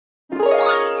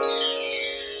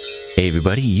Hey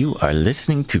everybody, you are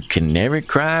listening to Canary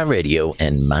Cry Radio,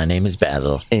 and my name is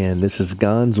Basil. And this is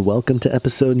Gons. Welcome to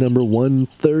episode number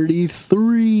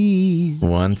 133.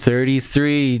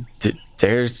 133.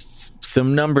 There's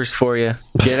some numbers for you.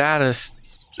 Get at us,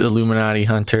 Illuminati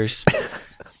hunters.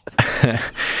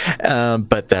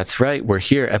 But that's right. We're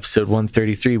here, episode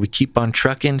 133. We keep on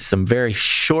trucking. Some very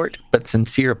short but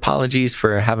sincere apologies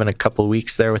for having a couple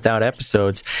weeks there without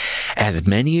episodes. As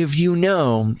many of you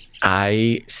know,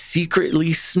 I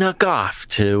secretly snuck off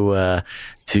to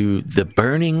the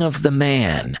burning of the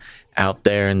man out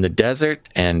there in the desert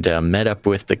and met up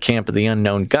with the Camp of the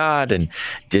Unknown God and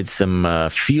did some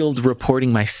field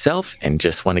reporting myself, and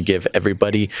just want to give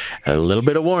everybody a little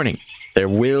bit of warning. There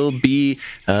will be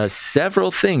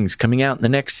several things coming out in the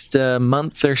next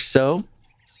month or so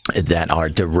that are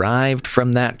derived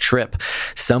from that trip.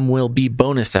 Some will be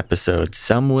bonus episodes.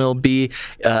 Some will be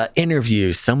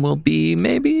interviews. Some will be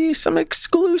maybe some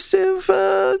exclusive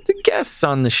guests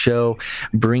on the show,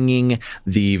 bringing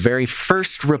the very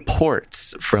first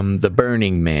reports from the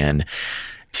Burning Man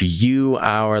to you,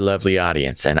 our lovely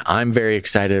audience. And I'm very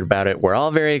excited about it. We're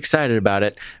all very excited about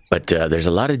it. But there's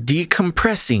a lot of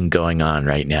decompressing going on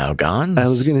right now, Gons. I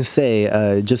was going to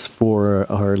say, just for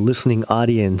our listening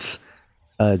audience,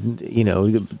 a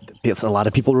lot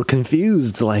of people were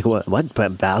confused. Like, what?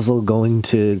 Basil going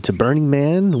to Burning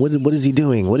Man? What is he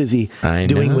doing? What is he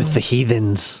doing with the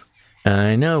heathens?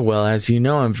 I know. Well, as you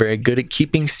know, I'm very good at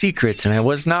keeping secrets, and I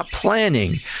was not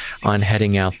planning on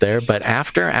heading out there. But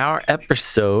after our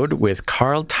episode with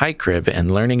Carl Tykrib and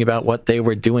learning about what they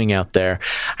were doing out there,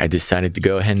 I decided to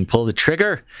go ahead and pull the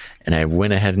trigger, and I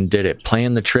went ahead and did it.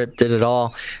 Planned the trip, did it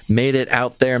all, made it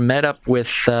out there, met up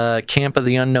with Camp of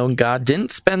the Unknown God.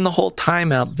 Didn't spend the whole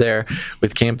time out there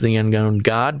with Camp of the Unknown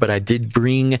God, but I did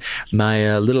bring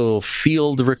my little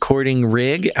field recording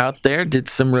rig out there, did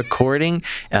some recording,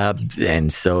 and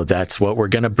so that's what we're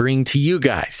going to bring to you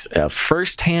guys. A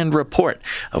first-hand report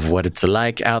of what it's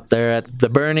like out there at the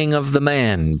Burning of the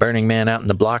Man. Burning Man out in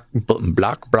the Black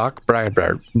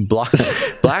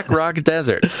Rock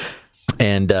Desert.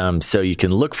 And so you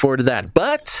can look forward to that.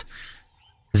 But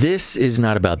this is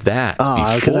not about that.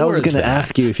 Because I was going to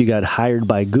ask you if you got hired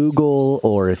by Google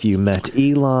or if you met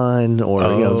Elon or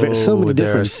so many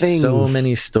different things. So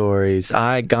many stories.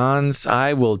 Gons,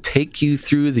 I will take you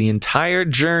through the entire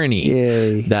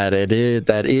journey that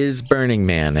is Burning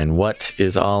Man and what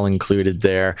is all included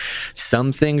there.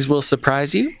 Some things will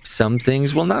surprise you. Some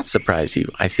things will not surprise you.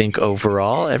 I think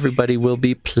overall everybody will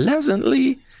be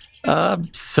pleasantly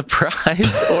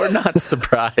surprised or not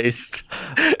surprised.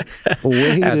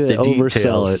 Way at to the oversell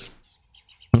details. it.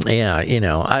 Yeah, it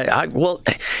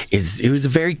was a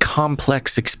very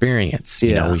complex experience.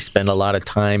 You know, we spend a lot of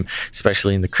time,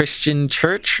 especially in the Christian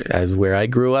church, where I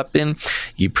grew up in.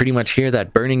 You pretty much hear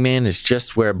that Burning Man is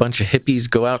just where a bunch of hippies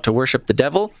go out to worship the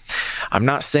devil. I'm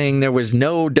not saying there was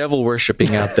no devil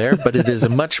worshiping out there, but it is a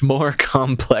much more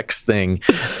complex thing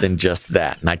than just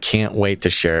that. And I can't wait to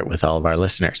share it with all of our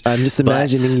listeners. I'm just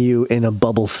imagining you in a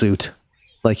bubble suit.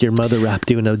 Like your mother wrapped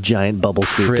you in a giant bubble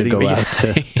suit to go out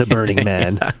to Burning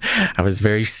Man. I was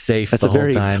very safe the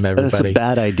whole time, everybody. That's a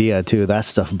bad idea, too. That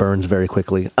stuff burns very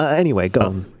quickly. Anyway, go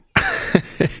on.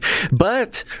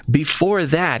 But before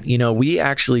that, we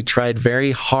actually tried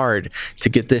very hard to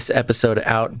get this episode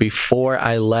out before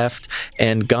I left.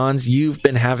 And Gons, you've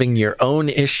been having your own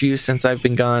issues since I've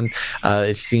been gone.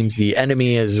 It seems the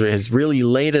enemy has really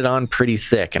laid it on pretty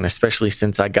thick, and especially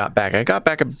since I got back. I got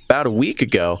back about a week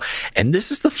ago, and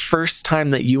this is the first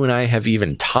time that you and I have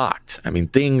even talked. I mean,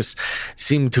 things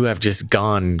seem to have just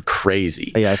gone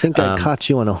crazy. Yeah, I think I caught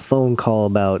you on a phone call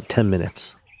about 10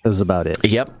 minutes. That was about it.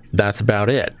 Yep, that's about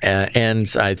it. And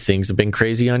things have been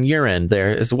crazy on your end there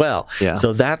as well. Yeah.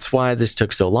 So that's why this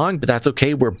took so long, but that's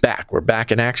okay. We're back. We're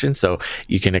back in action. So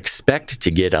you can expect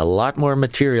to get a lot more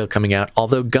material coming out.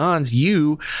 Although, Gons,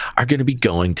 you are going to be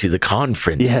going to the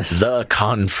conference. Yes. The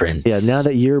conference. Yeah, now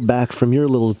that you're back from your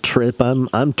little trip,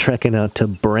 I'm trekking out to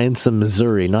Branson,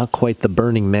 Missouri. Not quite the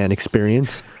Burning Man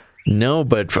experience. No,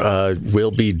 but will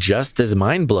be just as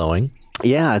mind-blowing.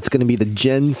 Yeah, it's going to be the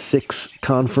Gen 6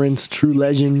 conference, True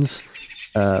Legends,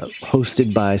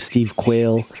 hosted by Steve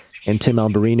Quayle and Tim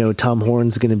Alberino. Tom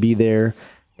Horn's going to be there,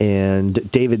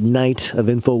 and David Knight of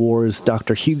InfoWars,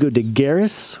 Dr. Hugo de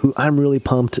Garis, who I'm really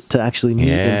pumped to actually meet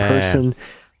in person.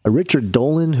 Richard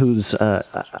Dolan, who's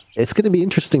it's going to be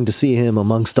interesting to see him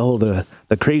amongst all the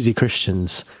crazy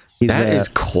Christians. That is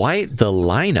quite the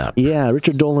lineup. Yeah,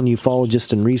 Richard Dolan,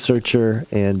 ufologist and researcher,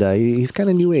 and he's kind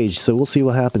of new age, so we'll see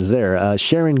what happens there.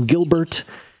 Sharon Gilbert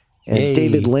and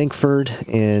David Lankford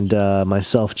and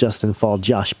myself, Justin Fall,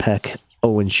 Josh Peck,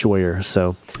 Owen Schroyer.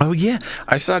 So, oh yeah,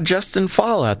 I saw Justin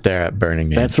Fall out there at Burning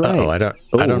Man. That's right. I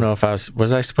don't know if I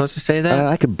was I supposed to say that?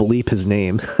 I could bleep his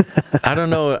name. I don't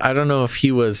know if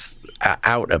he was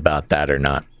out about that or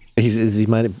not. He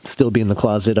might still be in the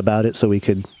closet about it, so we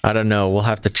could. I don't know. We'll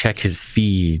have to check his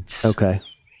feeds. Okay.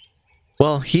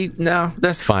 Well, no,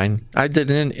 that's fine. I did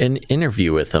an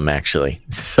interview with him actually,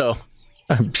 so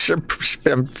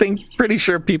pretty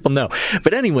sure people know.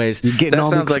 But anyways, you're getting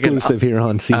all the exclusive here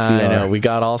on CCR. I know, we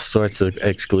got all sorts of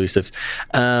exclusives.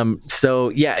 So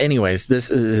yeah, anyways,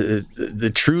 this is the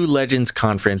True Legends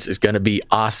Conference is going to be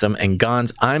awesome. And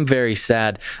Gons, I'm very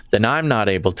sad that I'm not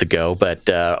able to go, but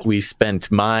we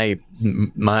spent my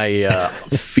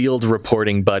field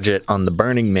reporting budget on the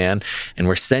Burning Man, and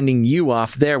we're sending you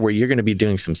off there where you're going to be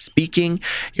doing some speaking.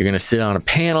 You're going to sit on a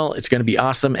panel. It's going to be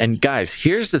awesome. And guys,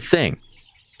 here's the thing.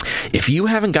 If you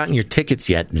haven't gotten your tickets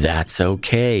yet, that's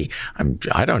okay.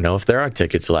 I don't know if there are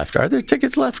tickets left. Are there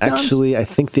tickets left, Gons? Actually, I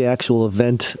think the actual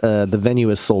event, the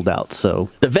venue is sold out. So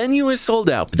the venue is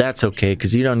sold out, but that's okay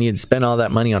because you don't need to spend all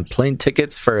that money on plane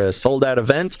tickets for a sold-out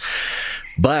event.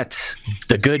 But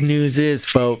the good news is,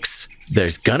 folks,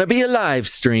 there's gonna be a live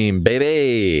stream,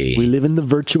 baby. We live in the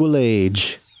virtual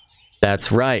age.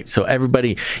 That's right. So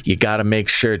everybody, you got to make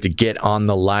sure to get on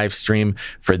the live stream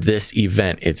for this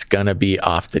event. It's going to be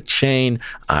off the chain.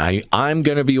 I'm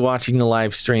going to be watching the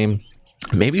live stream.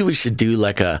 Maybe we should do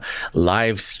like a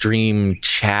live stream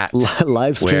chat.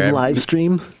 Live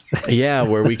stream? Yeah,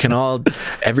 where we can all,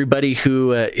 everybody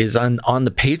who is on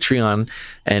the Patreon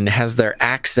and has their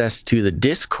access to the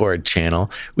Discord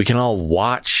channel, we can all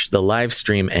watch the live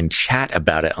stream and chat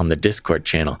about it on the Discord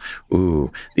channel.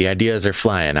 Ooh, the ideas are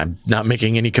flying. I'm not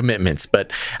making any commitments,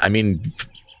 but I mean,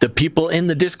 the people in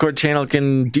the Discord channel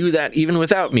can do that even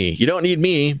without me. You don't need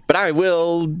me, but I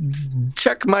will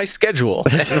check my schedule.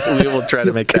 And we will try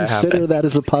to make that happen. Consider that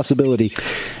as a possibility.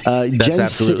 That's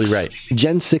absolutely right.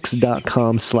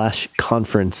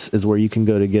 Gen6.com/conference is where you can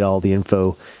go to get all the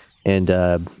info. And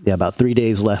about 3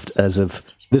 days left as of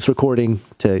this recording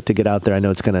to get out there. I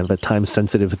know it's kind of a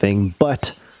time-sensitive thing,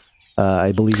 but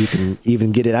I believe you can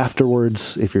even get it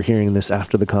afterwards. If you're hearing this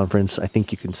after the conference, I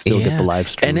think you can still get the live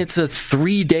stream. And it's a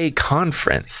 3-day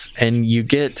conference, and you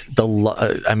get the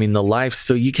live,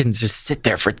 so you can just sit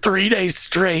there for 3 days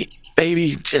straight,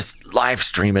 baby. Just live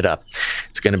stream it up.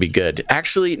 It's going to be good.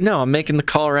 Actually, no, I'm making the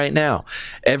call right now.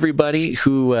 Everybody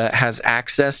who has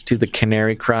access to the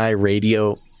Canary Cry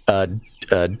Radio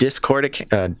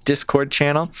Discord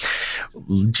channel,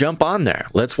 jump on there.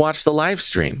 Let's watch the live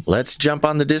stream. Let's jump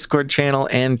on the Discord channel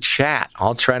and chat.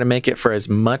 I'll try to make it for as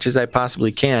much as I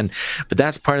possibly can, but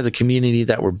that's part of the community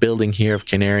that we're building here of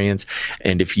Canarians.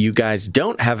 And if you guys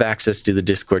don't have access to the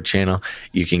Discord channel,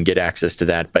 you can get access to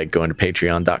that by going to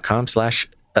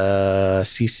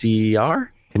patreon.com/CCR.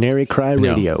 Canary Cry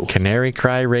Radio. No, Canary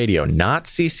Cry Radio, not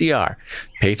CCR.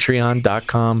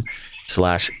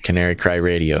 Patreon.com/Canary Cry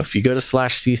Radio. If you go to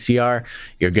 /CCR,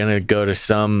 you're going to go to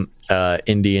some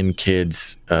Indian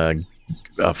kids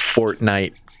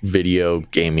Fortnite video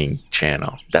gaming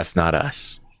channel. That's not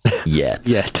us. Yet.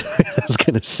 I was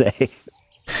going to say.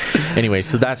 Anyway,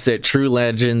 so that's it. True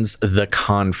Legends, the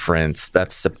conference.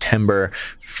 That's September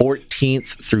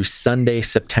 14th through Sunday,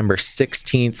 September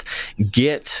 16th.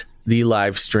 Get the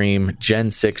live stream,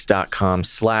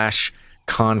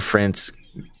 gen6.com/conference.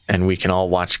 And we can all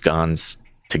watch Gons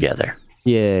together.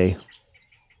 Yay.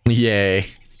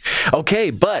 Okay,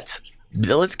 but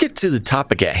let's get to the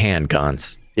topic at hand,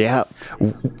 Gons. Yeah.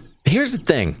 Here's the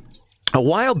thing. A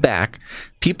while back,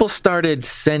 people started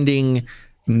sending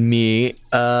me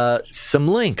some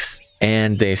links.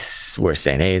 And they were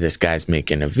saying, hey, this guy's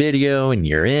making a video and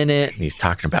you're in it. And he's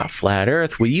talking about flat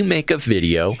Earth. Will you make a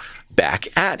video back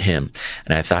at him?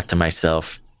 And I thought to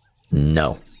myself,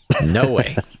 no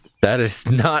way. That is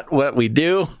not what we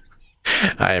do.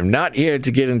 I am not here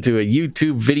to get into a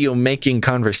YouTube video making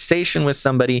conversation with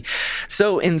somebody.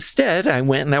 So instead, I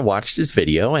went and I watched his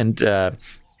video, and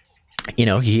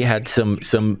he had some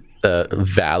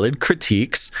valid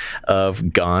critiques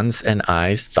of Gons and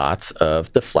I's thoughts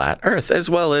of the flat Earth, as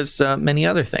well as many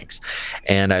other things.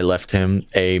 And I left him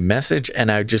a message,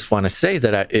 and I just want to say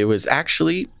that it was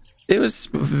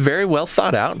very well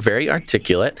thought out, very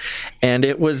articulate, and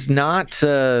it was not,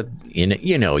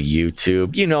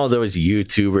 YouTube. Those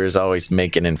YouTubers always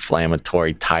making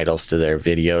inflammatory titles to their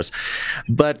videos.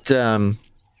 But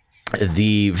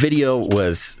the video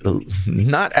was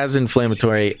not as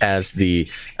inflammatory as the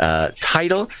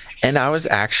title, and I was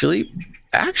actually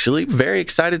actually very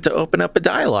excited to open up a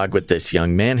dialogue with this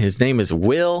young man. His name is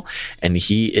Will, and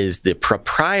he is the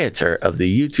proprietor of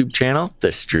the YouTube channel,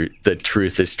 The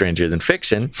Truth is Stranger Than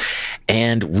Fiction.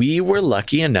 And we were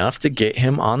lucky enough to get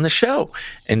him on the show.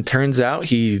 And turns out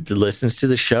he listens to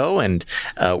the show, and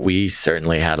we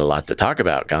certainly had a lot to talk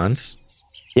about, Gons.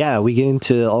 Yeah, we get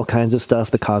into all kinds of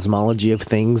stuff, the cosmology of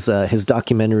things, his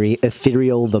documentary,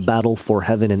 Ethereal, The Battle for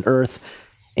Heaven and Earth.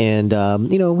 And,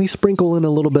 we sprinkle in a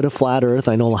little bit of flat Earth.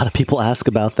 I know a lot of people ask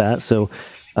about that. So,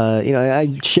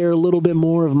 I share a little bit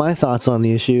more of my thoughts on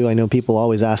the issue. I know people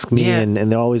always ask me, and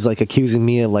they're always like accusing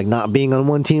me of like not being on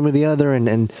one team or the other.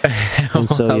 And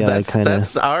so, well, yeah,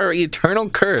 that's our eternal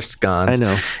curse, Gons. I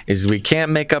know. Is we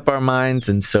can't make up our minds,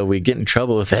 and so we get in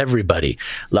trouble with everybody.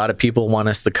 A lot of people want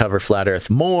us to cover flat Earth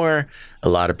more. A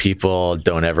lot of people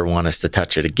don't ever want us to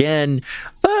touch it again.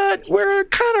 But we're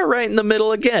kind of right in the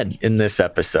middle again in this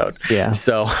episode. Yeah.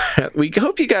 So we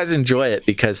hope you guys enjoy it,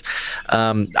 because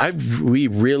we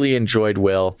really enjoyed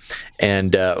Will,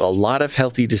 and a lot of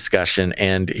healthy discussion,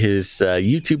 and his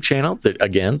YouTube channel,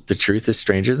 again, The Truth is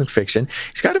Stranger Than Fiction.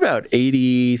 He's got about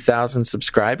 80,000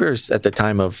 subscribers at the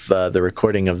time of the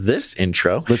recording of this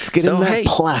intro. Let's get him that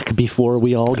plaque before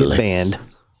we all get banned.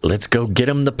 Let's go get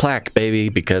him the plaque, baby,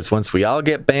 because once we all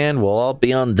get banned, we'll all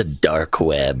be on the dark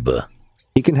web.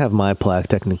 You can have my plaque,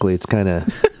 technically. It's kind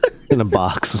of in a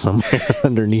box somewhere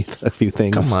underneath a few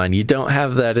things. Come on, you don't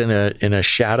have that in a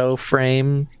shadow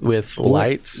frame with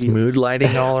lights, mood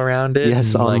lighting all around it?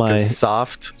 Yes, on like a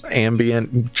soft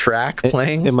ambient track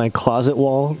playing? In my closet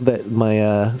wall, that my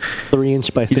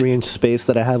 3-inch by 3-inch space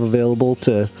that I have available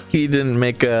to... He didn't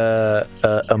make a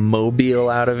mobile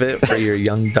out of it for your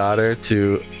young daughter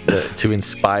to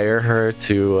inspire her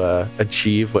to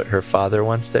achieve what her father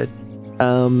once did?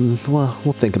 Well,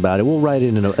 we'll think about it. We'll write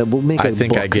it we'll make I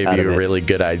think I gave you a really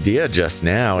good idea just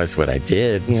now is what I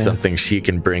did. Yeah. Something she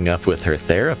can bring up with her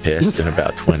therapist in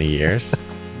about 20 years.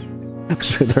 I'm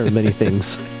sure there are many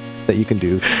things that you can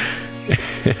do.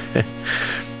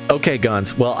 Okay,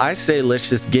 Gons. Well, I say let's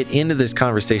just get into this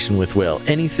conversation with Will.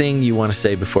 Anything you want to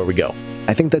say before we go?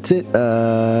 I think that's it.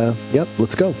 Yep,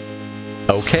 let's go.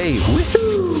 Okay.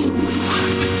 Woohoo!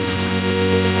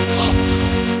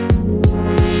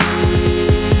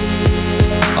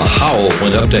 A howl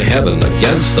went up to heaven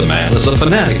against the man as a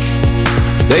fanatic.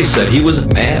 They said he was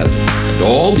mad, and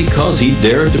all because he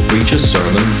dared to preach a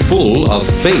sermon full of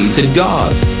faith in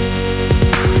God.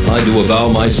 I do avow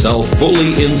myself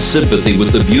fully in sympathy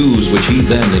with the views which he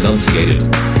then enunciated.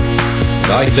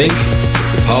 I think,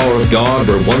 if the power of God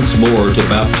were once more to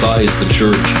baptize the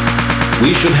church,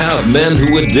 we should have men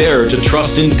who would dare to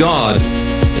trust in God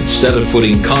instead of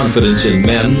putting confidence in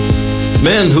men.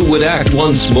 Men who would act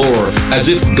once more as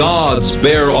if God's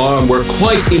bare arm were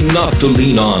quite enough to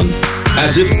lean on,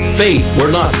 as if faith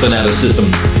were not fanaticism,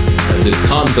 as if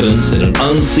confidence in an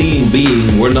unseen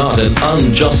being were not an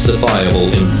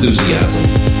unjustifiable enthusiasm.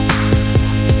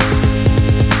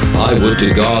 I would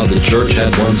to God the church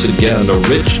had once again a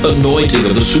rich anointing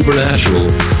of the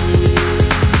supernatural.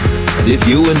 And if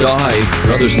you and I,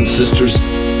 brothers and sisters,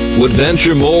 would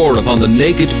venture more upon the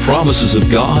naked promises of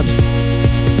God,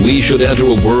 we should enter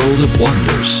a world of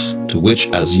wonders to which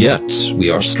as yet we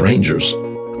are strangers.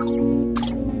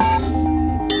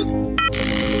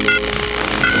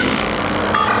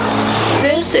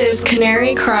 This is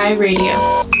Canary Cry Radio.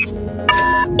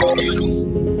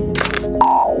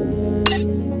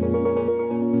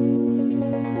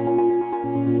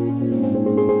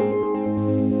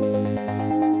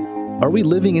 Are we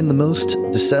living in the most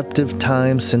deceptive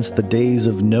time since the days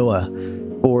of Noah?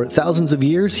 For thousands of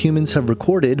years, humans have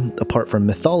recorded, apart from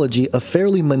mythology, a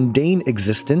fairly mundane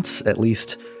existence, at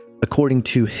least according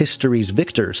to history's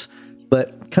victors.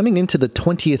 But coming into the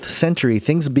 20th century,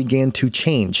 things began to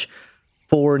change.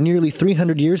 For nearly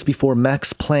 300 years before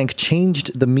Max Planck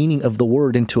changed the meaning of the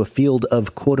word into a field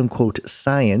of quote-unquote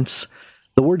science,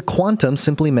 the word quantum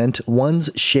simply meant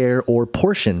one's share or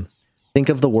portion. Think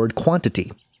of the word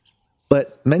quantity.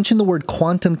 But mention the word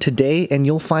quantum today and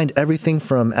you'll find everything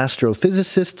from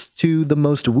astrophysicists to the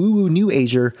most woo-woo New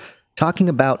Ager talking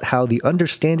about how the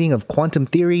understanding of quantum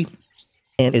theory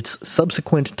and its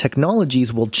subsequent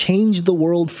technologies will change the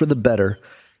world for the better.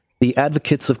 The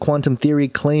advocates of quantum theory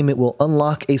claim it will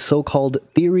unlock a so-called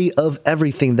theory of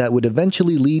everything that would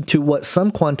eventually lead to what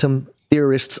some quantum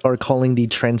theorists are calling the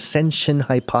transcension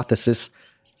hypothesis,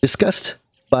 discussed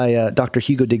by Dr.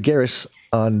 Hugo de Garis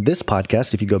on this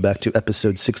podcast, if you go back to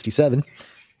episode 67.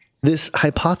 This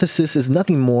hypothesis is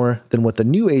nothing more than what the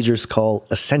New Agers call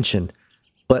ascension.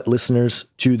 But listeners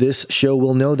to this show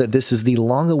will know that this is the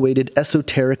long-awaited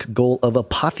esoteric goal of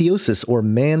apotheosis, or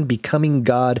man becoming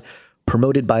God,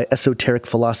 promoted by esoteric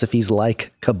philosophies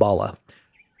like Kabbalah.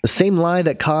 The same lie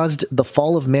that caused the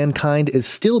fall of mankind is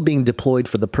still being deployed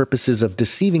for the purposes of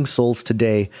deceiving souls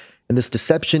today, and this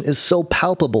deception is so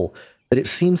palpable that it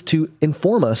seems to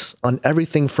inform us on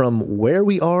everything from where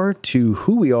we are to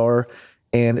who we are,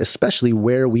 and especially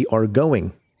where we are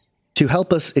going. To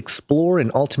help us explore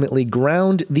and ultimately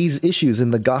ground these issues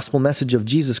in the gospel message of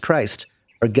Jesus Christ,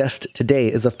 our guest today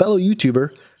is a fellow YouTuber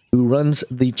who runs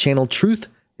the channel Truth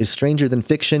is Stranger Than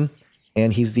Fiction,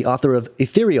 and he's the author of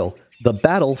Ethereal, The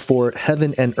Battle for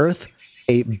Heaven and Earth,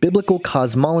 a biblical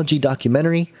cosmology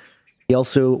documentary. He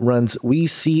also runs We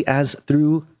See As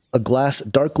Through a Glass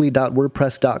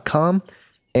Darkly.wordpress.com,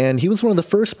 and he was one of the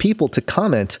first people to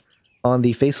comment on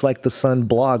the Face Like the Sun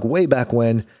blog way back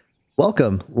when.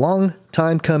 Welcome, long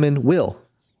time coming, Will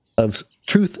of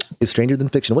Truth is Stranger Than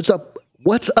Fiction. What's up?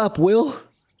 What's up, Will?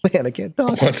 Man, I can't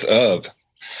talk. What's up?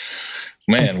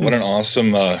 Man, what an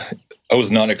awesome, I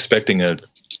was not expecting an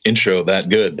intro that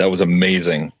good. That was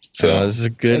amazing. So this is a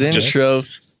good intro.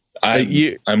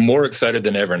 I'm more excited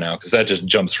than ever now because that just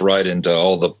jumps right into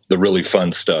all the really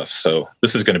fun stuff. So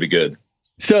this is going to be good.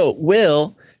 So,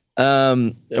 Will,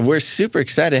 we're super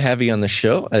excited to have you on the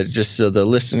show, just so the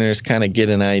listeners kind of get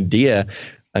an idea.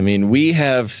 I mean, we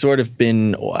have sort of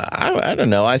been, I don't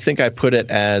know, I think I put it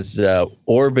as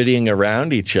orbiting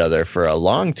around each other for a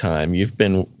long time. You've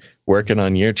been working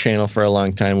on your channel for a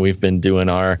long time. We've been doing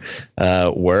our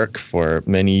work for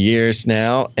many years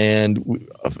now. And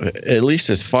at least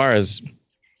as far as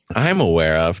I'm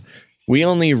aware of, we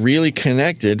only really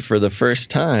connected for the first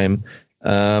time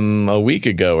a week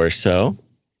ago or so.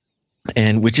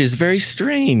 And which is very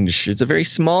strange. It's a very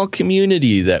small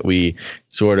community that we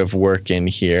sort of work in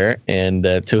here. And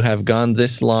to have gone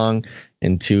this long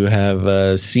and to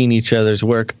have seen each other's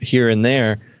work here and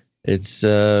there, it's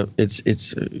a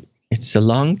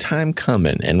long time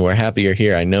coming, and we're happy you're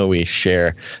here. I know we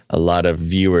share a lot of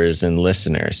viewers and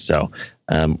listeners, so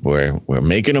we're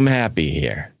making them happy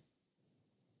here.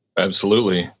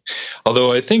 Absolutely.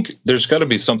 Although I think there's got to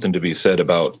be something to be said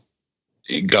about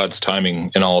God's timing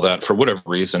and all that for whatever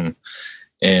reason.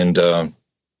 And, when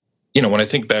I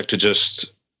think back to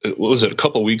just, what was it, a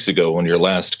couple of weeks ago when your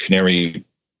last Canary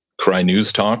Cry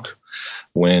News talk,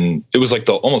 when it was like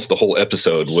almost the whole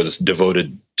episode was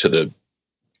devoted to the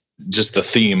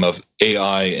theme of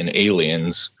AI and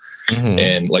aliens,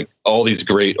 and like all these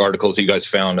great articles you guys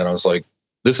found. And I was like,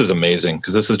 this is amazing,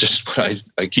 because this is just what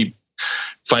I keep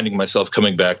finding myself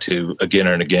coming back to again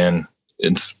and again.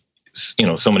 It's,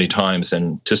 so many times,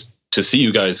 and just to see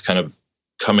you guys kind of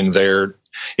coming there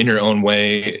in your own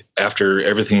way after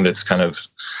everything that's kind of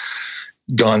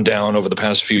gone down over the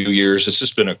past few years. It's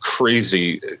just been a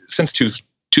crazy, since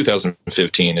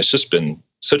 2015, it's just been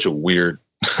such a weird,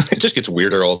 it just gets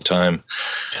weirder all the time.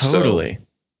 Totally. So,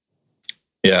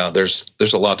 yeah, there's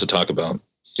a lot to talk about.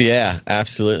 Yeah,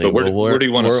 absolutely. But where do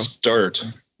you want to start?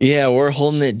 Yeah, we're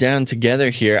holding it down together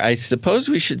here. I suppose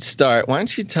we should start. Why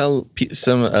don't you tell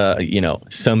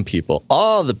some people,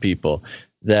 all the people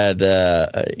that,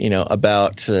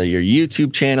 about your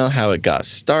YouTube channel, how it got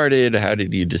started, how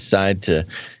did you decide to,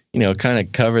 kind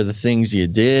of cover the things you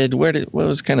did? What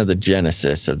was kind of the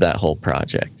genesis of that whole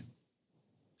project?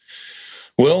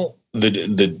 Well,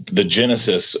 the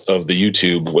genesis of the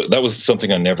YouTube, that was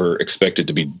something I never expected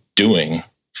to be doing.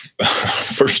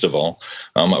 First of all,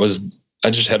 I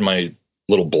just had my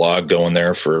little blog going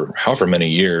there for however many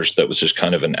years. That was just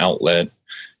kind of an outlet,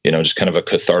 just kind of a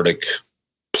cathartic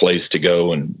place to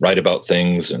go and write about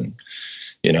things and,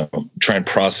 try and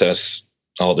process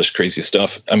all this crazy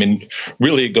stuff. I mean,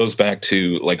 really, it goes back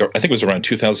to I think it was around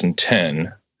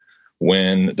 2010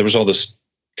 when there was all this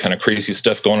kind of crazy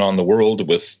stuff going on in the world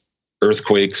with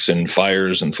earthquakes and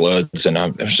fires and floods. And I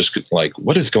was just like,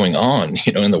 what is going on,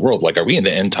 in the world? Like, are we in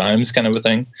the end times kind of a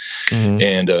thing? Mm-hmm.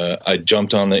 And I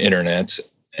jumped on the internet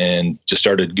and just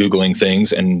started Googling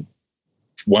things and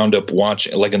wound up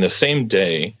watching, like in the same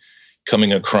day,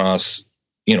 coming across,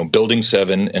 Building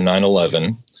 7 and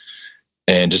 9/11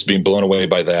 and just being blown away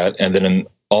by that. And then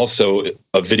also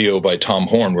a video by Tom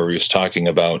Horn where he was talking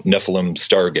about Nephilim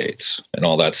stargates and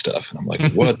all that stuff. And I'm like,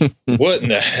 what in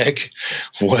the heck?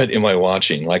 What am I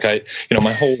watching? Like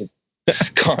my whole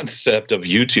concept of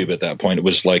YouTube at that point, it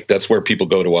was like, that's where people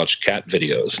go to watch cat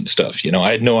videos and stuff.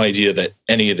 I had no idea that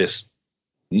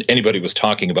anybody was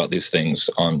talking about these things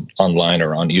online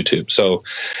or on YouTube. So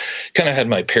kind of had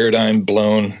my paradigm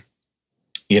blown,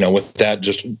 with that,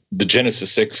 just the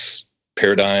Genesis 6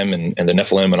 paradigm and the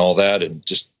Nephilim and all that, and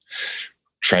just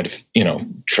trying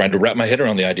to wrap my head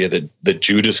around the idea that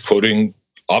Jude is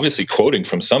obviously quoting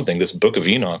from something, this Book of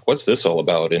Enoch. What's this all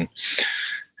about? And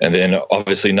And then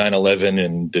obviously 9/11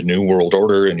 and the New World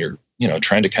Order, and you're,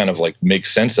 trying to kind of like make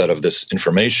sense out of this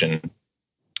information.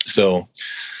 So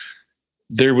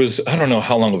there was, I don't know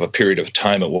how long of a period of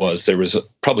time it was. There was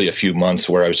probably a few months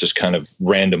where I was just kind of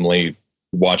randomly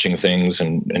watching things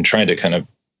and trying to kind of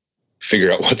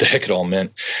figure out what the heck it all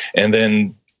meant. And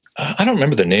then I don't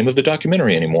remember the name of the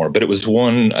documentary anymore, but it was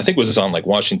one, I think it was on like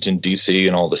Washington, D.C.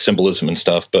 and all the symbolism and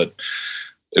stuff. But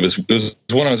it was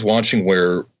one I was watching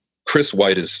where Chris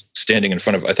White is standing in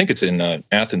front of, I think it's in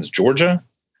Athens, Georgia,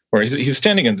 where he's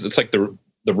standing in, it's like the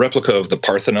replica of the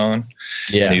Parthenon.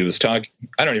 Yeah. And he was talking,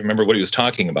 I don't even remember what he was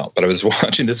talking about, but I was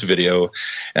watching this video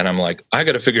and I'm like, I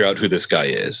got to figure out who this guy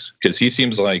is, because he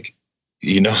seems like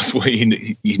he knows what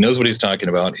he knows what he's talking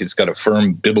about. He's got a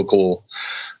firm biblical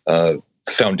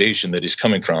foundation that he's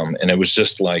coming from. And it was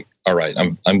just like, all right,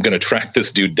 I'm going to track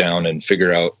this dude down and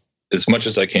figure out as much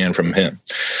as I can from him.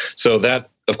 So that,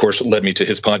 of course, led me to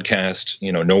his podcast,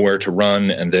 Nowhere to Run.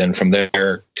 And then from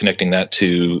there, connecting that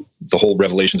to the whole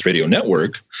Revelations Radio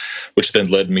Network, which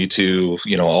then led me to,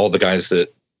 all the guys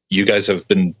that you guys have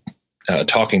been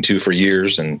talking to for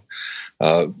years, and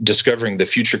discovering the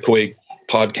Future Quake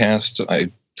podcast. I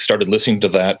started listening to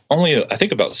that only, I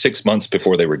think, about 6 months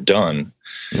before they were done.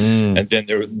 And then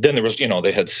there was,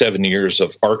 they had 7 years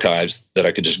of archives that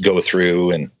I could just go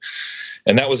through,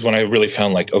 and that was when I really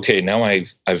found like, okay, now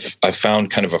I've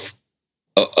found kind of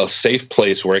a safe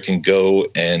place where I can go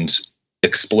and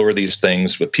explore these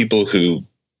things with people who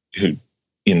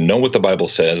know what the Bible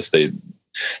says.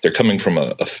 They're coming from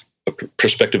a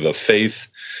perspective of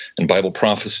faith and Bible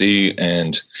prophecy.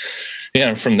 And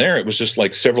from there, it was just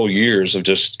like several years of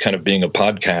just kind of being a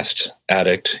podcast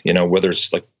addict, whether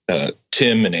it's like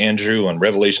Tim and Andrew on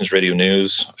Revelations Radio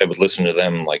News. I would listen to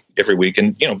them like every week,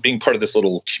 and, being part of this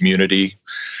little community,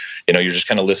 you're just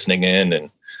kind of listening in, and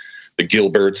the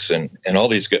Gilberts and all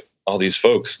these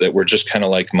folks that were just kind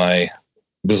of like it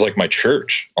was like my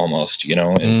church almost,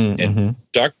 and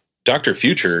Dr.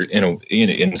 Future,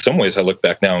 in some ways I look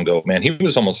back now and go, man, he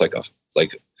was almost like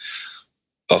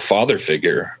a father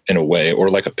figure in a way, or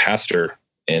like a pastor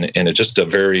in just a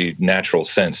very natural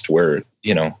sense, to where,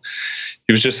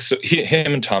 he was just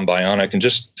him and Tom Bionic and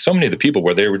just so many of the people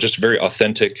where they were just very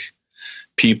authentic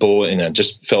people, and I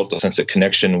just felt a sense of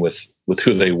connection with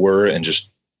who they were, and just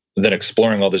then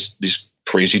exploring all these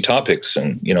crazy topics,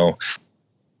 and,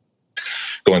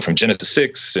 going from Genesis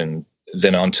 6 and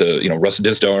then on to, Russ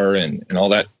Dizdar and all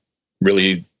that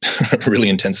really, really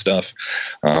intense stuff.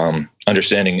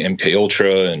 Understanding MK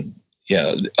Ultra, and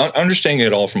understanding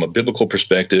it all from a biblical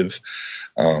perspective,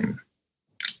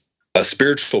 a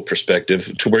spiritual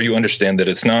perspective, to where you understand that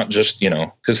it's not just,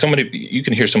 because you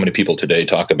can hear so many people today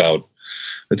talk about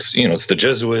it's the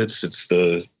Jesuits, it's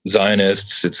the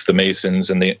Zionists, it's the Masons,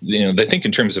 and they think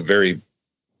in terms of very,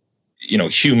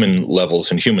 human levels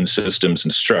and human systems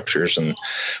and structures. And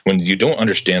when you don't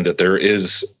understand that there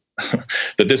is,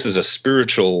 that this is a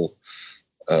spiritual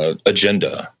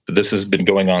agenda, that this has been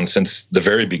going on since the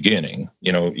very beginning,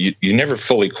 you never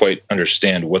fully quite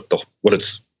understand what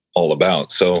it's all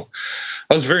about. So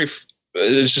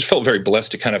it just felt very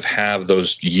blessed to kind of have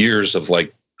those years of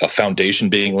like a foundation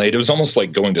being laid. It was almost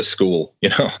like going to school,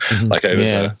 like I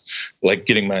was like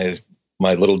getting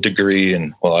my little degree,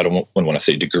 and I don't want to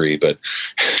say degree, but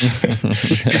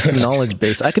knowledge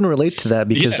base. I can relate to that,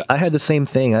 because I had the same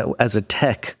thing as a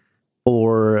tech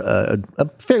for a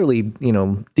fairly,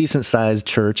 decent sized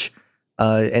church,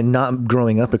 and not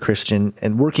growing up a Christian,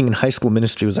 and working in high school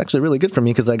ministry was actually really good for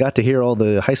me, because I got to hear all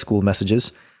the high school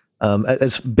messages,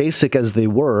 as basic as they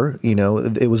were.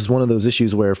 It was one of those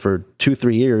issues where for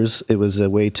 2-3 years, it was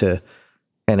a way to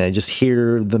kind of just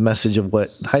hear the message of what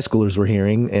high schoolers were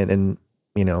hearing, and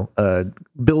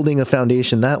building a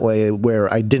foundation that way,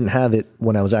 where I didn't have it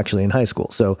when I was actually in high school.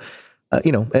 So,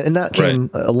 and that came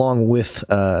along with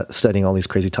studying all these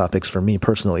crazy topics for me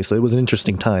personally. So it was an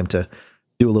interesting time to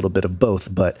do a little bit of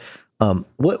both. But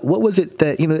what was it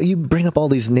that, you bring up all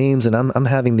these names, and I'm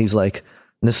having these like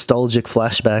nostalgic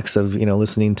flashbacks of,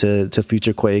 listening to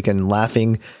Future Quake and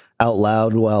laughing out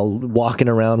loud while walking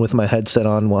around with my headset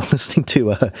on while listening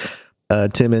to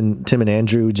Tim and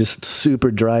Andrew, just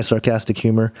super dry, sarcastic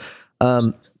humor. I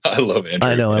love Andrew.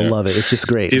 I know, I love it. It's just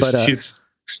great. He's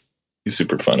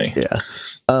super funny. Yeah.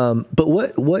 But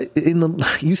what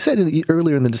you said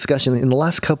earlier in the discussion, in the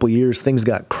last couple of years, things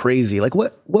got crazy. Like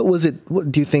what was it?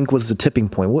 What do you think was the tipping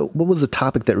point? What was the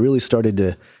topic that really started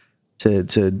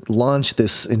to launch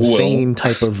this insane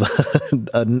type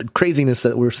of craziness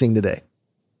that we're seeing today?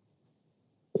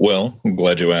 Well, I'm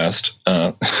glad you asked,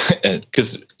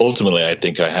 because ultimately I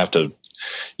think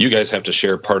you guys have to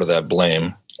share part of that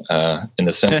blame, in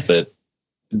the sense that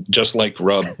just like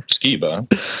Rob Skiba,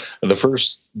 the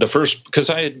first, because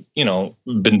I had,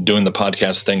 been doing the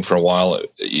podcast thing for a while,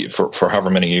 for however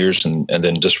many years, and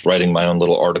then just writing my own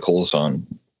little articles on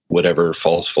whatever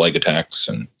false flag attacks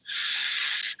and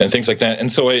things like that.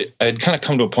 And so I had kind of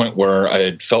come to a point where I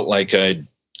had felt like I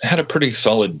had a pretty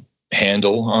solid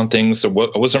handle on things. So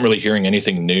I wasn't really hearing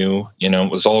anything new.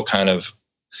 It was all kind of,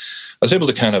 I was able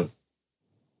to kind of,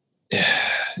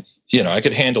 I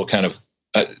could handle kind of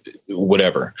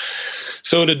whatever.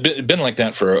 So it had been like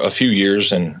that for a few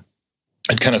years, and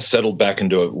I'd kind of settled back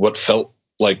into what felt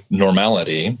like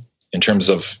normality in terms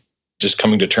of just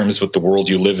coming to terms with the world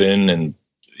you live in, and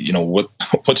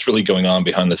what's really going on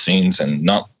behind the scenes, and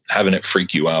not having it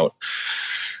freak you out.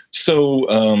 So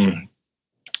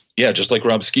just like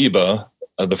Rob Skiba,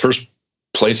 the first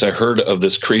place I heard of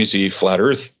this crazy flat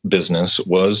Earth business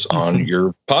was on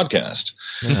your podcast.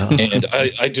 And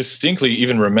I distinctly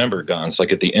even remember, Gons,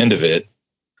 like at the end of it,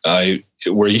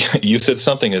 where you said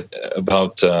something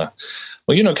about,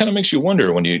 it kind of makes you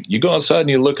wonder when you go outside and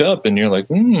you look up and you're like,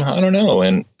 I don't know.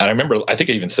 And I remember, I think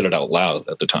I even said it out loud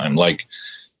at the time, like,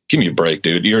 give me a break,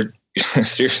 dude. You're not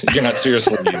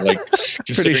seriously like.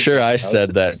 Pretty sure I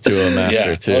said that to him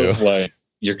after too. I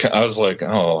was like,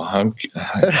 oh, am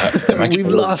I We've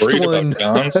lost worried one. about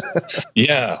Gons?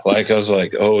 Yeah, like I was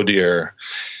like, oh dear.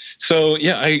 So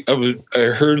yeah, I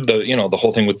heard the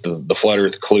whole thing with the flat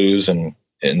Earth clues and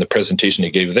the presentation he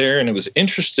gave there, and it was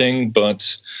interesting,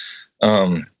 but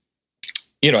I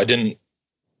didn't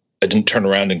turn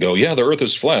around and go, yeah, the Earth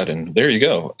is flat, and there you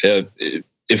go.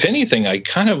 If anything, I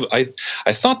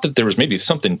thought that there was maybe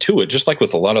something to it, just like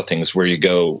with a lot of things where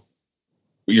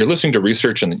you're listening to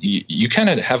research and you kind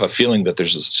of have a feeling that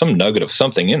there's some nugget of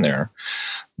something in there,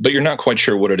 but you're not quite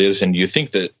sure what it is. And you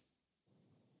think that,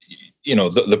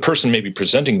 the person maybe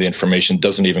presenting the information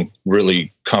doesn't even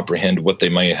really comprehend what they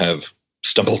may have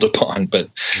stumbled upon. But,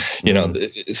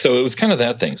 so it was kind of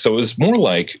that thing. So it was more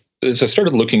like, as I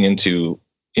started looking into,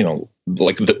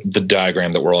 like the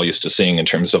diagram that we're all used to seeing in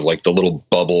terms of like the little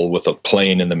bubble with a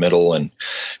plane in the middle and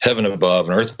heaven above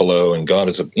and earth below and God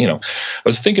is I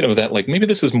was thinking of that, like maybe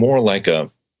this is more like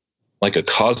a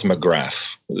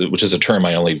cosmograph, which is a term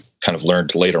I only kind of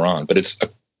learned later on, but it's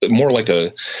more like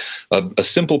a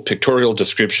simple pictorial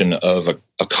description of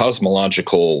a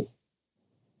cosmological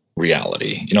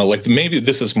reality. Like maybe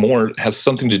this has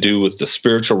something to do with the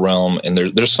spiritual realm, and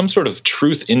there's some sort of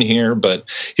truth in here, but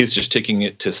he's just taking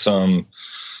it to some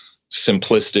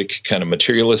simplistic kind of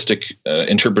materialistic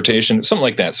interpretation, something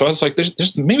like that. So I was like,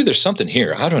 there's something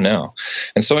here. I don't know.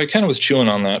 And so I kind of was chewing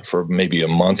on that for maybe a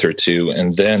month or two.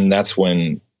 And then that's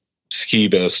when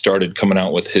Skiba started coming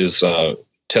out with his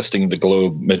testing the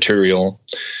globe material.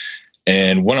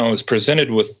 And when I was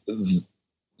presented with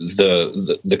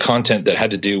the content that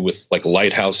had to do with like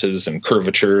lighthouses and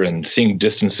curvature and seeing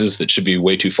distances that should be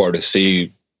way too far to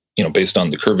see, based on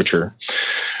the curvature,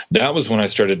 that was when I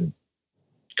started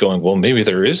going, well, maybe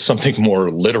there is something more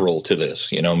literal to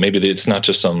this. Maybe it's not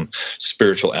just some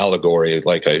spiritual allegory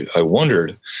like I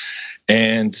wondered.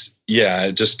 And yeah,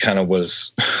 it just kind of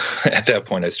was at that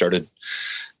point I started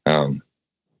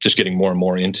just getting more and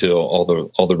more into all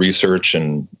the research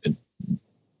and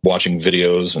watching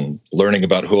videos and learning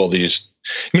about who all these.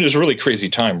 It was a really crazy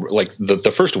time. Like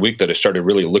the first week that I started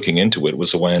really looking into it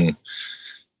was when,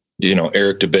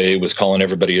 Eric Dubay was calling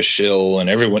everybody a shill, and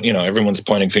everyone, everyone's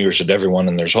pointing fingers at everyone.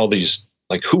 And there's all these,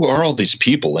 like, who are all these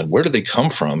people and where do they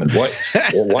come from? And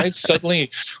why is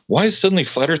suddenly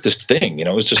flat Earth this thing?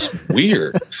 It's just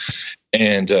weird.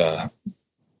 And,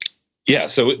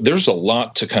 so there's a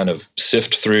lot to kind of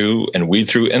sift through and weed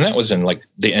through. And that was in like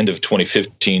the end of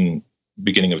 2015,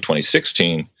 beginning of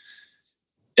 2016.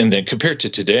 And then compared to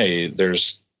today,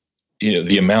 there's,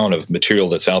 the amount of material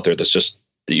that's out there that's just,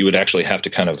 that you would actually have to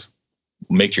kind of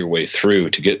make your way through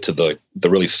to get to the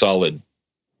really solid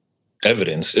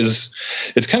evidence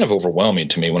it's kind of overwhelming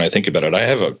to me when I think about it.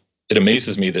 It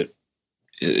amazes me that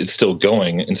it's still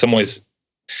going. In some ways,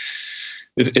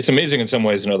 it's amazing in some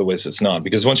ways, in other ways it's not,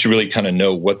 because once you really kind of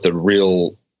know what the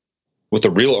real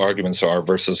arguments are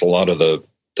versus a lot of the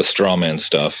straw man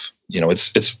stuff,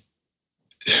 it's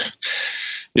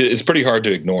pretty hard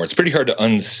to ignore. It's pretty hard to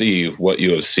unsee what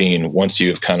you have seen once you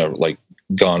have kind of like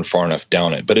gone far enough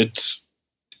down it. But it's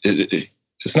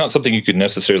not something you could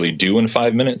necessarily do in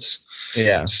 5 minutes.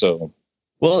 Yeah. So,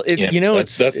 well,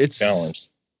 that's the challenge.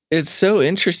 It's so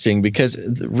interesting because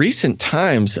recent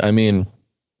times, I mean,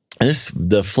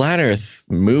 the flat Earth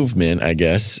movement, I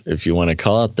guess, if you want to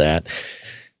call it that,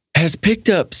 has picked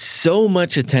up so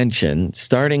much attention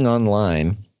starting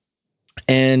online.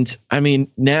 And I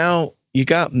mean, now you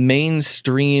got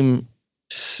mainstream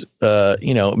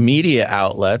media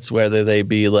outlets, whether they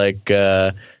be like,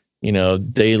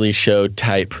 Daily Show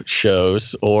type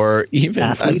shows, or even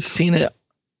athletes. I've seen it.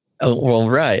 Oh, well,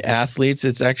 right. Athletes.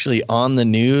 It's actually on the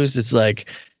news. It's like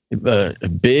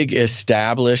big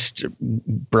established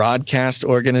broadcast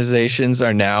organizations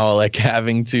are now like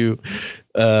having to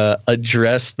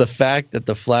address the fact that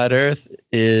the flat Earth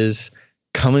is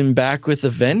coming back with a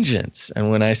vengeance.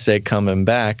 And when I say coming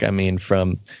back, I mean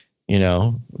from,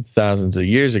 thousands of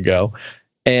years ago.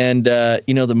 And,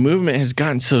 the movement has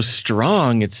gotten so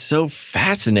strong. It's so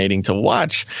fascinating to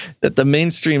watch that the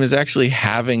mainstream is actually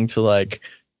having to like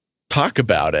talk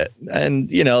about it. And,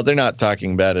 they're not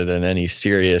talking about it in any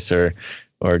serious or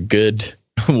good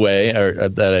way, or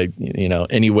that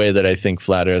any way that I think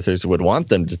flat earthers would want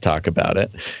them to talk about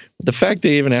it. But the fact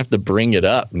they even have to bring it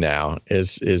up now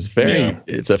is very,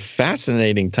 it's a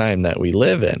fascinating time that we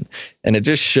live in. And it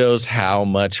just shows how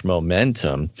much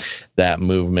momentum that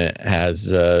movement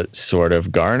has sort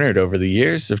of garnered over the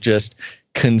years of just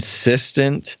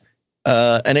consistent.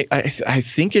 And I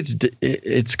think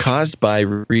it's caused by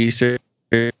researchers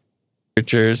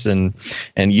and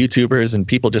YouTubers and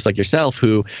people just like yourself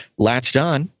who latched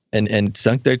on and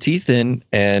sunk their teeth in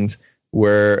and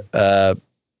were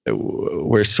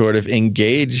sort of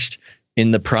engaged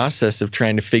in the process of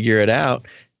trying to figure it out.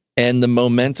 And the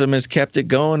momentum has kept it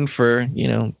going for,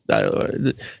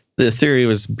 the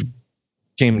theory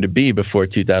came to be before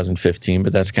 2015,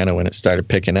 but that's kind of when it started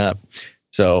picking up.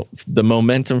 So the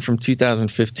momentum from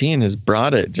 2015 has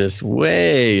brought it just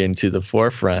way into the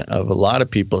forefront of a lot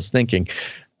of people's thinking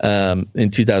in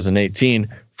 2018,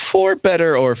 for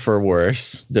better or for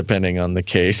worse, depending on the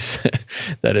case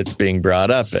that it's being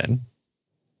brought up in.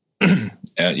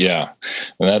 Yeah,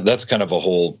 and that's kind of a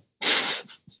whole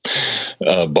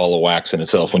ball of wax in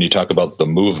itself. When you talk about the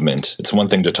movement, it's one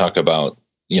thing to talk about,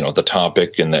 the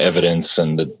topic and the evidence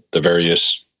and the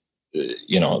various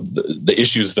the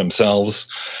issues themselves.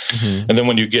 Mm-hmm. And then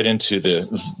when you get into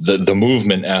the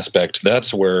movement aspect,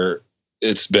 that's where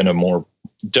it's been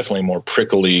definitely more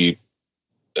prickly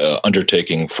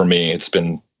undertaking for me. It's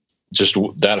been just,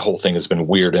 that whole thing has been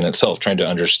weird in itself, trying to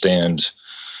understand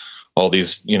all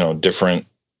these, different,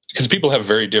 because people have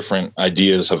very different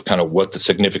ideas of kind of what the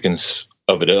significance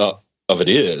of it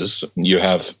is. You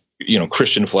have,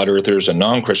 Christian flat earthers and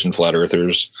non-Christian flat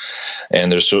earthers.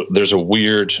 And there's a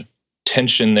weird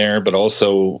tension there, but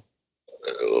also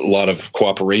a lot of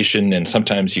cooperation, and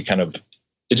sometimes you kind of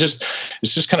it's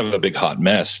just kind of a big hot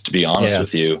mess, to be honest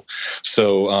with you.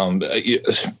 So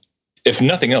if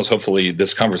nothing else, hopefully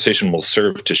this conversation will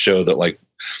serve to show that like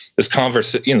this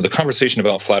the conversation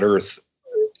about flat Earth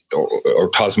or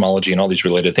cosmology and all these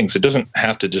related things, it doesn't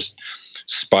have to just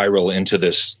spiral into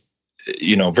this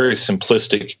very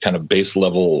simplistic kind of base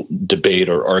level debate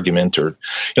or argument, or,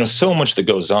 so much that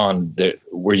goes on that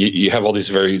where you have all these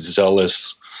very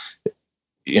zealous,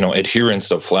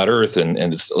 adherents of flat Earth and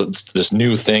it's this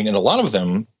new thing. And a lot of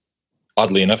them,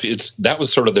 oddly enough, that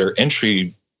was sort of their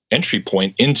entry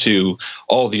point into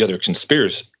all the other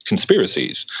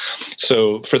conspiracies.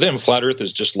 So for them, flat Earth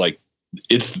is just like,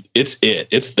 it's the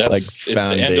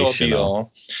end all be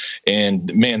all.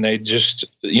 And man, they just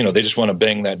want to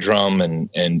bang that drum and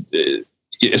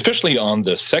especially on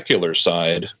the secular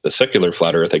side, the secular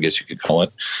flat Earth, I guess you could call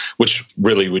it, which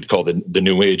really would call the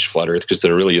New Age flat Earth, because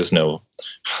there really is no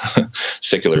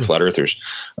secular flat Earthers.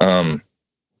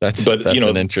 That's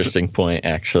an interesting point,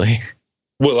 actually.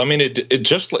 Well, I mean,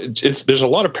 there's a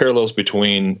lot of parallels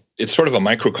between, it's sort of a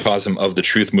microcosm of the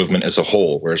truth movement as a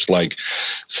whole, where it's like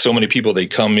so many people, they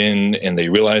come in and they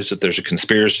realize that there's a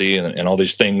conspiracy and all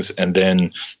these things, and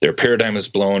then their paradigm is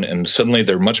blown, and suddenly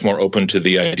they're much more open to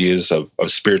the ideas of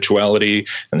spirituality,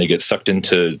 and they get sucked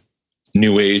into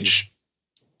New Age,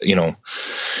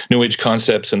 New Age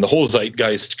concepts and the whole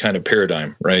zeitgeist kind of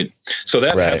paradigm, right? So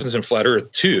that happens in flat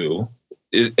Earth too,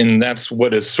 and that's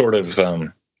what is sort of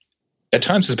at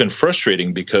times has been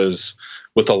frustrating, because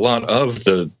with a lot of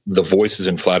the voices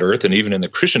in flat Earth and even in the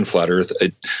Christian flat Earth,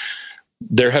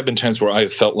 there have been times where I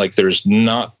felt like there's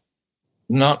not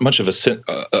much of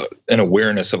an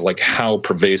awareness of like how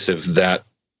pervasive that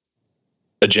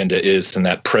agenda is and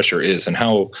that pressure is, and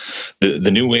how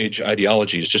the New Age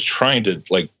ideology is just trying to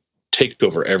like take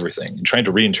over everything and trying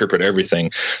to reinterpret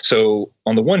everything. So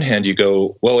on the one hand, you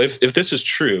go, well, if this is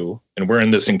true and we're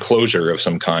in this enclosure of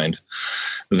some kind,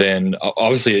 then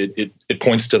obviously it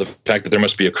points to the fact that there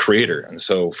must be a creator. And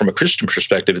so from a Christian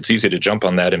perspective, it's easy to jump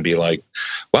on that and be like,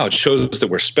 wow, it shows that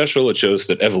we're special. It shows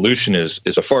that evolution is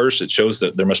a farce. It shows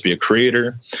that there must be a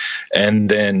creator. And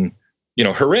then,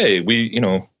 hooray,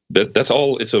 that's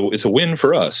all. It's a win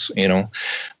for us,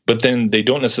 But then they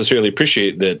don't necessarily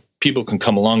appreciate that people can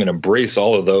come along and embrace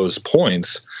all of those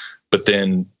points, but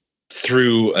then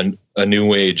through a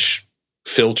New Age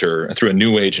filter, through a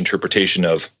New Age interpretation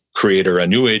of creator, a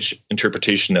New Age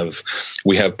interpretation of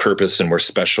we have purpose and we're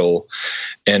special.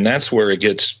 And that's where it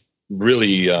gets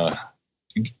really,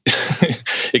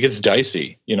 it gets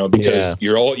dicey, because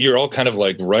you're all kind of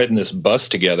like riding this bus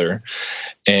together,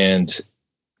 and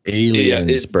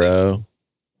aliens, bro.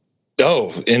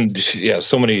 Oh, and yeah,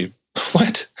 so many,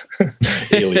 what?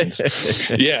 Aliens.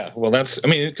 Yeah. Well,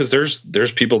 because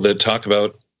there's people that talk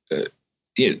about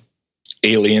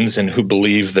aliens and who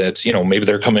believe that, maybe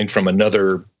they're coming from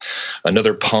another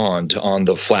pond on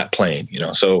the flat plane,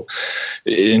 so,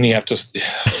 and you have to,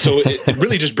 so it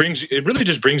really just brings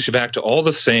you back to all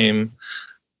the same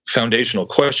foundational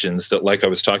questions that, like I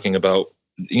was talking about,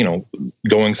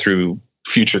 going through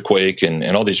Future Quake and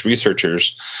all these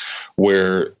researchers,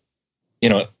 where,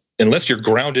 unless you're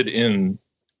grounded in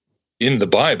the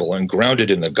Bible and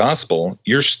grounded in the gospel,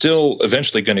 you're still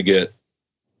eventually going to get,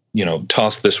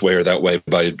 tossed this way or that way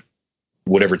by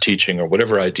whatever teaching or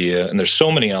whatever idea. And there's so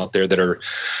many out there that are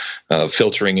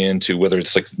filtering into whether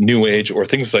it's like New Age or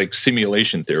things like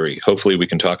simulation theory. Hopefully we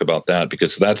can talk about that,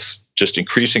 because that's just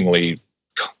increasingly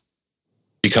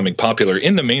becoming popular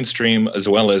in the mainstream as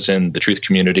well as in the truth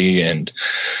community and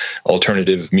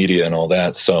alternative media and all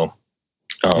that. So,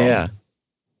 yeah.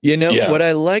 What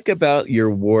I like about your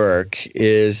work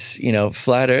is,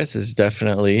 Flat Earth is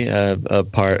definitely a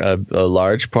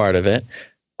large part of it.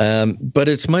 But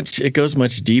it goes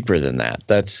much deeper than that.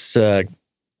 That's,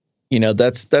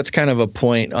 that's kind of a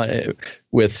point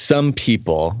with some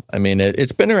people. I mean,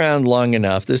 it's been around long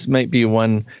enough. This might be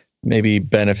one, maybe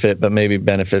benefit, but maybe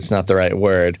benefit's not the right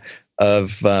word,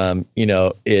 of,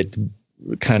 it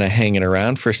kind of hanging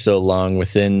around for so long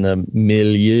within the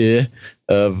milieu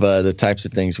of the types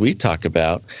of things we talk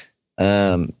about,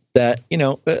 that,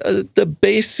 the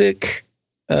basic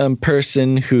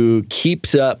person who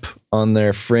keeps up on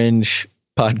their fringe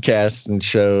podcasts and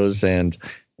shows and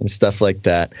stuff like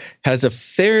that has a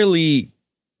fairly,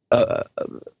 I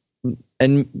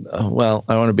want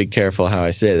to be careful how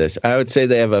I say this. I would say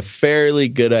they have a fairly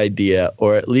good idea,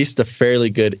 or at least a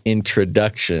fairly good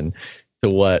introduction to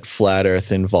what Flat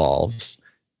Earth involves.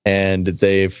 And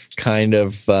they've kind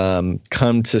of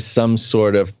come to some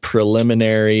sort of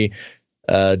preliminary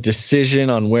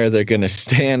decision on where they're going to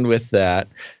stand with that.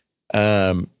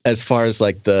 As far as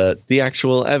like the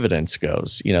actual evidence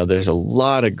goes, there's a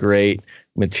lot of great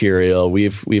material.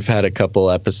 We've had a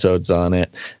couple episodes on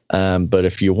it. But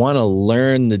if you want to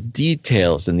learn the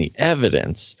details and the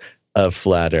evidence of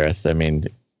Flat Earth, I mean,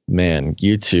 man,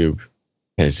 YouTube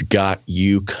has got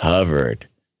you covered.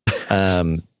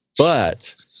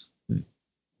 But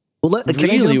well, can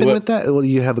I jump in with that? Or do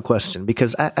you have a question?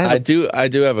 Because I do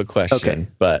have a question. Okay.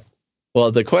 But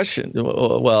the question.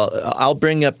 Well, I'll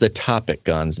bring up the topic,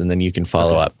 Guns, and then you can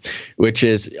follow up. Which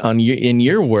is in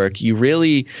your work, you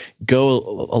really go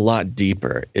a lot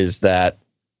deeper. Is that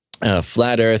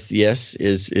Flat Earth? Yes,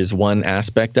 is one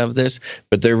aspect of this,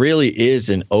 but there really is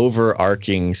an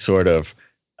overarching sort of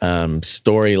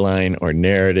storyline or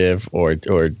narrative or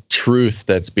truth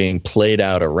that's being played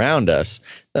out around us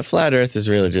that Flat Earth is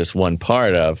really just one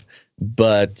part of.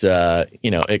 But,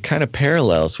 it kind of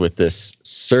parallels with this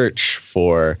search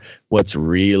for what's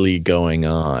really going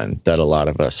on that a lot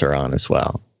of us are on as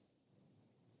well.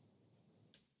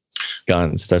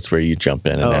 Guns, that's where you jump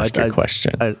in and ask your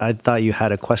question. I thought you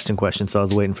had a question, so I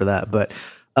was waiting for that. But,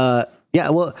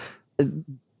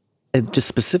 just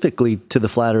specifically to the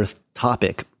Flat Earth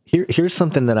topic, here's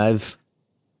something that I've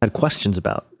had questions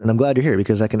about, and I'm glad you're here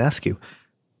because I can ask you.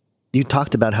 You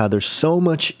talked about how there's so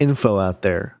much info out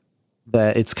there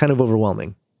that it's kind of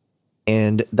overwhelming.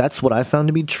 And that's what I found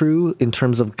to be true in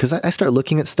terms of, because I start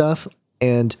looking at stuff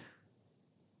and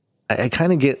I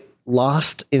kind of get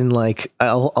lost in like,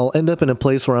 I'll end up in a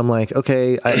place where I'm like,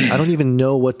 okay, I don't even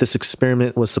know what this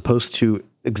experiment was supposed to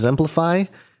exemplify.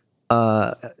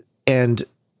 And,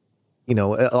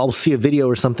 I'll see a video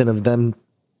or something of them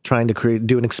trying to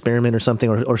do an experiment or something,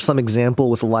 or some example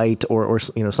with light or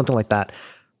something like that.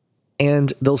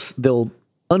 And they'll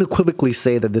unequivocally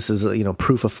say that this is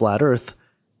proof of Flat Earth.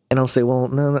 And I'll say, well,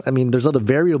 no, I mean, there's other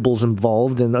variables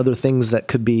involved and other things that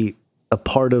could be a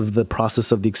part of the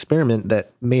process of the experiment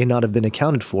that may not have been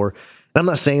accounted for. And I'm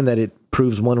not saying that it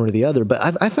proves one or the other,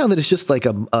 but I found that it's just like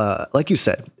like you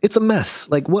said, it's a mess.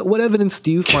 Like what evidence do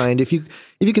you find if you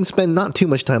can spend not too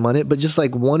much time on it, but just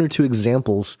like one or two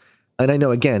examples And I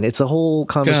know, again, it's a whole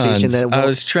conversation Guns, I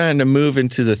was trying to move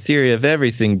into the theory of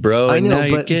everything, bro. I and know, now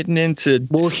you're getting into.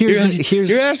 Well,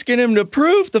 you're asking him to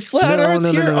prove the flat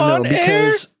Earth here on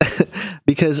air.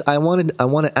 Because I want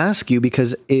to ask you,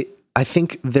 because I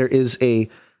think there is a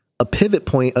pivot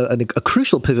point, a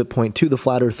crucial pivot point to the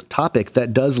flat Earth topic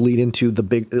that does lead into the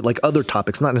big, like other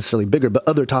topics, not necessarily bigger, but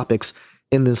other topics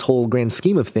in this whole grand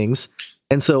scheme of things.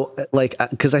 And so, like,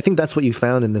 because I think that's what you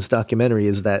found in this documentary,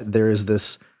 is that there is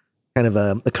this kind of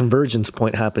a convergence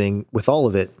point happening with all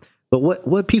of it. But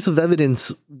what piece of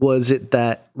evidence was it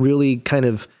that really kind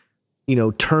of,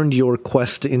 turned your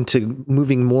quest into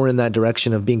moving more in that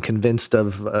direction of being convinced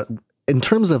of, in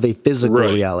terms of a physical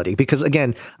reality? Because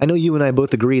again, I know you and I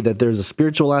both agree that there's a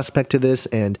spiritual aspect to this,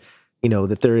 and,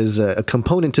 that there is a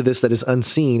component to this that is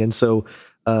unseen. And so,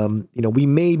 we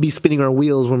may be spinning our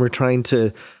wheels when we're trying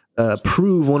to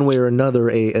prove one way or another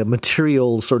a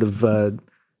material sort of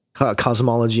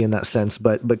cosmology in that sense.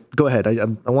 But go ahead.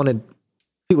 I want to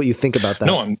see what you think about that.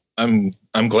 No,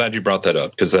 I'm glad you brought that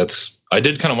up, because I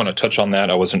did kind of want to touch on that.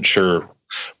 I wasn't sure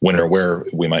when or where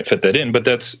we might fit that in, but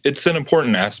it's an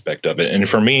important aspect of it. And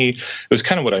for me, it was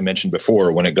kind of what I mentioned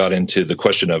before when it got into the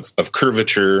question of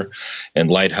curvature and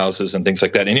lighthouses and things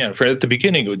like that. And yeah, at the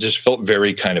beginning, it just felt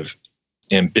very kind of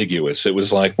ambiguous. It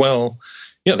was like, well,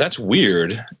 that's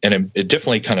weird. And it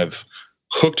definitely kind of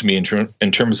hooked me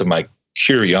in terms of my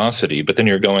curiosity. But then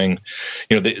you're going,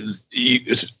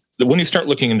 when you start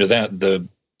looking into that,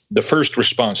 the first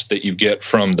response that you get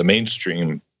from the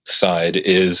mainstream side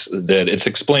is that it's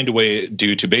explained away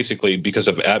due to basically because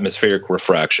of atmospheric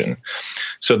refraction.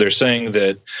 So they're saying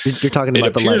that you're talking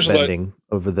about the light bending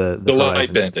over the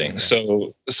light bending.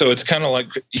 So it's kind of like,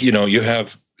 you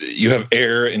have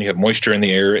air and you have moisture in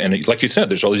the air, and like you said,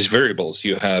 there's all these variables.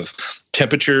 You have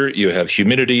temperature, you have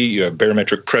humidity, you have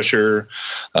barometric pressure,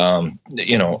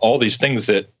 all these things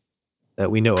that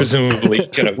we know presumably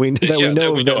kind of we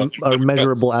know are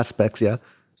measurable aspects. Yeah.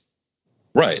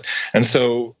 Right. And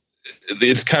so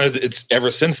it's ever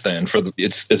since then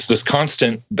it's this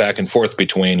constant back and forth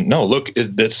between, no, look,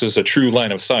 this is a true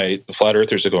line of sight. The flat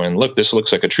earthers are going, look, this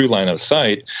looks like a true line of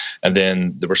sight. And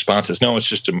then the response is, no, it's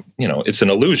just it's an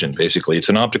illusion. Basically, it's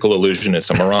an optical illusion. It's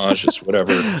a mirage. It's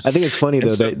whatever. I think it's funny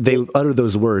though that they utter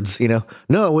those words,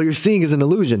 no, what you're seeing is an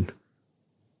illusion.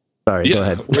 Sorry, go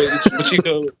ahead. But you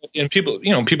go, and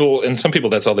people, and some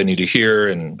people, that's all they need to hear.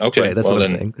 And okay, right, that's well, what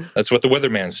then I'm saying. That's what the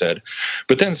weatherman said.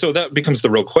 But then, so that becomes the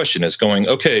real question, is going,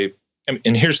 okay,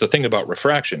 and here's the thing about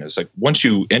refraction, is like, once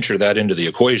you enter that into the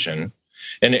equation,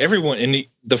 and everyone,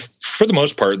 for the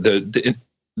most part, the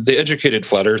educated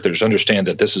flat earthers understand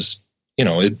that this is,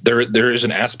 there is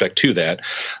an aspect to that.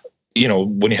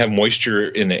 When you have moisture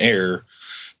in the air,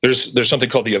 there's something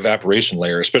called the evaporation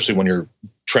layer, especially when you're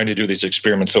trying to do these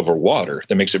experiments over water,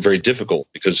 that makes it very difficult,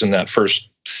 because in that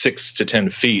first 6 to 10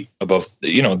 feet above,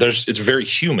 it's very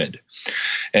humid.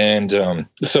 And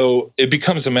so it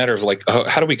becomes a matter of like,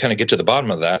 how do we kind of get to the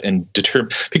bottom of that and determine,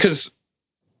 because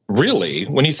really,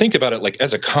 when you think about it, like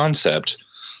as a concept,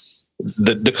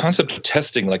 the concept of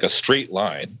testing like a straight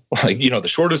line, like, the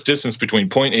shortest distance between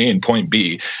point A and point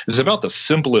B, is about the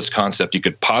simplest concept you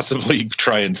could possibly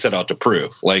try and set out to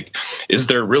prove. Like, is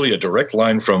there really a direct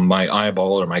line from my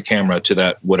eyeball or my camera to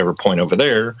that whatever point over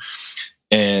there?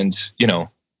 And,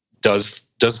 does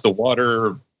the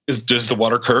water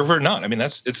curve or not? I mean,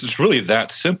 it's really that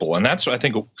simple. And that's, I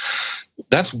think,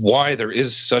 that's why there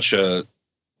is such a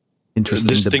interesting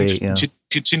this debate, thing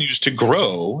continues to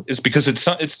grow, is because it's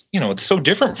so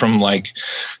different from like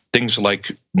things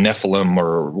like Nephilim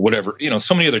or whatever,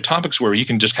 so many other topics where you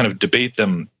can just kind of debate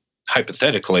them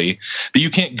hypothetically, but you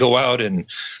can't go out and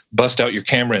bust out your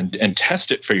camera and test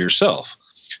it for yourself.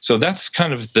 So that's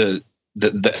kind of the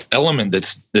element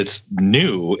that's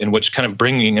new, in which kind of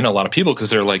bringing in a lot of people, because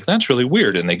they're like, that's really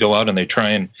weird, and they go out and they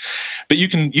try but you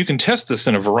can test this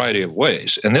in a variety of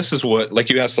ways. And this is what, like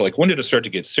you asked, like, when did it start to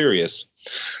get serious?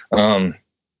 Because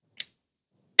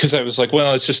I was like,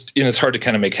 well, it's just, it's hard to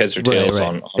kind of make heads or tails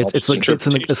on it's like it's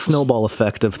a snowball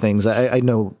effect of things. I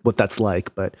know what that's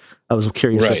like, but I was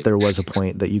curious if there was a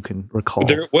point that you can recall.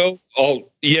 There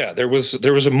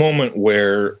was a moment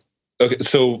where, okay,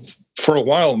 so for a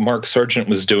while, Mark Sargent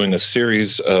was doing a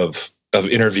series of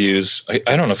interviews.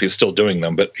 I don't know if he's still doing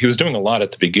them, but he was doing a lot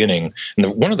at the beginning. And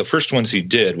one of the first ones he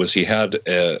did was he had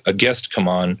a guest come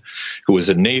on who was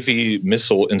a Navy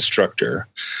missile instructor.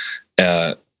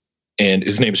 And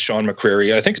his name is Sean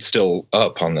McCrary. I think it's still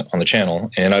up on the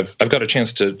channel. And I've got a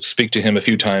chance to speak to him a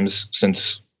few times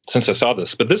since I saw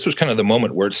this. But this was kind of the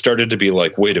moment where it started to be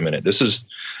like, wait a minute, this is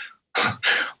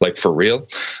like for real.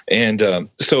 And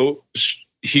so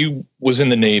he was in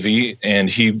the Navy, and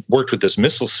he worked with this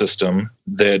missile system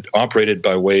that operated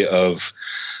by way of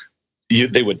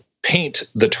they would paint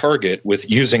the target with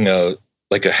using a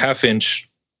half-inch,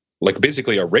 like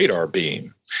basically a radar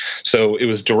beam. So it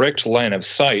was direct line of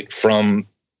sight from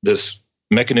this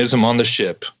mechanism on the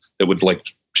ship that would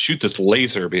like shoot this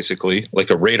laser, basically like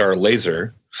a radar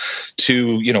laser,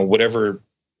 to whatever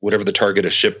the target, a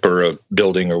ship or a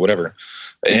building or whatever,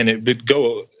 and it would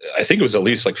go. I think it was at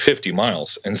least like 50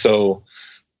 miles, and so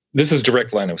this is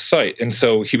direct line of sight. And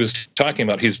so he was talking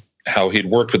about how he'd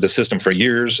worked with the system for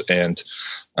years, and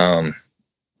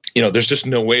there's just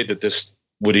no way that this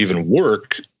would even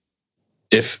work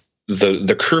if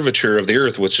the curvature of the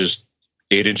Earth, which is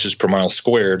 8 inches per mile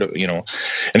squared, and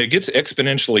it gets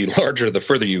exponentially larger the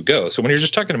further you go. So when you're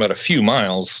just talking about a few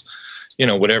miles,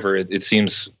 whatever, it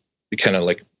seems kind of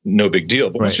like no big deal.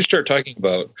 But once you start talking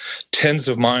about tens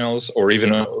of miles or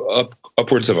even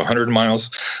upwards of 100 miles,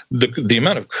 the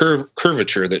amount of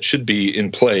curvature that should be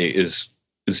in play is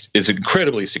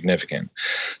incredibly significant.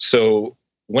 So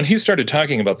when he started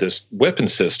talking about this weapon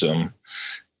system,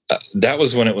 that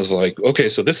was when it was like, okay,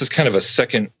 so this is kind of a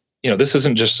second. This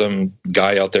isn't just some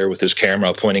guy out there with his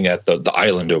camera pointing at the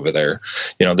island over there.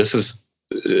 This is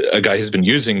a guy who's been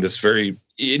using this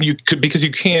because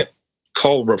you can't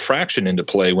call refraction into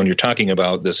play when you're talking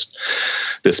about this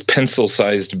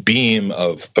pencil-sized beam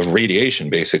of radiation,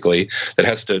 basically, that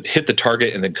has to hit the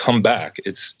target and then come back.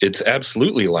 It's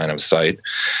absolutely line of sight.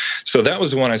 So that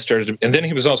was when I started, and then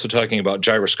he was also talking about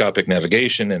gyroscopic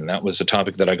navigation, and that was a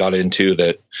topic that I got into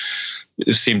that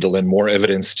seemed to lend more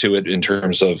evidence to it in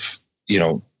terms of,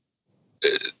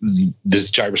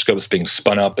 these gyroscopes being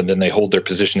spun up and then they hold their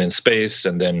position in space.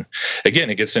 And then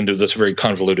again, it gets into this very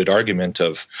convoluted argument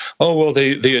of, oh, well,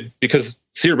 they because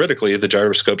theoretically the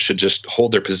gyroscope should just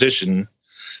hold their position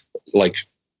like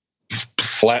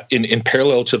flat in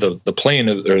parallel to the plane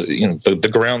of, or the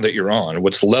ground that you're on,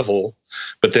 what's level.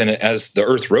 But then as the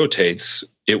Earth rotates,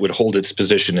 it would hold its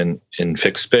position in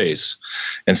fixed space.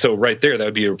 And so right there, that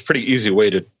would be a pretty easy way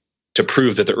to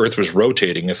prove that the Earth was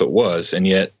rotating if it was. And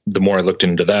yet the more I looked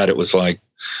into that, it was like,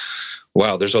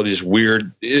 wow, there's all these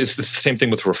weird, it's the same thing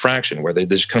with refraction, where they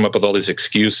just come up with all these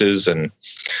excuses and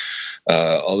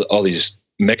all these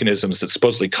mechanisms that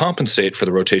supposedly compensate for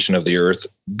the rotation of the Earth,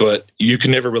 but you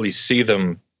can never really see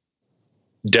them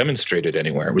demonstrated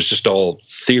anywhere. It was just all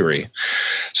theory.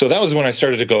 So that was when I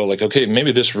started to go like, okay,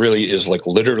 maybe this really is like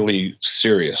literally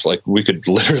serious. Like we could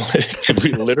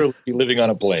literally be living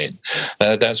on a plane.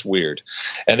 That's weird.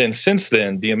 And then since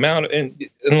then, the amount, and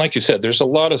like you said, there's a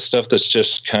lot of stuff that's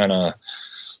just kind of,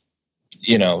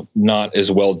 not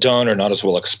as well done or not as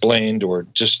well explained, or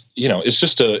just,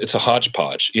 it's a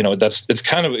hodgepodge.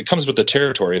 It comes with the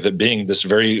territory of it being this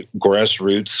very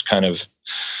grassroots kind of,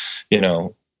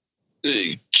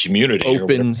 community,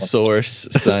 open source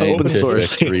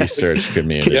scientific research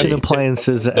community. Kitchen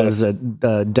appliances as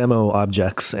demo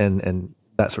objects and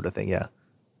that sort of thing.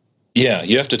 Yeah,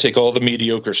 you have to take all the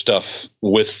mediocre stuff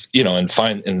with and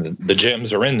find, and the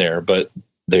gems are in there, but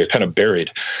they're kind of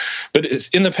buried. But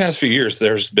in the past few years,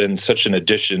 there's been such an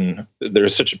addition.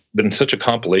 There's been such a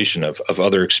compilation of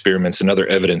other experiments and other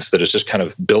evidence that has just kind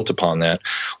of built upon that.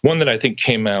 One that I think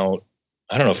came out,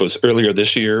 I don't know if it was earlier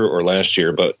this year or last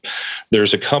year, but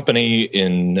there's a company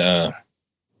in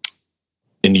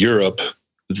Europe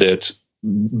that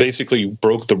basically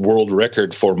broke the world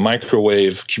record for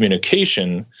microwave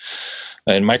communication.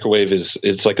 And microwave it's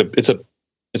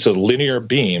a linear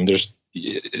beam.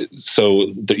 So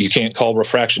that you can't call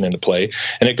refraction into play,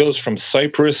 and it goes from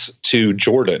Cyprus to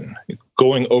Jordan,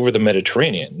 going over the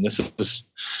Mediterranean. This is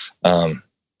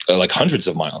like hundreds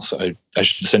of miles. I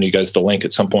should send you guys the link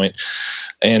at some point.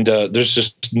 And there's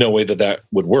just no way that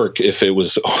would work if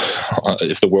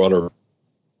the world are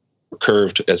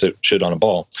curved as it should on a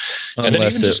ball.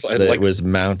 Unless it was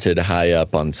mounted high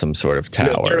up on some sort of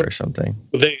tower or something.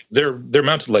 They're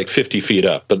mounted like 50 feet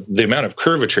up, but the amount of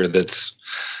curvature that's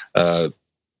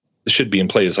should be in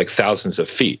play is like thousands of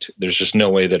feet. There's just no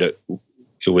way that it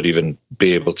would even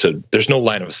be able to. There's no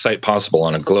line of sight possible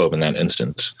on a globe in that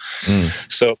instance.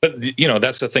 So, but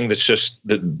that's the thing that's just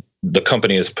the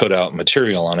company has put out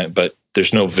material on it, but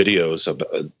there's no videos of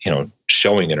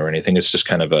showing it or anything. It's just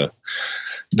kind of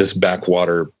this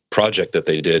backwater project that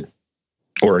they did,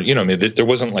 or there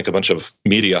wasn't like a bunch of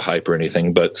media hype or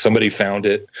anything, but somebody found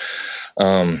it.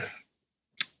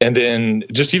 And then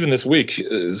just even this week,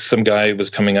 some guy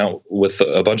was coming out with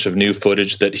a bunch of new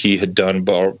footage that he had done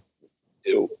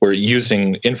were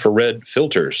using infrared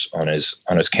filters on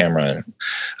his camera. I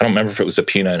don't remember if it was a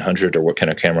P900 or what kind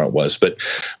of camera it was, but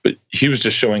he was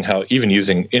just showing how even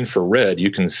using infrared, you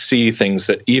can see things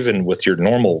that even with your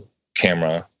normal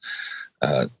camera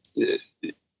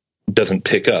doesn't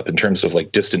pick up, in terms of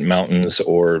like distant mountains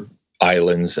or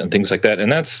islands and things like that.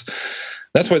 And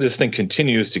that's why this thing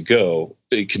continues to go.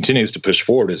 It continues to push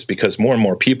forward, is because more and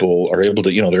more people are able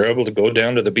to, they're able to go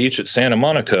down to the beach at Santa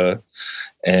Monica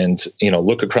and,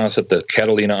 look across at the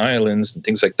Catalina Islands and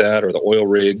things like that, or the oil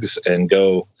rigs, and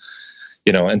go,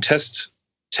 and test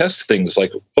things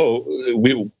like,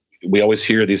 we always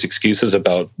hear these excuses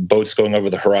about boats going over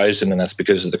the horizon, and that's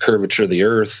because of the curvature of the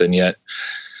earth. And yet,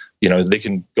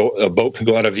 a boat can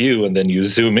go out of view, and then you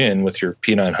zoom in with your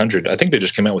P900. I think they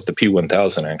just came out with the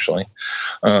P1000 actually.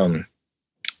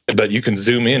 But you can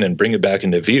zoom in and bring it back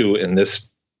into view. And this,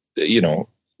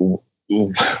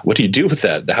 what do you do with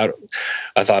that?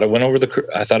 I thought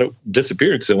it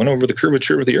disappeared because it went over the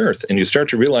curvature of the earth. And you start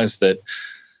to realize that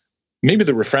maybe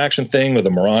the refraction thing or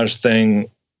the mirage thing,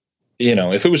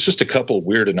 if it was just a couple of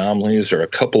weird anomalies or a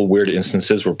couple of weird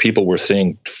instances where people were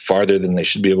seeing farther than they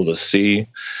should be able to see,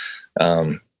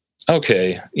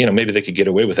 okay, maybe they could get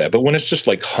away with that. But when it's just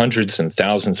like hundreds and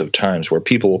thousands of times where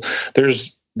people, there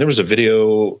was a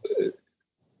video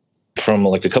from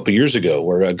like a couple of years ago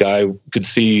where a guy could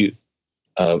see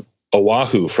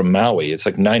Oahu from Maui. It's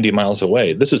like 90 miles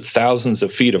away. This is thousands of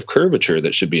feet of curvature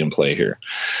that should be in play here.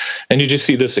 And you just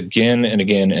see this again and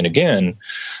again and again.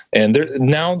 And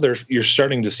you're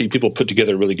starting to see people put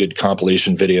together really good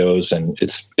compilation videos. And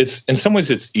it's in some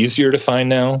ways it's easier to find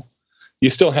now. You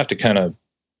still have to kind of,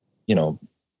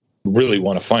 really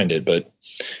want to find it. But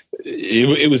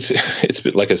it's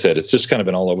like I said, it's just kind of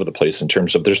been all over the place in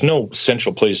terms of there's no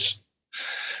central place.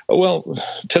 Well,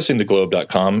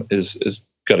 testingtheglobe.com is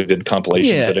got a good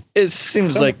compilation. Yeah, it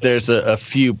seems like there's a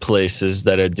few places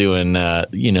that are doing,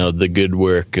 the good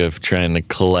work of trying to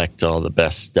collect all the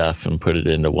best stuff and put it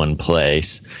into one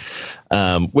place,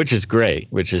 which is great,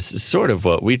 which is sort of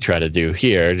what we try to do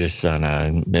here, just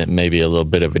on maybe a little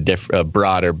bit of a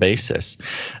broader basis.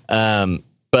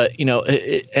 But,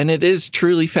 it is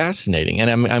truly fascinating.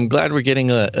 And I'm glad we're getting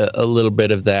a little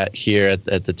bit of that here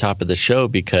at the top of the show,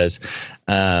 because,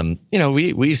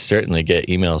 we certainly get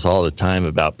emails all the time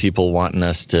about people wanting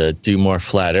us to do more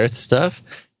flat earth stuff.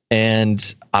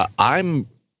 And a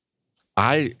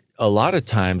lot of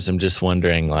times I'm just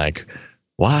wondering, like,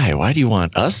 why do you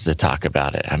want us to talk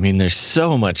about it? I mean, there's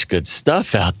so much good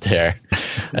stuff out there.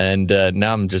 And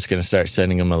now I'm just going to start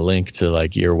sending them a link to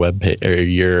like your webpage or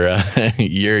your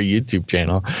YouTube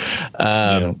channel.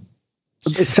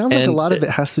 It sounds like a lot of it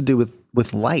has to do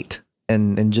with light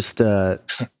and just, that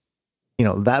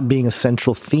being a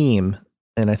central theme.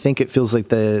 And I think it feels like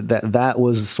that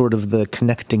was sort of the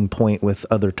connecting point with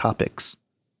other topics.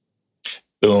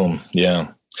 Boom. Yeah.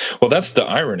 Well, that's the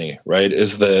irony, right?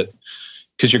 Is that,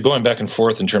 because you're going back and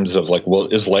forth in terms of like, well,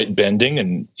 is light bending?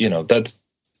 And, that's,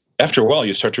 after a while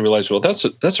you start to realize, well,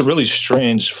 that's a really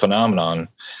strange phenomenon.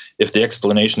 If the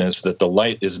explanation is that the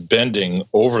light is bending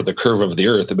over the curve of the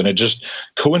earth, I mean, it just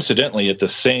coincidentally at the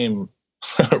same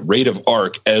rate of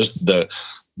arc as the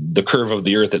curve of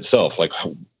the earth itself. Like,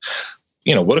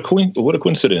 what a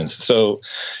coincidence. So,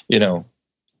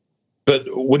 but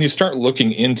when you start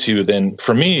looking into, then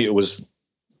for me, it was,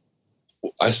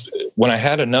 when I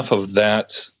had enough of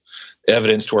that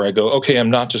evidence to where I go, okay, I'm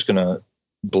not just going to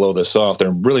blow this off. There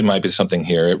really might be something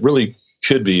here. It really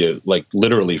could be like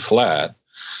literally flat.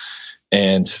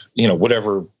 And,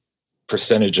 whatever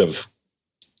percentage of,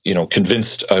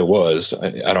 convinced I was,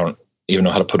 I don't even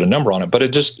know how to put a number on it, but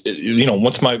it just,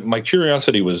 once my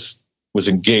curiosity was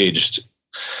engaged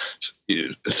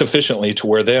sufficiently to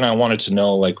where then I wanted to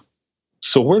know, like,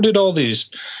 so where did all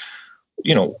these,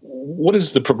 what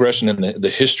is the progression in the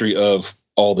history of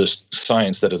all this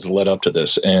science that has led up to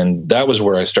this? And that was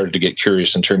where I started to get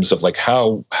curious in terms of like,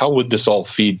 how would this all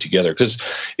feed together? Because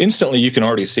instantly you can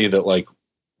already see that, like,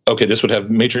 okay, this would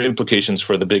have major implications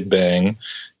for the Big Bang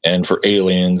and for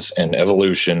aliens and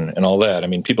evolution and all that. I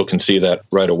mean, people can see that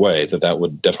right away, that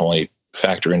would definitely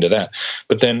factor into that.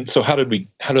 But then, so how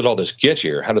did all this get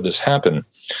here? How did this happen?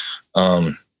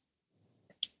 And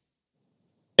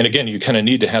again, you kind of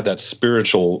need to have that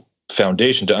spiritual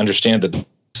foundation to understand that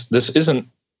this isn't,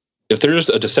 if there is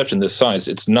a deception this size,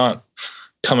 it's not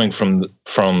coming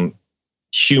from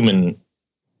human,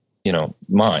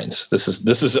 minds. This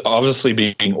is obviously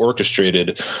being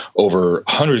orchestrated over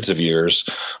hundreds of years,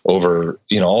 over,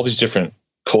 all these different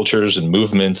cultures and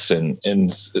movements, and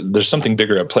there's something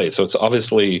bigger at play. So it's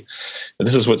obviously,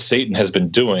 this is what Satan has been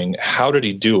doing. How did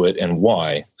he do it and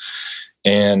why?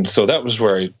 And so that was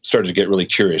where I started to get really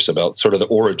curious about sort of the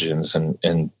origins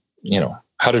and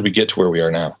how did we get to where we are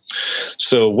now?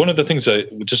 So one of the things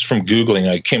just from Googling,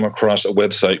 I came across a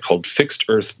website called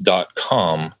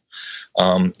fixedearth.com.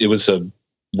 It was a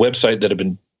website that had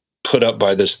been put up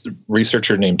by this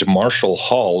researcher named Marshall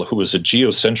Hall, who was a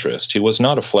geocentrist. He was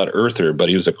not a flat earther, but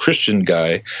he was a Christian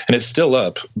guy, and it's still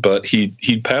up, but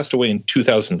he passed away in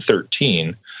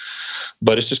 2013.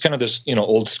 But it's just kind of this,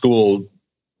 old school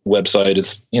website.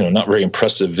 It's, not very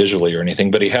impressive visually or anything,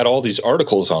 but he had all these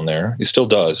articles on there. He still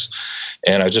does.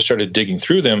 And I just started digging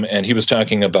through them, and he was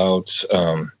talking about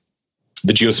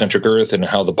the geocentric Earth and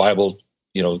how the Bible,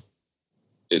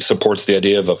 it supports the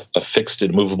idea of a fixed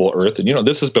and movable Earth. And,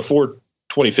 this is before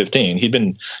 2015. He'd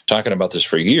been talking about this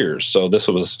for years. So this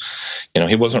was,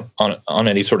 he wasn't on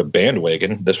any sort of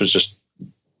bandwagon. This was just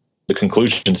the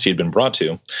conclusions he had been brought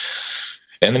to.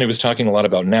 And then he was talking a lot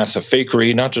about NASA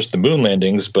fakery, not just the moon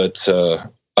landings, but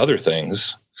other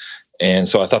things. And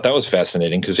so I thought that was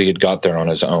fascinating because he had got there on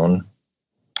his own.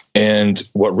 And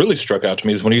what really struck out to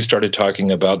me is when he started talking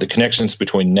about the connections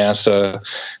between NASA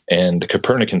and the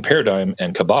Copernican paradigm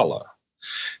and Kabbalah.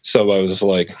 So I was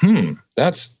like,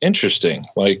 that's interesting.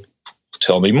 Like,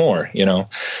 tell me more,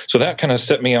 So that kind of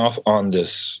set me off on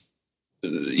this,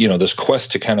 this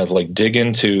quest to kind of like dig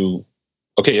into,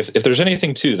 okay, if there's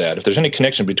anything to that, if there's any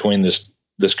connection between this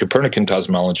Copernican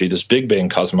cosmology, this Big Bang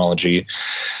cosmology,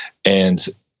 and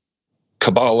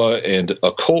Kabbalah and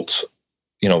occult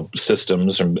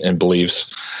systems and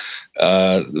beliefs,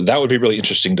 that would be really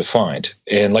interesting to find.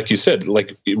 And like you said,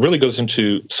 like it really goes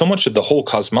into so much of the whole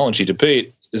cosmology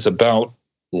debate is about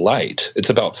light. It's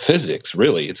about physics,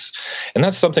 really. And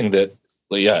that's something that,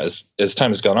 as time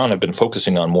has gone on, I've been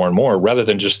focusing on more and more, rather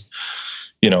than just,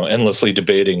 endlessly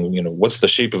debating, what's the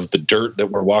shape of the dirt that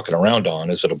we're walking around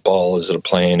on? Is it a ball? Is it a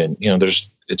plane? And, you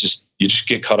just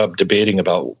get caught up debating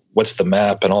about what's the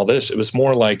map and all this. It was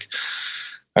more like,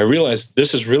 I realized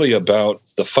this is really about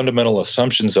the fundamental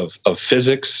assumptions of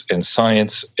physics and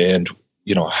science, and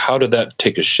how did that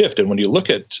take a shift? And when you look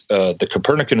at the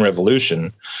Copernican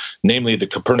revolution, namely the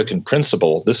Copernican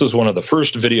principle, this is one of the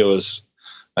first videos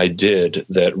I did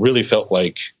that really felt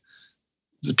like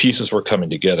the pieces were coming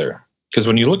together. Because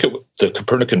when you look at the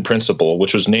Copernican principle,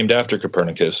 which was named after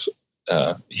Copernicus,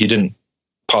 he didn't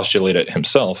postulate it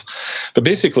himself, but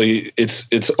basically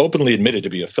it's openly admitted to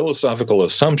be a philosophical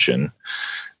assumption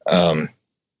that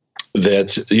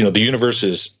the universe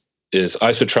is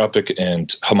isotropic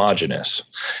and homogeneous,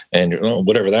 and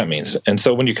whatever that means. And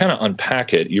so when you kind of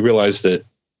unpack it, you realize that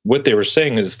what they were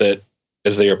saying is that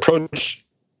as they approach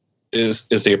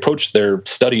their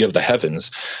study of the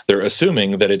heavens, they're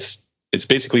assuming that it's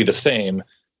basically the same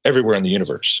everywhere in the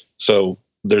universe. So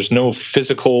there's no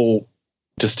physical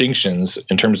distinctions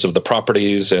in terms of the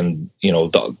properties and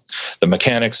the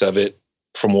mechanics of it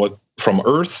from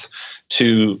Earth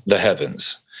to the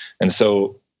heavens. And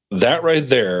so that right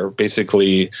there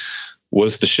basically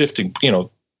was the shifting.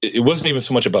 It wasn't even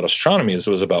so much about astronomy as it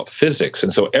was about physics.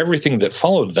 And so everything that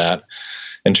followed that,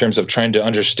 in terms of trying to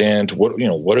understand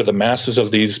what are the masses of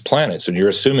these planets, and you're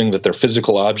assuming that they're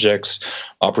physical objects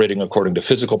operating according to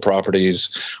physical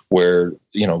properties, where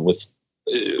with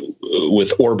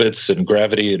orbits and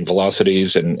gravity and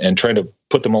velocities, and trying to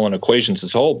put them all in equations.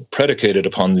 It's all predicated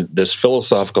upon this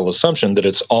philosophical assumption that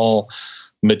it's all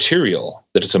material,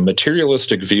 that it's a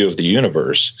materialistic view of the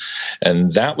universe.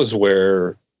 And that was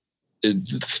where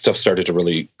stuff started to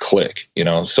really click,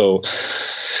 So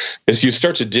as you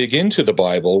start to dig into the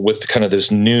Bible with kind of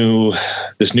this new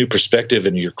perspective,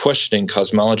 and you're questioning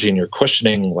cosmology, and you're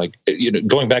questioning,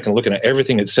 going back and looking at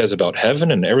everything it says about heaven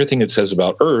and everything it says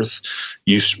about earth,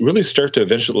 you really start to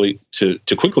eventually to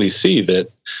quickly see that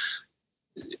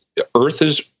earth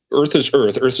is earth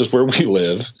is where we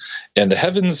live, and the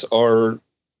heavens are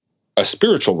a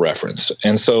spiritual reference.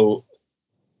 And so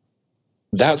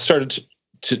that started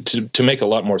to make a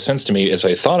lot more sense to me as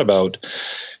I thought about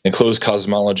enclosed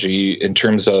cosmology in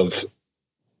terms of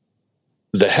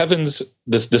the heavens,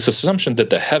 this assumption that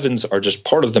the heavens are just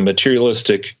part of the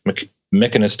materialistic,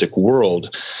 mechanistic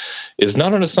world is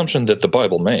not an assumption that the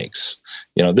Bible makes.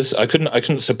 I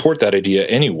couldn't support that idea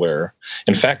anywhere.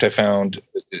 In fact, I found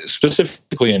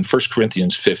specifically in 1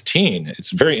 Corinthians 15,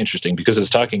 it's very interesting because it's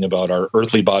talking about our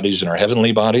earthly bodies and our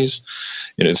heavenly bodies.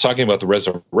 It's talking about the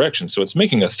resurrection. So it's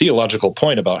making a theological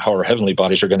point about how our heavenly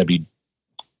bodies are going to be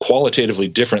qualitatively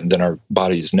different than our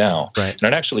bodies now. Right. And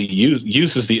it actually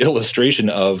uses the illustration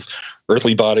of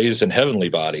earthly bodies and heavenly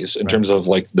bodies in terms of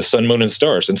like the sun, moon, and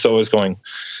stars. And so I was going,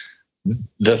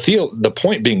 the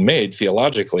point being made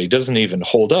theologically doesn't even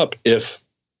hold up if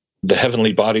the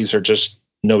heavenly bodies are just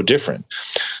no different.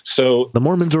 So the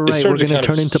Mormons were right. We're going to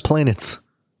turn into planets.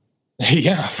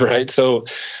 Yeah, right. So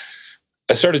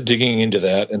I started digging into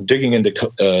that and digging into,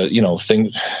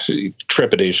 things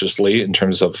trepidatiously in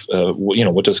terms of,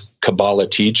 what does Kabbalah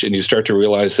teach? And you start to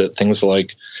realize that things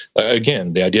like,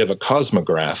 again, the idea of a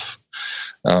cosmograph,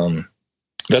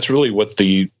 that's really what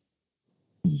the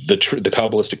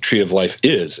Kabbalistic tree of life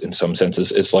is in some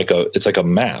senses. It's like a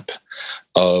map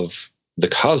of the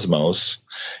cosmos,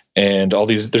 and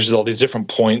there's all these different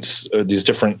points, these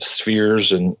different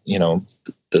spheres, and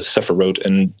the Sephirot,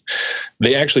 and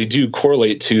they actually do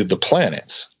correlate to the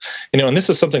planets. And this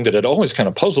is something that had always kind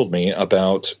of puzzled me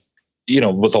about,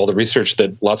 with all the research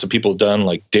that lots of people have done,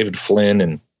 like David Flynn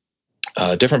and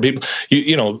different people.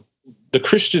 The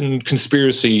Christian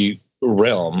conspiracy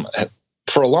realm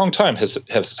for a long time has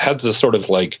had this sort of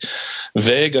like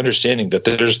vague understanding that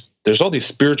there's all these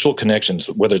spiritual connections,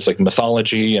 whether it's like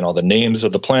mythology and all the names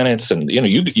of the planets, and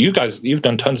you guys, you've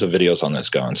done tons of videos on this,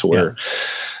 Gons, where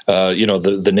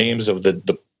the names of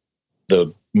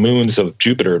the moons of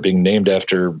Jupiter being named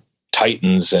after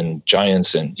titans and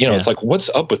giants, and it's like, what's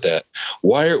up with that?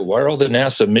 Why are all the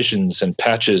NASA missions and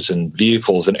patches and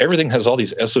vehicles and everything has all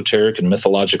these esoteric and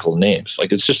mythological names?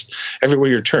 Like, it's just everywhere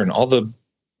you turn, all the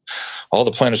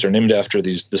planets are named after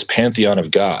this pantheon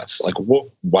of gods. Like,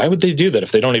 why would they do that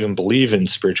if they don't even believe in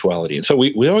spirituality? And so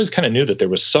we always kind of knew that there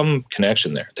was some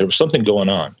connection there. There was something going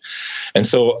on. And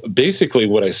so basically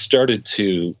what I started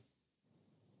to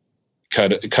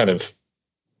kind of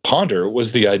ponder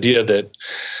was the idea that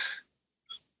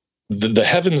the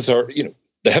heavens are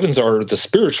the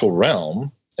spiritual realm,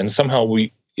 and somehow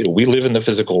we live in the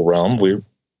physical realm.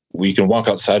 We can walk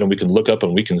outside and we can look up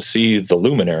and we can see the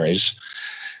luminaries.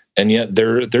 And yet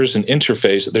there's an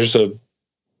interface,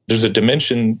 there's a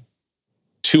dimension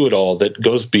to it all that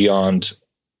goes beyond,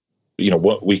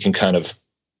 what we can kind of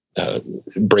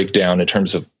break down in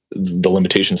terms of the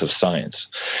limitations of science.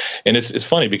 And it's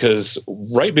funny because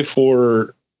right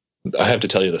before, I have to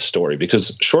tell you the story,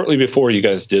 because shortly before you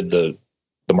guys did the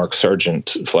Mark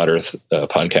Sargent Flat Earth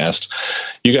podcast,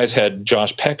 you guys had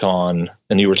Josh Peck on,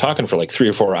 and you were talking for like 3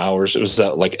 or 4 hours. It was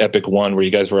that like epic one where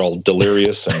you guys were all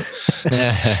delirious, and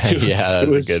that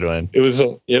was a good one. It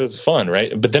was fun,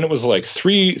 right? But then it was like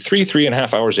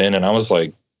 3.5 hours in, and I was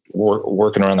like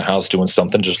working around the house doing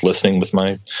something, just listening with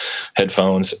my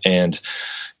headphones, and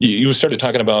you started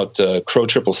talking about Crow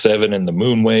 777 and the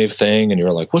moon wave thing, and you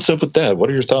were like, "What's up with that? What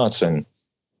are your thoughts?" And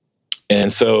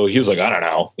so he was like, "I don't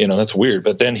know, that's weird."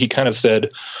 But then he kind of said,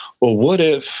 "Well, what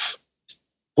if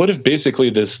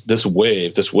basically this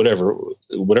wave, this whatever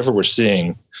we're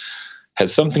seeing,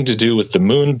 has something to do with the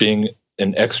moon being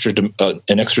an extra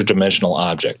dimensional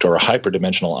object or a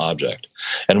hyperdimensional object?"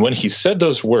 And when he said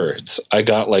those words, I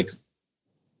got like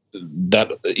that,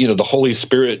 the Holy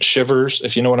Spirit shivers,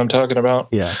 if you know what I'm talking about.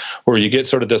 Yeah. Where you get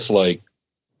sort of this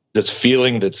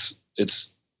feeling it's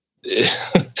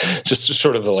just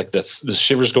sort of like the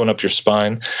shivers going up your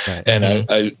spine. Right. And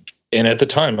I at the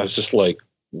time I was just like,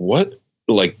 what?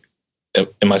 Like, is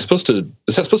that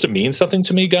supposed to mean something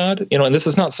to me, God? And this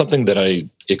is not something that I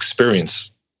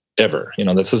experience ever.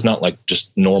 This is not like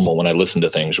just normal when I listen to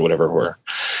things or whatever, where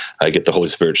I get the Holy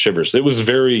Spirit shivers. It was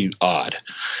very odd.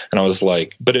 And I was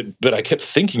like, but I kept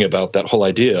thinking about that whole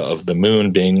idea of the moon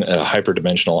being a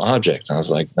hyperdimensional object. And I was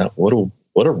like,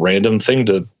 what a random thing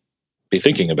to be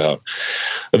thinking about.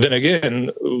 But then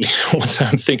again, once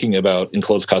I'm thinking about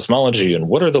enclosed cosmology and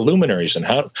what are the luminaries and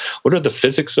what are the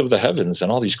physics of the heavens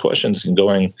and all these questions, and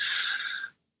going,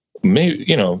 maybe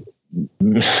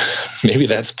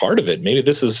that's part of it. Maybe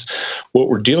this is what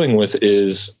we're dealing with.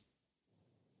 Is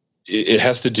it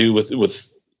has to do with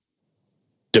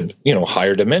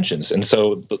higher dimensions. And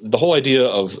so the whole idea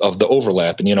of the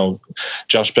overlap, and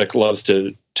Josh Peck loves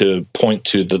to point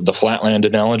to the flatland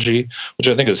analogy, which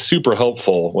I think is super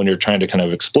helpful when you're trying to kind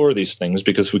of explore these things,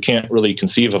 because we can't really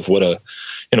conceive of what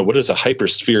does a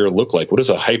hypersphere look like? What is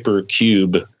a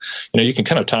hypercube? You can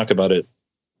kind of talk about it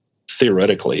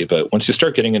theoretically, but once you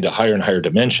start getting into higher and higher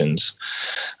dimensions,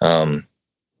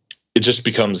 it just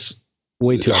becomes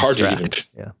way too hard abstract.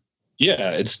 to even.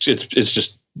 Yeah, it's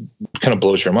just kind of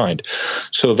blows your mind.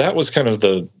 So that was kind of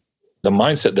the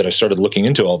mindset that I started looking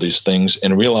into all these things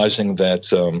and realizing that,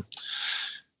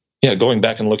 going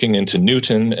back and looking into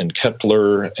Newton and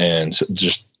Kepler and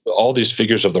just all these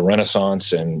figures of the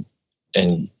Renaissance, and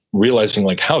realizing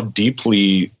like how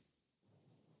deeply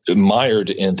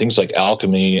mired in things like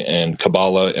alchemy and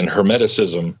Kabbalah and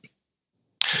Hermeticism,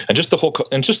 and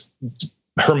just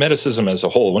Hermeticism as a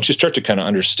whole, once you start to kind of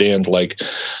understand like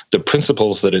the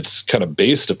principles that it's kind of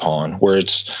based upon, where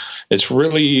it's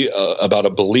really about a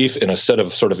belief in a set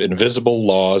of sort of invisible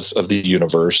laws of the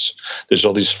universe. There's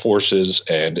all these forces,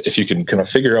 and if you can kind of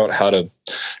figure out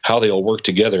how they all work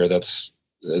together, that's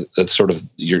sort of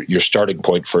your starting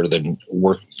point for then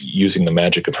work using the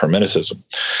magic of Hermeticism.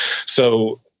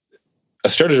 So I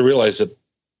started to realize that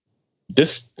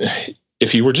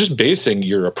if you were just basing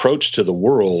your approach to the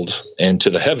world and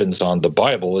to the heavens on the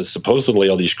Bible, as supposedly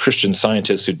all these Christian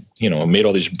scientists who, made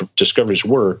all these discoveries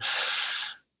were,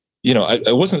 I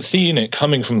wasn't seeing it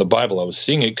coming from the Bible. I was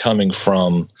seeing it coming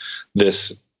from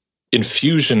this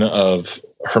infusion of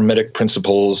Hermetic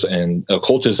principles and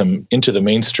occultism into the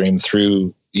mainstream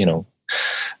through,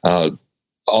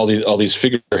 all these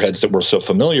figureheads that we're so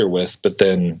familiar with. But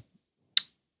then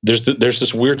there's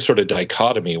this weird sort of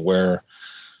dichotomy where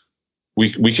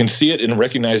we can see it and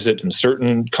recognize it in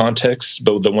certain contexts,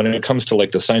 but then when it comes to like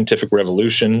the scientific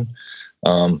revolution,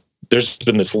 there's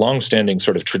been this longstanding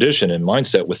sort of tradition and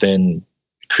mindset within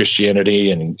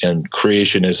Christianity and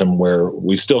creationism where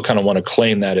we still kind of want to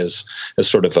claim that as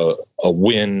sort of a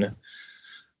win.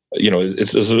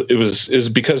 It was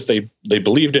because they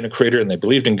believed in a creator and they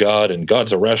believed in God, and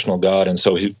God's a rational God, and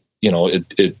so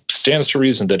it stands to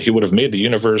reason that he would have made the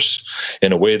universe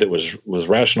in a way that was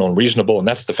rational and reasonable, and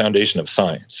that's the foundation of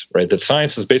science, right? That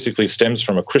science is basically stems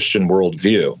from a Christian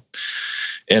worldview.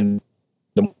 And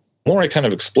the more I kind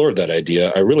of explored that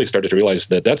idea, I really started to realize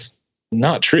that that's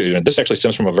not true. And this actually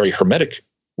stems from a very Hermetic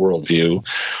worldview,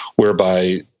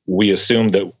 whereby we assume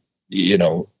that,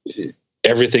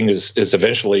 everything is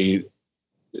eventually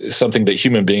something that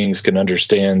human beings can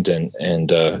understand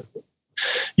and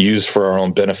use for our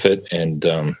own benefit and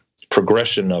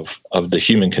progression of the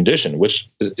human condition, which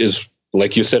is,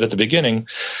 like you said at the beginning,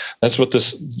 that's what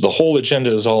the whole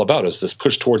agenda is all about, is this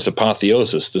push towards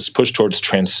apotheosis, this push towards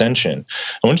transcension.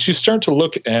 And once you start to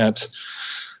look at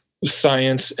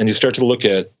science and you start to look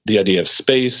at the idea of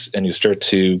space and you start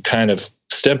to kind of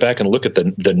step back and look at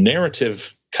the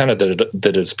narrative kind of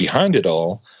that is behind it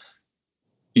all,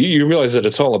 you realize that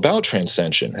it's all about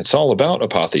transcension. It's all about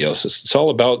apotheosis. It's all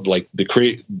about like the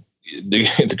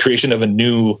creation of a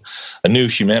new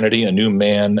humanity, a new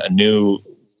man, a new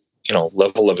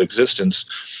level of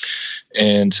existence.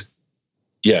 And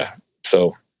yeah,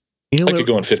 so I could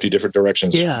go in 50 different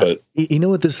directions. Yeah, but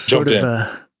what this sort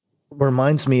of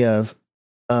reminds me of,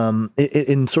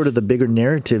 in sort of the bigger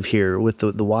narrative here with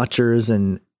the Watchers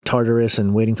and Tartarus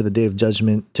and waiting for the Day of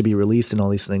Judgment to be released and all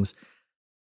these things.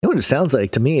 What it sounds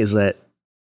like to me is that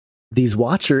these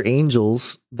Watcher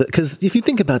angels, because if you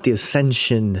think about the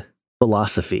ascension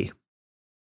philosophy,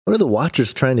 what are the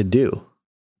Watchers trying to do?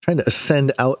 Trying to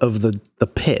ascend out of the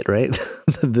pit, right?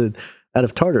 Out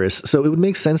of Tartarus. So it would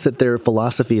make sense that their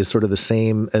philosophy is sort of the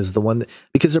same as the one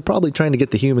because they're probably trying to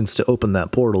get the humans to open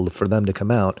that portal for them to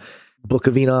come out. Book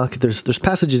of Enoch, there's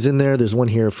passages in there. There's one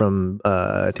here from,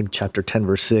 I think, chapter 10,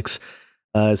 verse 6.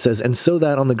 It says, "And so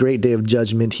that on the great day of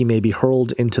judgment he may be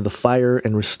hurled into the fire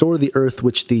and restore the earth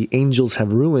which the angels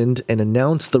have ruined, and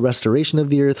announce the restoration of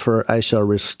the earth, for I shall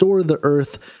restore the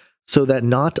earth, so that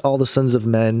not all the sons of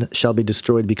men shall be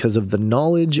destroyed because of the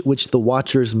knowledge which the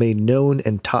Watchers made known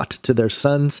and taught to their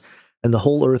sons, and the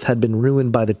whole earth had been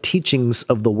ruined by the teachings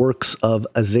of the works of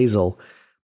Azazel."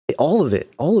 All of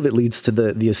it leads to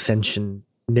the ascension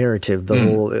narrative, the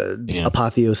whole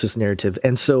apotheosis narrative.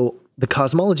 And so the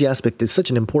cosmology aspect is such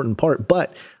an important part,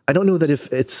 but I don't know that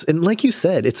if it's, and like you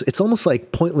said, it's almost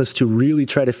like pointless to really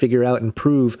try to figure out and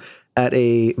prove at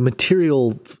a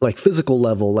material, like physical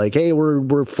level, like, hey,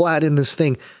 we're flat in this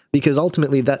thing, because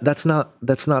ultimately that's not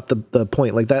the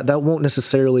point. Like that won't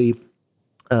necessarily,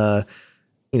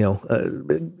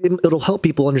 it'll help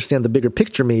people understand the bigger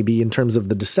picture maybe in terms of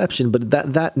the deception, but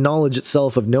that knowledge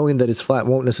itself of knowing that it's flat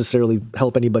won't necessarily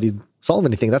help anybody solve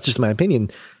anything. That's just my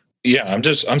opinion. Yeah,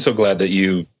 I'm so glad that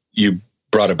you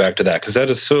brought it back to that, because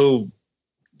that is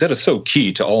so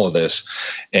key to all of this.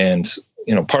 And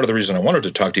part of the reason I wanted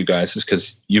to talk to you guys is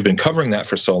because you've been covering that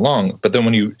for so long. But then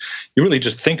when you really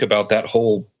just think about that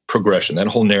whole progression, that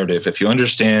whole narrative, if you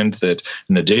understand that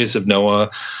in the days of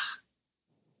Noah,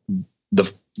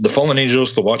 the fallen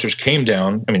angels, the Watchers came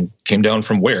down. I mean, came down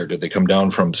from where? Did they come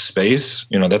down from space?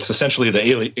 That's essentially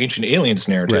the ancient aliens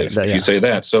narrative, right, if you say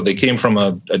that. So they came from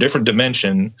a different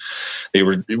dimension. They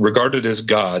were regarded as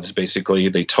gods, basically.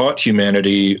 They taught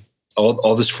humanity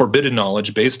all this forbidden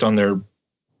knowledge based on their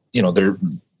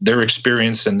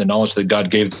experience and the knowledge that God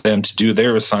gave them to do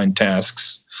their assigned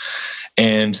tasks.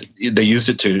 And they used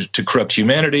it to corrupt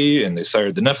humanity, and they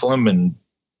sired the Nephilim and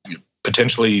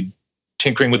potentially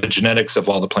tinkering with the genetics of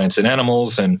all the plants and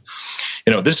animals. And,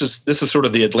 this is sort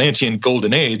of the Atlantean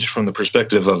golden age from the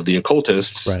perspective of the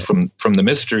occultists, right, from the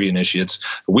mystery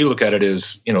initiates. We look at it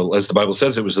as, as the Bible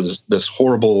says, it was this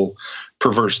horrible,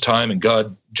 perverse time, and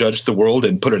God judged the world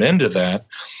and put an end to that.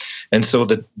 And so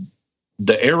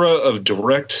the era of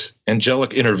direct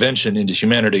angelic intervention into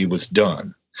humanity was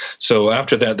done. So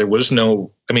after that, there was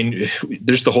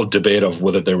there's the whole debate of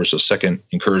whether there was a second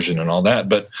incursion and all that.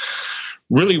 But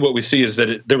really what we see is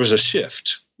that there was a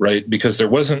shift, right? Because there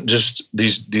wasn't just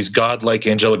these godlike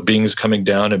angelic beings coming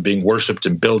down and being worshipped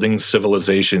and building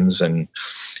civilizations and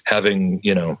having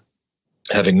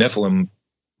Nephilim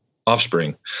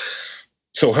offspring.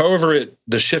 So however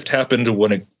the shift happened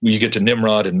when you get to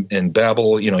Nimrod and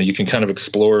Babel, you can kind of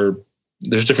explore,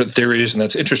 there's different theories, and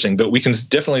that's interesting, but we can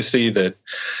definitely see that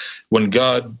when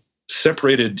God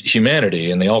separated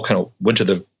humanity and they all kind of went to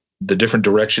the different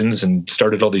directions and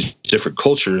started all these different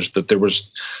cultures, that there was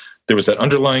that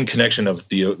underlying connection of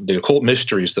the occult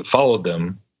mysteries that followed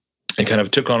them and kind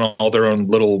of took on all their own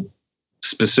little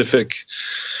specific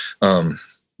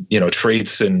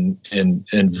traits and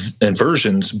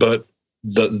versions, but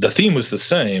the theme was the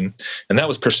same, and that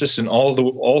was persistent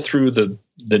all through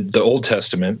the Old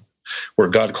Testament, where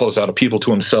God calls out a people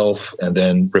to himself and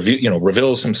then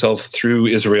reveals himself through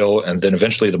Israel, and then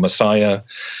eventually the Messiah,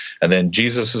 and then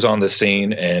Jesus is on the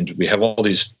scene, and we have all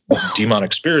these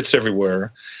demonic spirits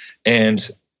everywhere, and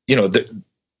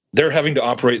they're having to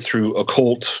operate through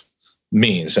occult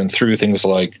means and through things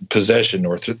like possession,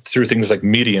 or through things like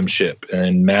mediumship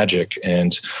and magic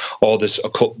and all this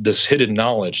occult, this hidden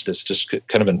knowledge that's just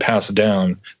kind of been passed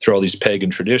down through all these pagan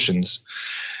traditions.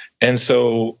 And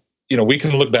so we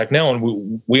can look back now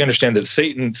and we understand that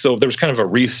Satan, so there was kind of a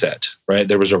reset, right?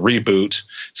 There was a reboot.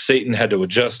 Satan had to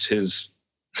adjust his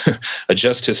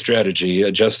strategy,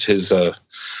 adjust his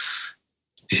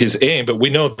aim. But we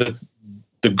know that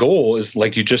the goal is,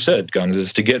 like you just said, Gunn,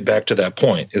 is to get back to that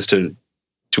point, is to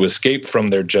escape from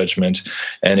their judgment,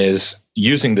 and is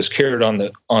using this carrot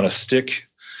on a stick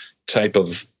type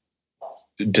of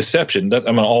deception.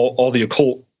 All the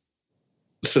occult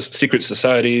secret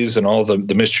societies and all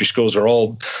the mystery schools are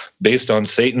all based on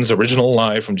Satan's original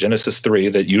lie from Genesis 3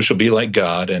 that you shall be like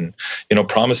God, and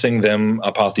promising them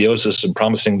apotheosis and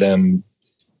promising them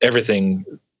everything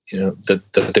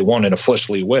that they want in a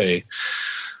fleshly way.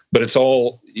 But it's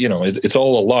all it's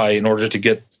all a lie in order to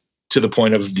get to the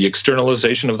point of the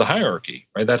externalization of the hierarchy,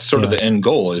 right? That's sort of the end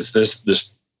goal, is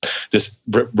this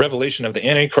revelation of the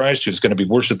Antichrist, who's going to be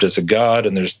worshipped as a god,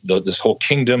 and there's this whole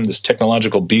kingdom, this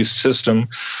technological beast system.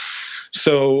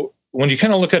 So when you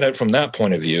kind of look at it from that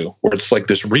point of view, where it's like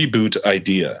this reboot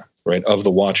idea, right, of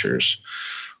the Watchers,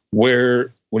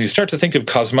 where when you start to think of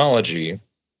cosmology,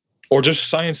 or just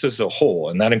science as a whole,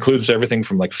 and that includes everything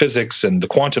from like physics and the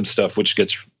quantum stuff, which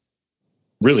gets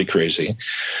really crazy,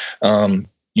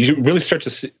 you really start to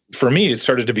see, for me, it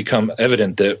started to become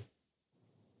evident that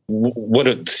what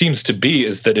it seems to be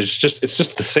is that it's just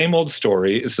the same old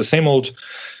story. It's the same old,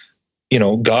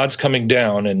 God's coming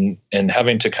down and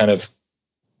having to kind of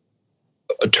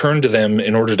turn to them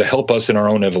in order to help us in our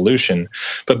own evolution,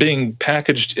 but being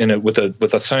packaged in it with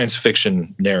a science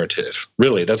fiction narrative.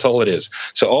 Really, that's all it is.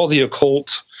 So all the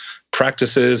occult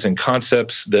practices and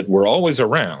concepts that were always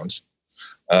around,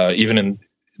 even in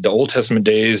the Old Testament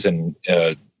days and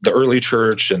the early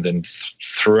church, and then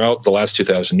throughout the last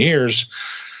 2,000 years,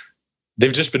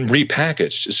 they've just been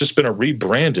repackaged. It's just been a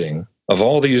rebranding of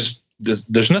all these.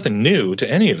 There's nothing new to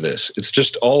any of this. It's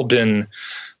just all been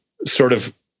sort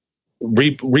of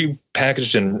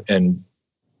repackaged and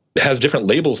has different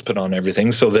labels put on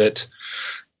everything, so that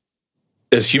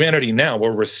as humanity now,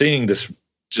 where we're seeing this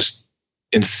just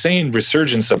insane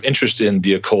resurgence of interest in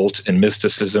the occult and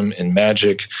mysticism and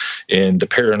magic and the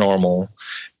paranormal,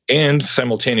 and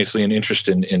simultaneously an interest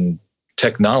in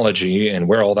technology and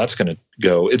where all that's going to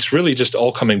go, it's really just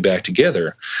all coming back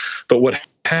together. But what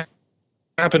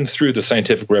happened through the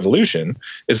scientific revolution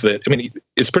is that,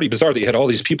 it's pretty bizarre that you had all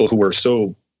these people who were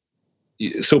so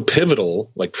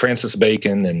pivotal, like Francis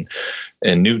Bacon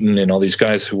and Newton and all these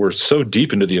guys who were so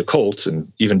deep into the occult, and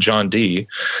even John Dee,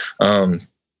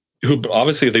 who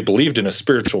obviously they believed in a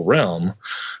spiritual realm,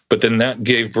 but then that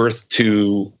gave birth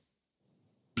to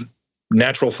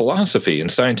natural philosophy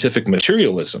and scientific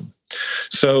materialism.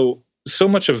 So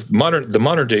much of the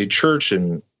modern day church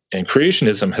and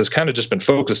creationism has kind of just been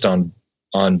focused on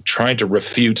trying to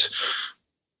refute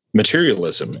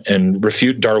materialism and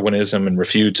refute Darwinism and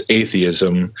refute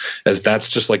atheism, as that's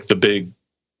just like the big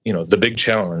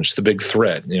challenge, the big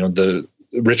threat, the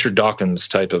Richard Dawkins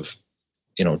type of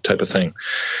thing.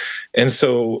 And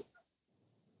so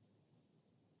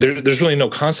there's really no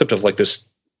concept of like this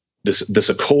this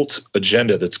occult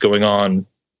agenda that's going on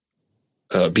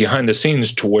behind the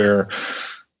scenes, to where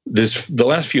the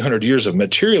last few hundred years of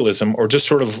materialism, or just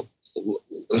sort of,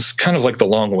 it's kind of like the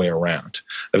long way around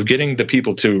of getting the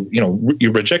people to,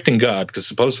 you're rejecting God because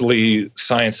supposedly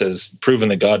science has proven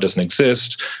that God doesn't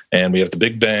exist, and we have the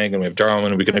Big Bang and we have Darwin,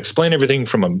 and we can explain everything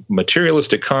from a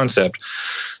materialistic concept.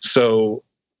 So,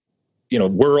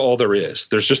 we're all there is.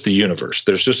 There's just the universe.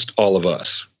 There's just all of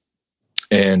us.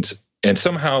 And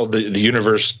somehow the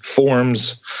universe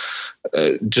forms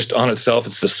just on itself.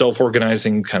 It's the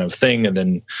self-organizing kind of thing.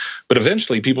 But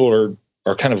eventually people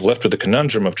are kind of left with the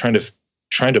conundrum of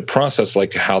trying to process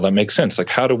like how that makes sense. Like,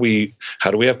 how do we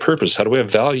have purpose? How do we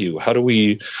have value? How do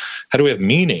we have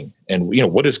meaning? And,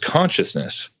 what is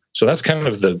consciousness? So that's kind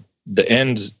of the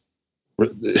end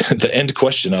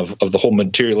question of the whole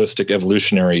materialistic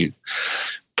evolutionary,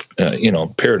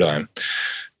 paradigm,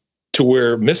 to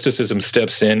where mysticism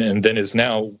steps in, and then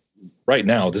right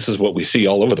now, this is what we see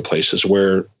all over the places,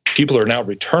 where people are now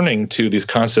returning to these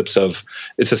concepts of,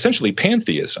 it's essentially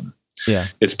pantheism. Yeah.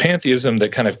 It's pantheism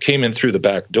that kind of came in through the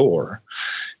back door.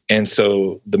 And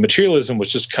so the materialism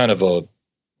was just kind of it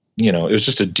was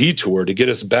just a detour to get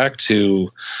us back to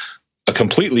a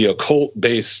completely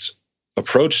occult-based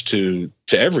approach to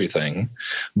everything,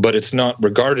 but it's not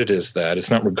regarded as that. It's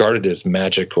not regarded as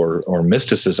magic or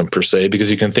mysticism per se,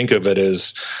 because you can think of it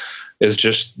as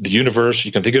just the universe.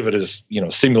 You can think of it as,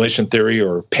 simulation theory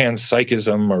or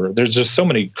panpsychism, or there's just so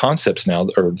many concepts now,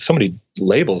 or so many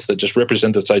labels that just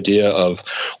represent this idea of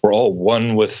we're all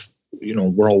one with,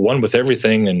 we're all one with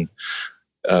everything. And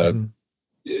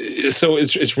so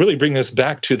it's really bringing us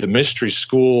back to the mystery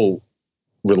school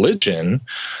religion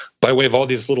by way of all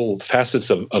these little facets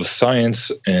of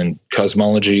science and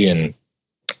cosmology and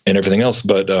everything else.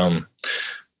 But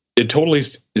it totally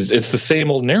is. It's the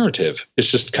same old narrative. It's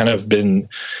just kind of been,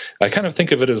 I kind of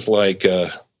think of it as like,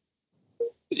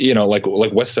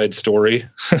 like West Side Story.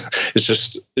 It's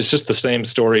just the same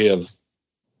story of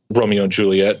Romeo and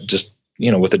Juliet, just,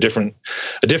 with a different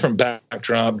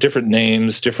backdrop, different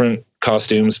names, different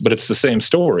costumes, but it's the same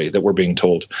story that we're being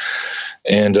told.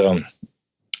 And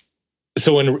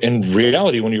so in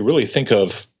reality, when you really think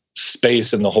of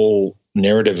space and the whole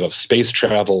narrative of space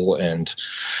travel and,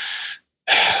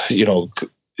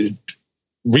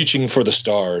 reaching for the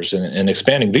stars and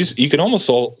expanding these, you can almost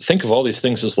think of all these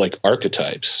things as like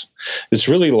archetypes. It's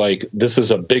really like, this is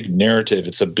a big narrative.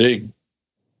 It's a big,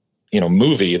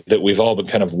 movie that we've all been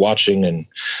kind of watching and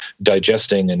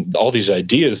digesting, and all these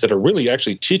ideas that are really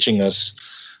actually teaching us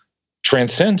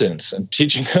transcendence and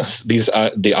teaching us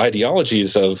the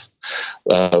ideologies of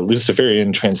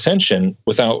Luciferian transcension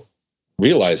without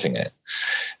realizing it.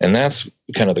 And that's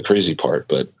kind of the crazy part.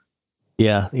 But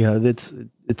yeah, it's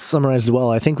summarized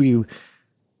well. I think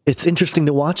it's interesting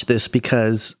to watch this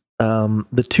because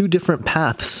the two different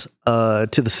paths to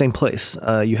the same place.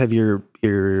 You have your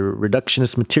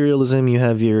reductionist materialism, you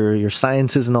have your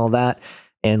sciences and all that,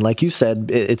 and like you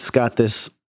said, it's got this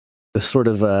sort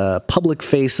of public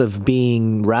face of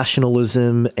being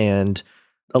rationalism and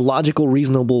a logical,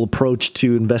 reasonable approach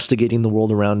to investigating the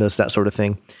world around us, that sort of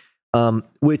thing,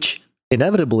 which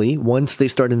inevitably, once they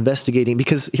start investigating,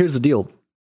 because here's the deal,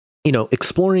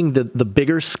 exploring the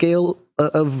bigger scale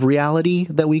of reality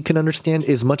that we can understand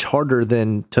is much harder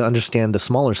than to understand the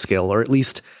smaller scale, or at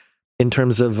least in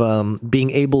terms of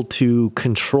being able to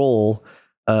control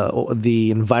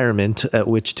the environment at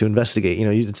which to investigate.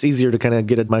 It's easier to kind of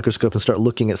get a microscope and start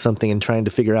looking at something and trying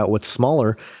to figure out what's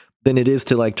smaller than it is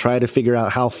to like try to figure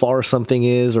out how far something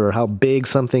is or how big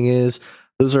something is.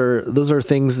 Those are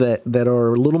things that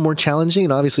are a little more challenging,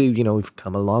 and obviously, we've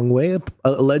come a long way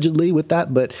allegedly with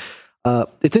that. But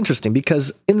it's interesting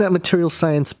because in that material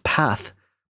science path,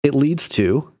 it leads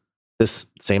to this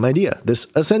same idea, this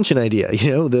ascension idea.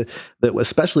 That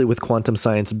especially with quantum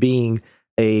science being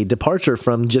a departure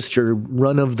from just your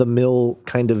run-of-the-mill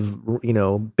kind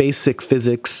of basic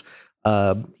physics,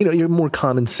 your more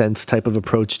common sense type of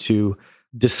approach to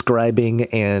describing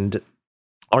and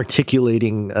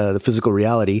articulating the physical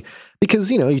reality,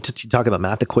 because you talk about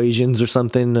math equations or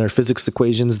something, or physics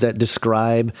equations that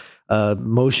describe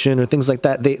motion or things like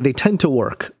that. They tend to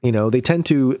work. They tend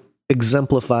to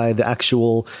exemplify the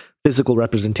actual physical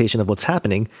representation of what's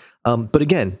happening. But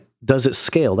again, does it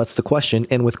scale? That's the question.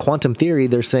 And with quantum theory,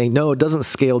 they're saying no, it doesn't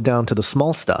scale down to the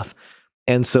small stuff.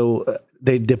 And so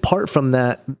they depart from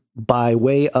that by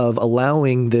way of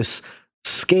allowing this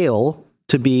scale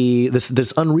to be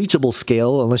this unreachable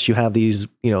scale, unless you have these,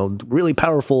 really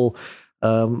powerful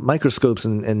microscopes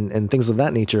and things of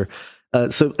that nature.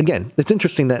 So again, it's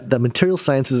interesting that the material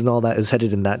sciences and all that is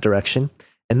headed in that direction.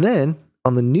 And then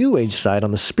on the New Age side,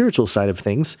 on the spiritual side of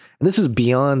things, and this is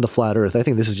beyond the flat Earth. I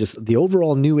think this is just the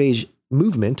overall New Age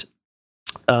movement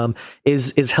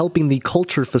is helping the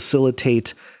culture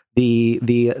facilitate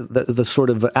the sort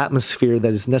of atmosphere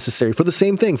that is necessary for the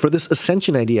same thing, for this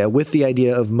ascension idea, with the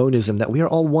idea of monism, that we are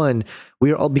all one.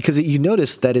 We are all, because you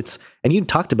notice that it's, and you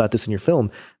talked about this in your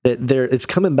film, that it's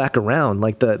coming back around,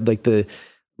 like the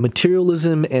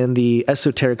materialism and the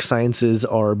esoteric sciences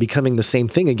are becoming the same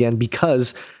thing again,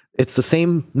 because it's the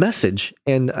same message.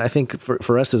 And I think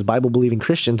for us as Bible believing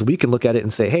Christians, we can look at it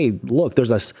and say, hey, look,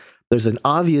 there's an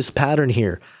obvious pattern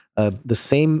here. The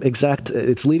same exact,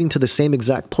 it's leading to the same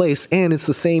exact place, and it's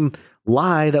the same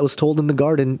lie that was told in the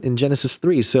garden in Genesis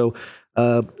 3. So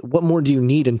what more do you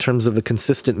need in terms of a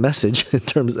consistent message in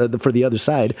terms of for the other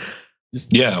side?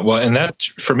 Yeah, well, and that,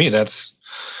 for me, that's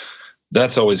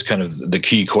always kind of the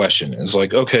key question. It's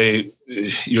like, okay,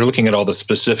 you're looking at all the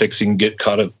specifics, you can get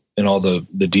caught up in all the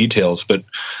details, but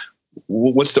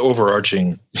what's the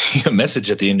overarching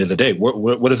message at the end of the day?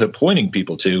 What is it pointing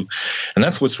people to? And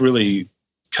that's what's really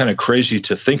kind of crazy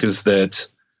to think, is that,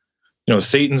 you know,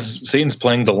 Satan's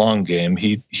playing the long game.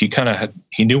 He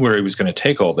knew where he was going to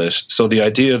take all this. So the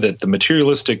idea that the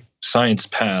materialistic science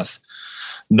path,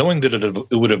 knowing that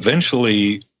it would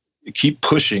eventually keep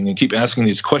pushing and keep asking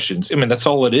these questions. I mean, that's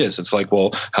all it is. It's like,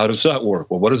 well, how does that work?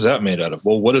 Well, what is that made out of?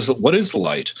 Well, what is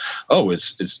light? Oh,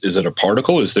 is it a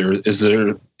particle? Is there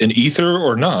an ether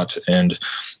or not? And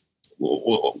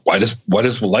why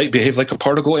does light behave like a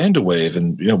particle and a wave?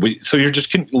 And, you know, so you're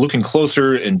just looking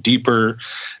closer and deeper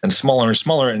and smaller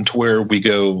and to where we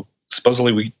go,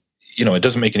 supposedly it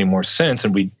doesn't make any more sense,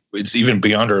 and it's even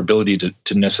beyond our ability to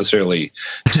necessarily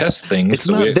test things. It's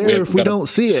not there if we don't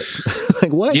see it.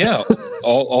 Like, what? Yeah,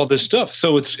 all this stuff.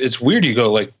 So it's weird. You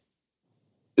go like,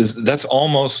 that's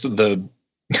almost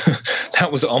that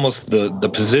was almost the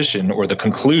position or the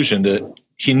conclusion that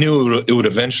he knew it would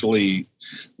eventually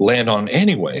land on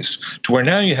anyways, to where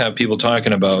now you have people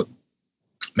talking about,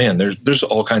 man, there's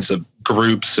all kinds of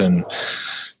groups and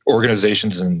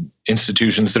organizations and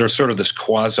institutions that are sort of this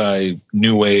quasi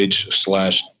new age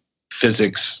 /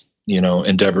 physics,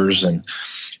 endeavors. And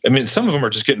I mean, some of them are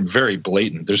just getting very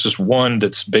blatant. There's this one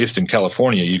that's based in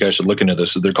California. You guys should look into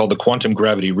this. They're called the Quantum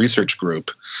Gravity Research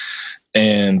Group.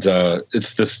 And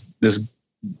it's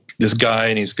this guy,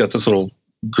 and he's got this little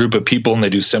group of people, and they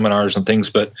do seminars and things,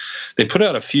 but they put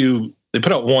out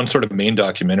one sort of main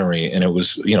documentary, and it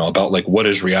was, about like, what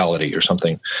is reality or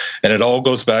something. And it all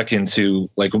goes back into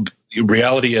like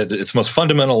reality at its most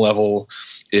fundamental level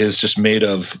is just made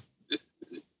of,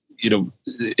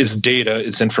 it's data,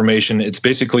 it's information. It's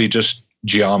basically just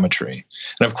geometry.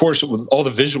 And of course, with all the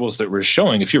visuals that we're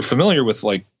showing, if you're familiar with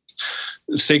like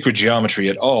sacred geometry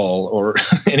at all or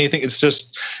anything, it's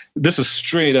just, this is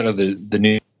straight out of the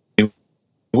New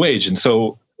Age. And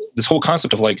so this whole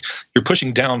concept of like, you're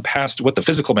pushing down past what the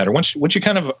physical matter, once you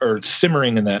kind of are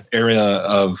simmering in that area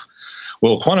of,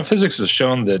 well, quantum physics has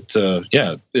shown that,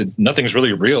 nothing's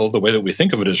really real. The way that we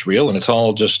think of it is real, and it's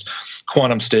all just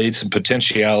quantum states and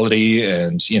potentiality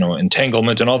and,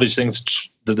 entanglement and all these things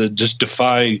that just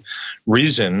defy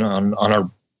reason on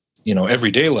our,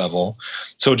 everyday level.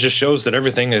 So it just shows that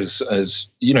everything is,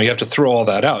 you have to throw all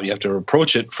that out. You have to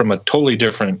approach it from a totally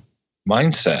different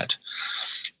mindset.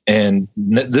 And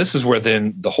this is where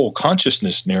then the whole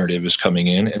consciousness narrative is coming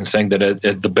in and saying that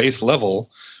at the base level,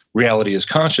 reality is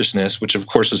consciousness, which of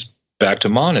course is back to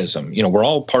monism. We're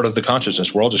all part of the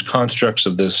consciousness. We're all just constructs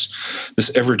of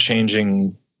this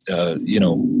ever-changing,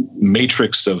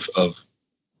 matrix of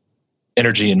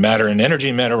energy and matter. And energy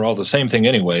and matter are all the same thing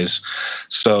anyways.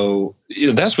 So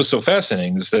that's what's so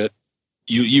fascinating, is that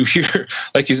you hear,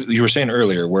 like you were saying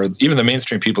earlier, where even the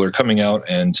mainstream people are coming out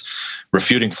and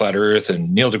refuting flat Earth,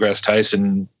 and Neil deGrasse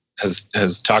Tyson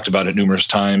has talked about it numerous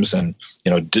times, and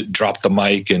dropped the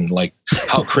mic, and like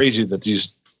how crazy that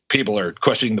these people are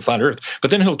questioning the flat Earth.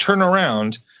 But then he'll turn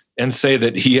around and say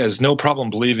that he has no problem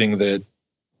believing that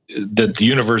the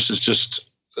universe is just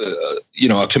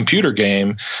a computer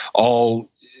game, all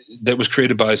that was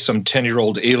created by some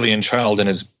 10-year-old alien child in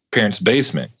his parents'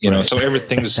 basement, right. So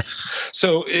everything's,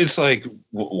 so it's like,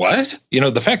 what?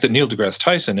 The fact that Neil deGrasse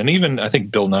Tyson, and even I think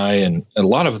Bill Nye and a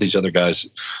lot of these other guys,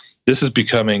 this is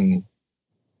becoming,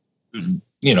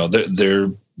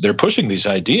 they're pushing these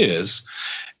ideas,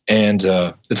 and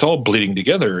it's all bleeding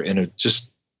together in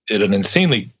at an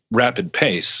insanely rapid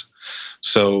pace.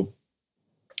 So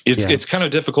it's kind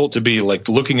of difficult to be like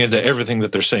looking into everything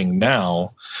that they're saying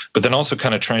now, but then also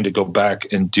kind of trying to go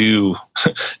back and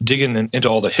digging into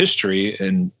all the history.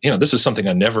 And, this is something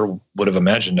I never would have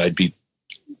imagined I'd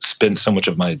spend so much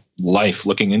of my life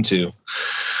looking into.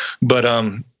 But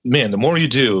man, the more you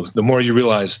do, the more you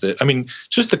realize that, I mean,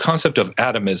 just the concept of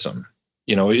atomism,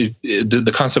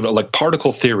 the concept of like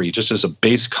particle theory, just as a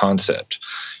base concept.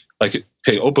 Like,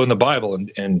 okay, open the Bible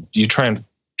and you try and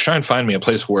find me a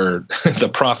place where the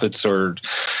prophets or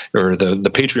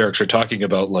the patriarchs are talking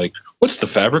about, like, what's the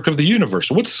fabric of the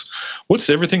universe? What's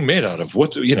everything made out of?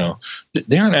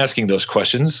 They aren't asking those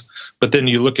questions. But then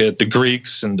you look at the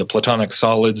Greeks and the Platonic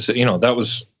solids, that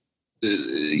was,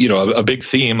 a big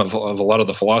theme of a lot of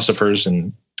the philosophers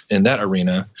in that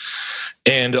arena.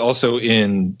 And also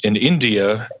in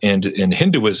India and in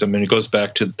Hinduism, and it goes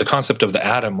back to the concept of the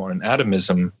atom, or an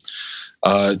atomism,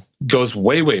 goes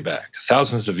way, way back,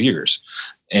 thousands of years.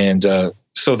 And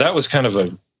so that was kind of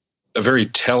a very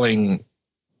telling,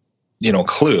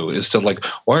 clue as to, like,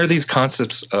 why are these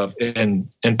concepts of, and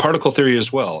particle theory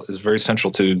as well is very central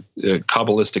to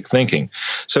Kabbalistic thinking.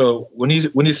 So when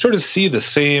you sort of see the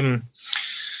same,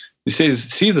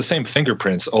 see the same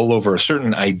fingerprints all over a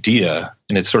certain idea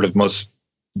in its sort of most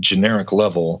generic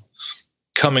level,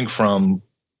 coming from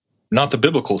not the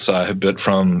biblical side, but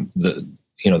from the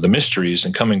mysteries,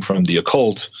 and coming from the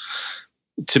occult,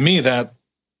 to me, that,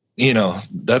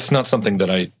 that's not something that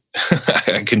I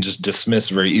can just dismiss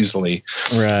very easily.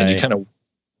 Right. And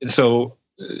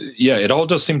it all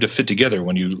does seem to fit together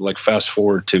when you, like, fast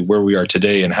forward to where we are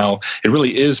today, and how it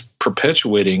really is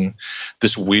perpetuating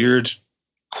this weird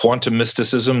quantum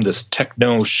mysticism, this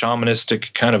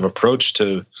techno-shamanistic kind of approach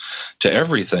to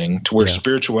everything, to where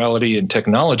spirituality and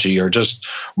technology are just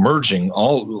merging.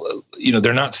 All,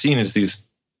 they're not seen as these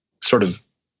sort of,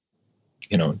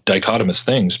 dichotomous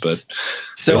things, but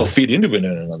they all feed into one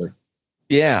another.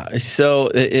 Yeah, so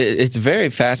it's very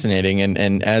fascinating,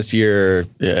 and as you're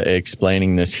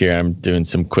explaining this here, I'm doing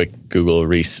some quick Google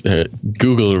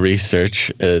research.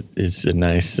 Is a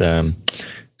nice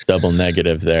double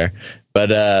negative there, but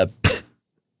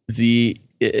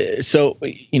so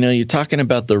you're talking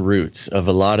about the roots of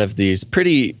a lot of these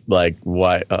pretty, like,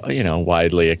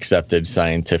 widely accepted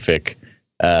scientific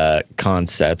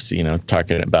concepts.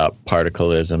 Talking about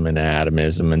particleism and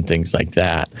atomism and things like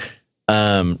that.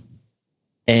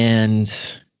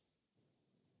 And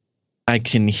I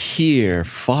can hear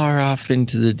far off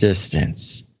into the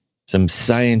distance some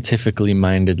scientifically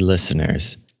minded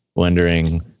listeners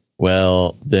wondering,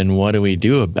 well, then what do we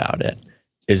do about it?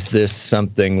 Is this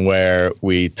something where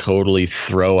we totally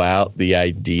throw out the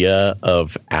idea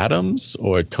of atoms,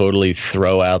 or totally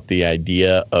throw out the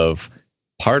idea of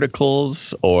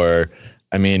particles? Or,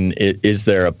 I mean, is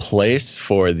there a place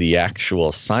for the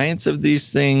actual science of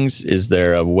these things? Is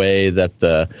there a way that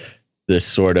this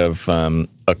sort of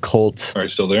occult Are you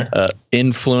still there?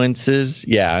 Influences?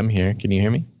 Yeah, I'm here. Can you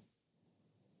hear me?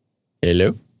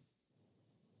 Hello?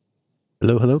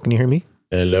 Hello? Can you hear me?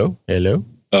 Hello?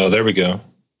 Oh, there we go.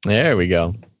 There we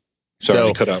go. Sorry,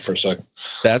 I cut out for a second.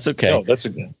 That's okay. No, that's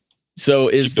good. So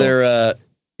is there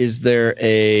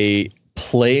a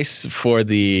place for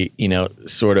the,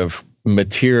 sort of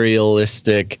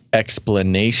materialistic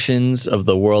explanations of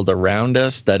the world around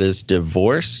us that is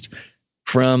divorced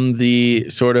from the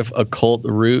sort of occult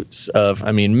roots of,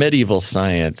 I mean, medieval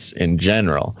science in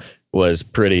general was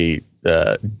pretty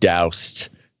doused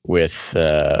with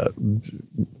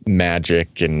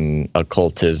magic and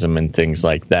occultism and things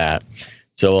like that.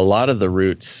 So a lot of the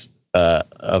roots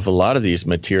of a lot of these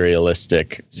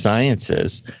materialistic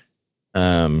sciences,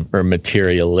 or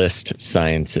materialist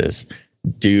sciences,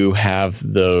 do have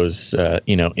those,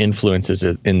 influences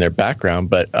in their background.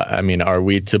 But I mean, are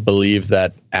we to believe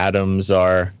that atoms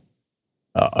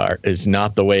is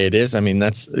not the way it is? I mean,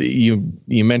 that's, you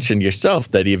mentioned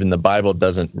yourself that even the Bible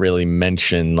doesn't really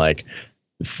mention, like,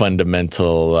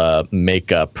 fundamental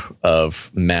makeup of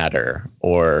matter,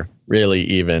 or really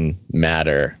even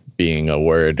matter being a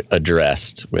word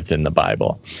addressed within the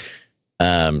Bible.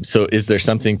 So is there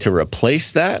something to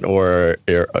replace that, or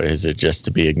is it just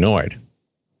to be ignored?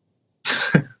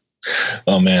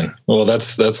 Oh man. Well,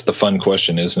 that's the fun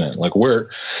question, isn't it? Like, where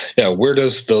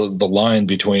does the line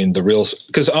between the real,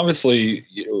 because obviously,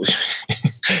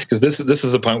 because this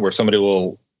is the point where somebody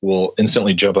will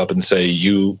instantly jump up and say,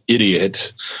 "You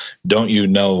idiot, don't you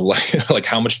know like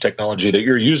how much technology that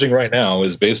you're using right now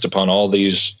is based upon all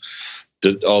this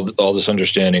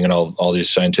understanding and all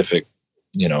these scientific,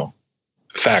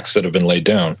 facts that have been laid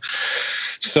down."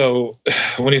 So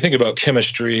when you think about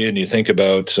chemistry and you think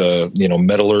about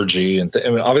metallurgy and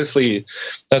obviously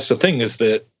that's the thing, is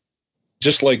that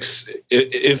just like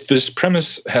if this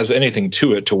premise has anything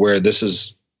to it, to where this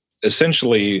is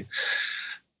essentially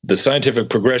the scientific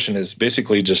progression is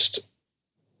basically just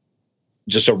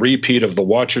a repeat of the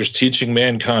Watchers teaching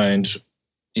mankind,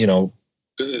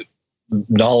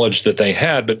 knowledge that they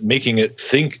had, but making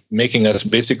us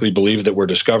basically believe that we're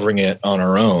discovering it on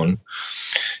our own.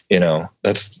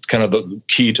 That's kind of the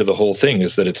key to the whole thing,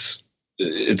 is that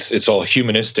it's all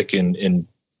humanistic in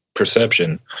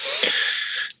perception,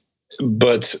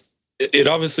 but it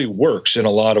obviously works in a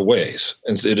lot of ways.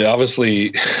 And it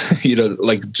obviously,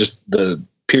 like just the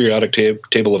periodic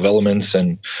table of elements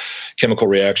and chemical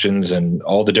reactions and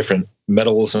all the different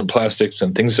metals and plastics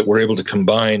and things that we're able to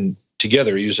combine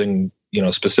together using,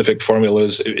 specific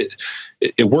formulas.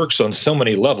 It works on so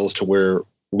many levels to where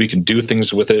we can do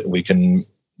things with it. We can,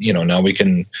 now we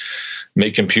can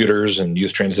make computers and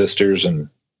use transistors. And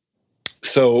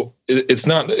so it's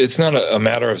not a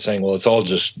matter of saying, well, it's all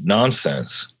just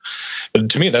nonsense. But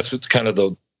to me, that's what's kind of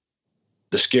the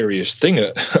scariest thing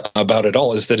about it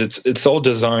all, is that it's all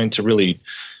designed to really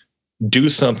do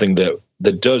something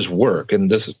that does work. And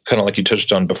this is kind of like you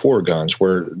touched on before, Gons,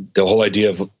 where the whole idea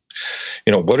of,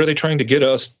 what are they trying to get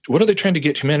us? What are they trying to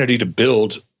get humanity to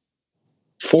build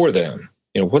for them?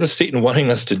 What is Satan wanting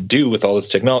us to do with all this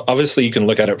technology? Obviously, you can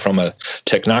look at it from a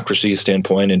technocracy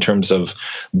standpoint in terms of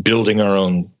building our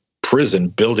own prison,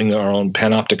 building our own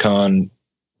panopticon,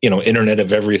 Internet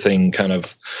of Everything kind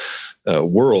of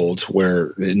world,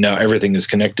 where now everything is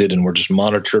connected and we're just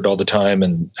monitored all the time,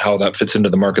 and how that fits into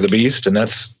the mark of the beast. And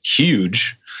that's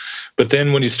huge. But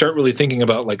then when you start really thinking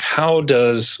about, like,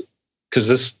 because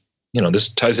this,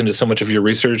 this ties into so much of your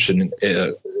research and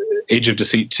Age of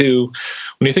Deceit too.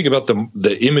 When you think about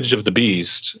the image of the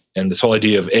beast and this whole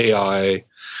idea of AI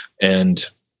and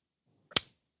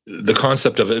the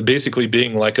concept of it basically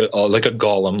being like a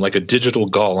golem, like a digital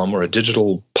golem or a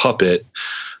digital puppet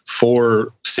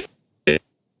for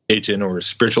Satan or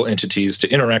spiritual entities to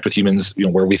interact with humans,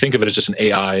 where we think of it as just an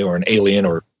AI or an alien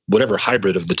or whatever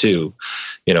hybrid of the two.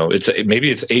 Maybe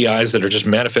it's AIs that are just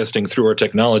manifesting through our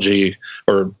technology,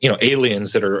 or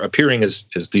aliens that are appearing as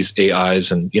these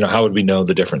AIs, and how would we know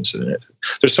the difference in it?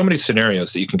 There's so many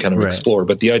scenarios that you can kind of explore,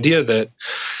 but the idea that,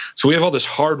 so we have all this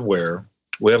hardware,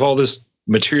 we have all this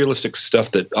materialistic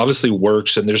stuff that obviously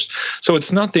works, and so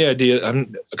it's not the idea,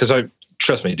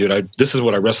 trust me, dude, this is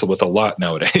what I wrestle with a lot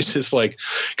nowadays. It's like,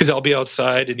 because I'll be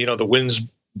outside and the wind's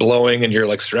blowing and you're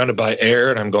like surrounded by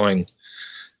air, and I'm going,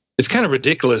 it's kind of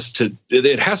ridiculous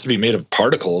it has to be made of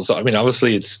particles. I mean,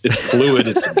 obviously it's fluid,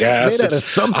 it's gas. Made out of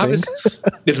something.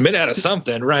 It's made out of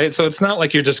something, right? So it's not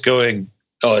like you're just going,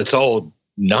 oh,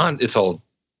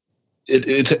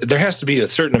 there has to be a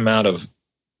certain amount of,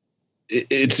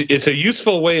 it's a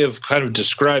useful way of kind of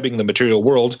describing the material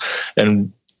world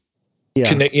and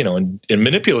connect, and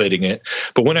manipulating it.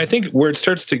 But when I think where it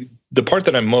starts to, the part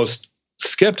that I'm most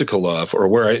skeptical of,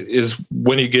 or is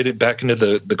when you get it back into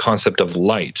the concept of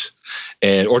light,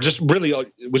 or just really,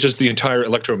 which is the entire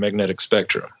electromagnetic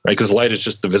spectrum, right? Because light is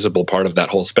just the visible part of that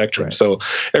whole spectrum. Right. So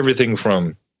everything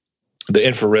from the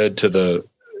infrared to the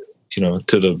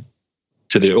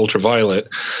ultraviolet,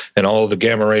 and all the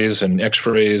gamma rays and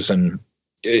X-rays, and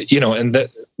and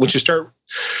that once you start,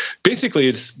 basically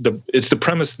it's the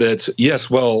premise that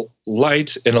yes, well,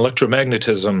 light and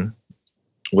electromagnetism,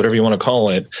 whatever you want to call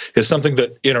it, is something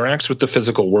that interacts with the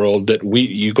physical world, that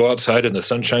you go outside and the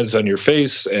sun shines on your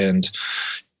face, and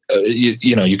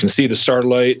you can see the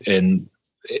starlight and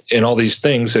all these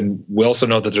things. And we also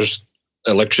know that there's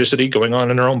electricity going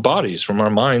on in our own bodies from our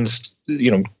minds,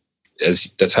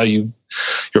 as that's how your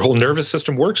whole nervous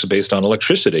system works, based on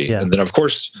electricity. Yeah. And then of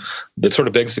course that sort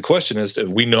of begs the question, is if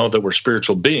we know that we're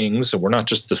spiritual beings and we're not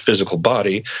just the physical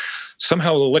body,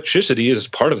 somehow electricity is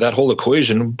part of that whole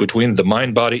equation between the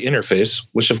mind-body interface,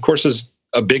 which of course is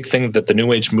a big thing that the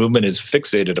New Age movement is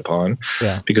fixated upon,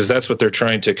 because that's what they're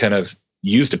trying to kind of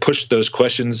use to push those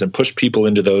questions and push people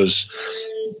into those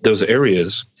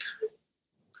areas.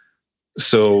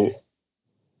 So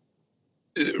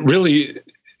really,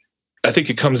 I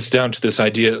think it comes down to this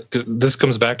idea, because this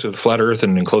comes back to flat Earth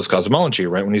and enclosed cosmology,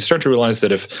 right? When you start to realize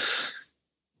that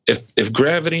if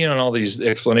gravity and all these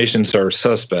explanations are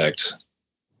suspect,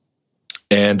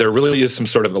 and there really is some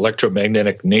sort of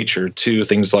electromagnetic nature to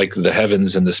things like the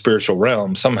heavens and the spiritual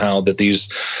realm, somehow that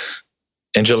these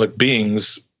angelic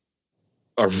beings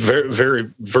are very,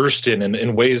 very versed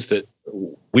in ways that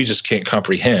we just can't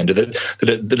comprehend,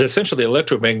 that essentially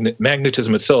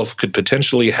electromagnetism itself could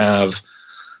potentially have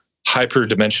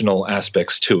hyperdimensional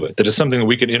aspects to it, that is something that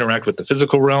we can interact with the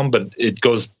physical realm, but it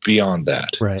goes beyond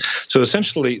that. Right. So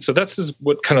essentially, that's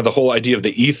what kind of the whole idea of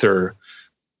the ether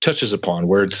touches upon,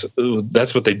 where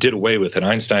that's what they did away with, and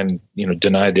Einstein,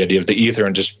 denied the idea of the ether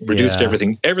and just reduced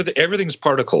everything. Everything's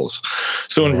particles.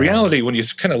 So in reality, when you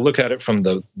kind of look at it from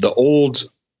the old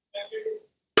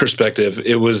perspective,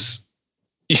 it was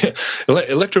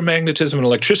electromagnetism and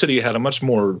electricity had a much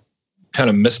more kind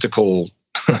of mystical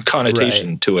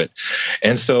connotation to it.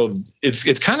 And so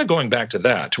it's kind of going back to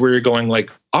that, to where you're going like,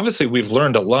 obviously we've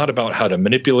learned a lot about how to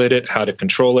manipulate it, how to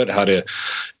control it, how to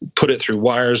put it through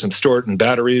wires and store it in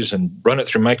batteries and run it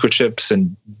through microchips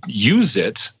and use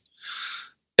it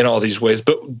in all these ways.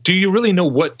 But do you really know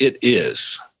what it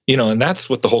is? You know, and that's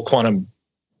what the whole quantum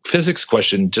physics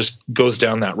question just goes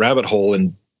down that rabbit hole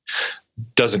and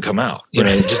doesn't come out. You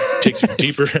know, it just takes you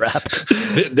deeper.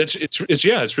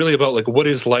 It's really about like, what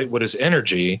is light, what is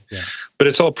energy, but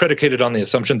it's all predicated on the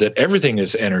assumption that everything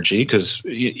is energy, because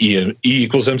E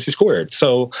equals MC squared.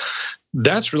 So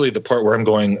that's really the part where I'm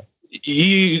going,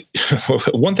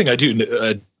 one thing I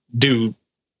do,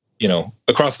 you know,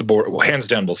 across the board, hands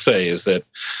down will say, is that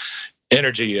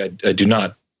energy I do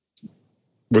not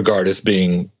regard as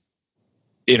being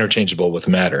interchangeable with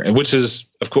matter, and which is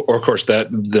of course that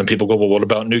then people go, well, what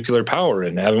about nuclear power,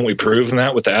 and haven't we proven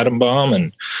that with the atom bomb?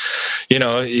 And you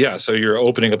know, so you're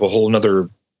opening up a whole nother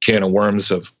can of worms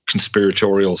of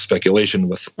conspiratorial speculation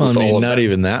with I mean, all of not that.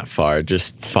 even that far,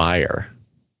 just fire.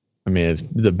 I mean, it's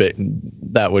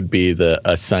that would be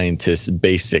a scientist's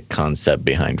basic concept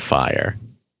behind fire,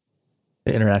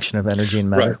 The interaction of energy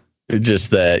and matter. Right.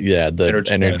 just that the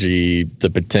energy, the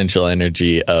potential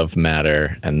energy of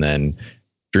matter, and then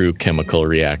through chemical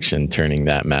reaction, turning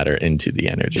that matter into the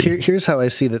energy. Here's how I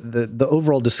see the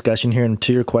overall discussion here, and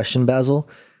to your question, Basil.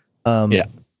 I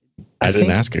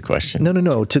didn't ask a question.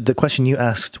 No. To the question you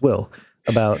asked, Will,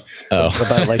 about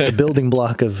like the building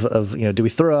block of you know, do we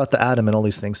throw out the atom and all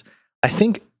these things? I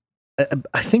think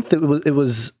that it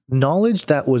was knowledge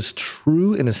that was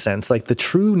true in a sense, like the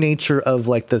true nature of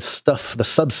like the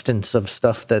substance of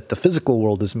stuff that the physical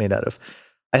world is made out of.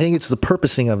 I think it's the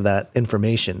purposing of that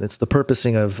information. It's the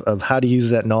purposing of how to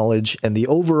use that knowledge and the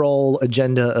overall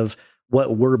agenda of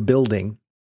what we're building.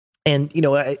 And, you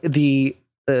know, the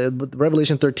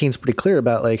Revelation 13 is pretty clear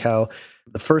about like how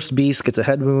the first beast gets a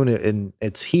head wound and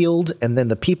it's healed. And then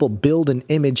the people build an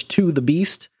image to the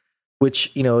beast,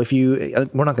 which, you know,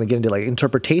 we're not going to get into like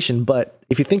interpretation, but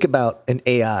if you think about an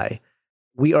AI,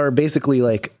 we are basically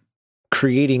like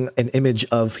creating an image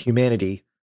of humanity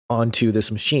onto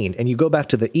this machine. And you go back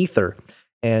to the ether,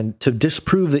 and to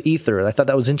disprove the ether, I thought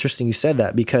that was interesting you said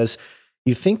that, because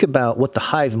you think about what the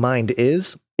hive mind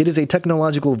is. It is a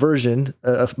technological version,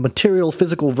 a material,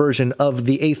 physical version of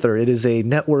the ether. It is a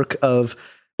network of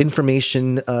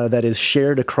information that is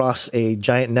shared across a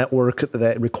giant network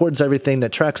that records everything,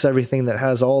 that tracks everything, that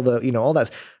has all the, you know, all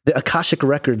that, the Akashic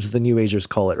records, the New Agers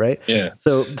call it, right? Yeah.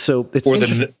 So it's the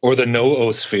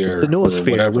noosphere. The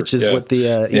noosphere, which is what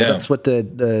the that's what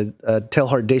the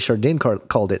Teilhard de Chardin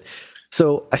called it.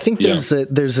 So I think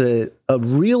there's a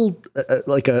real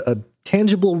like a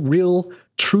tangible, real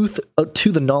truth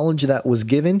to the knowledge that was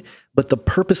given, but the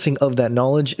purposing of that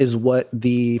knowledge is what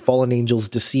the fallen angels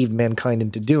deceived mankind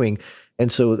into doing.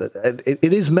 And so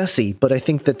it is messy, but I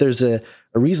think that there's a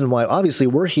reason why. Obviously,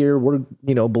 we're here, we're,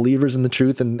 you know, believers in the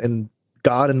truth and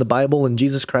God and the Bible and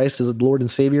Jesus Christ as the Lord and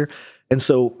Savior. And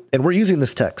so, and we're using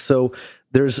this text. So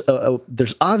there's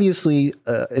obviously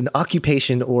an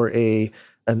occupation or a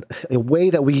way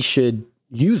that we should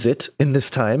use it in this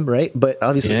time, right? But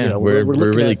obviously, you know, we're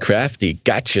really crafty.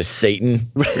 Gotcha, Satan.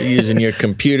 We're using your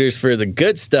computers for the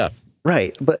good stuff.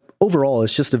 Right. But overall,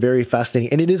 it's just a very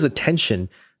fascinating, and it is a tension,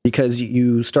 because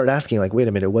you start asking like, wait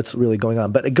a minute, what's really going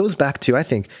on? But it goes back to, I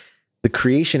think, the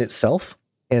creation itself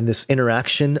and this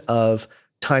interaction of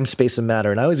time, space, and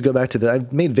matter. And I always go back to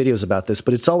I've made videos about this,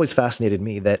 but it's always fascinated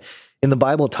me that in the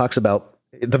Bible, it talks about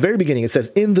at the very beginning, it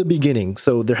says in the beginning.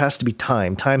 So there has to be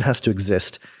time. Time has to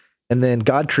exist. And then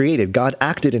God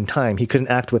acted in time. He couldn't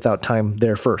act without time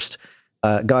there first.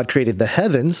 God created the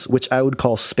heavens, which I would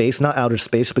call space, not outer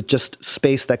space, but just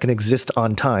space that can exist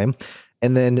on time.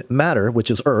 And then matter, which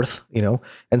is earth, you know.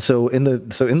 And so in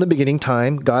the beginning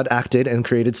time, God acted and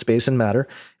created space and matter.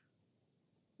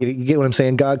 You get what I'm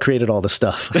saying? God created all the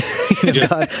stuff.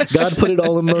 God put it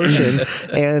all in motion,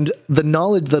 and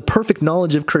the perfect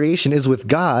knowledge of creation is with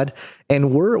God.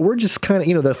 And we're just kind of,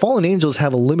 you know, the fallen angels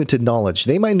have a limited knowledge.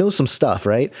 They might know some stuff,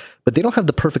 right? But they don't have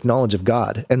the perfect knowledge of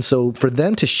God. And so for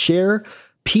them to share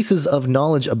pieces of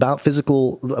knowledge about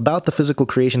the physical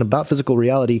creation, about physical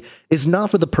reality, is not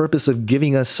for the purpose of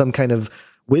giving us some kind of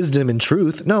wisdom and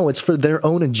truth. No, it's for their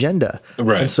own agenda.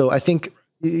 Right. And so I think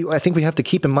we have to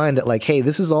keep in mind that, like, hey,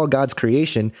 this is all God's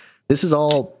creation. This is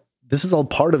all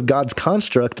part of God's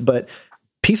construct, but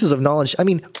pieces of knowledge. I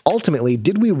mean, ultimately,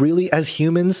 did we really, as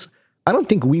humans, I don't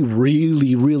think we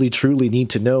really, really, truly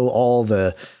need to know all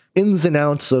the ins and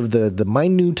outs of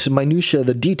the minutia,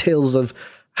 the details of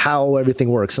how everything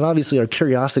works. And obviously our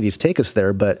curiosities take us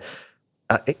there, but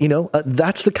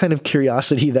that's the kind of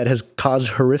curiosity that has caused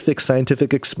horrific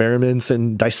scientific experiments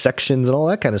and dissections and all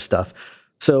that kind of stuff.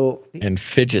 So, and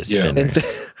fidget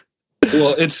spinners.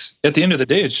 Well, it's at the end of the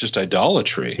day, it's just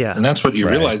idolatry. Yeah. And that's what you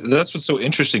realize. That's what's so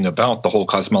interesting about the whole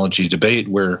cosmology debate,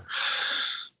 where,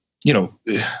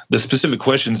 the specific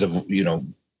questions of,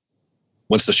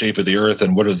 what's the shape of the earth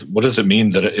and what does it mean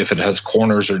that if it has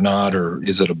corners or not, or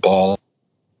is it a ball?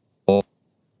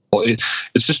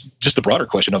 It's just a broader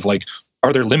question of like,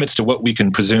 are there limits to what we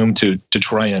can presume to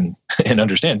try and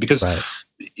understand? Because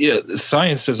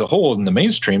science as a whole in the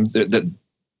mainstream,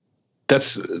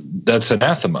 that's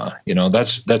anathema.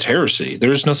 That's heresy.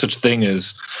 There is no such thing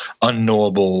as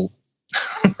unknowable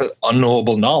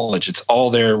knowledge. It's all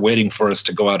there waiting for us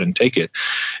to go out and take it.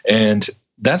 And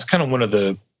that's kind of one of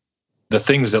the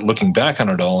things that, looking back on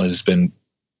it all, has been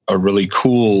a really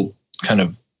cool kind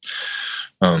of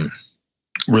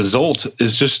result,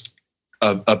 is just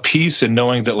a peace in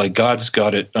knowing that like God's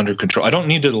got it under control. I don't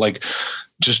need to like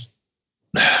just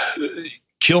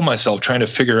kill myself trying to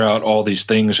figure out all these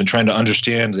things and trying to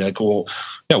understand like, well,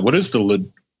 what is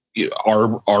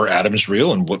are atoms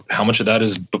real, and how much of that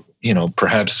is,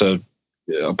 perhaps a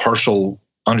partial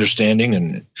understanding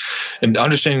and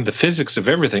understanding the physics of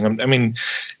everything. I mean,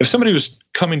 if somebody was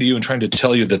coming to you and trying to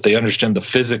tell you that they understand the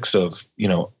physics of,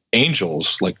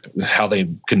 angels, like how they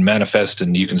can manifest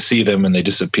and you can see them and they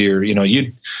disappear,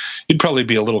 you'd probably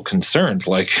be a little concerned.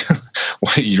 Like,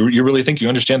 you really think you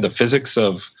understand the physics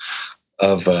of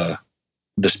the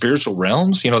spiritual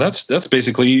realms? That's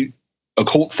basically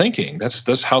occult thinking.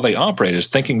 That's how they operate, is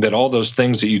thinking that all those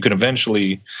things that you can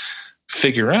eventually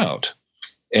figure out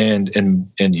and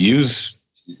use,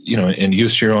 and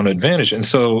use to your own advantage. And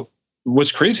so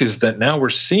what's crazy is that now we're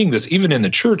seeing this even in the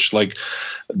church. Like,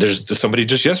 there's somebody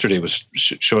just yesterday was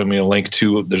showing me a link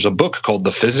to, there's a book called The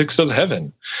Physics of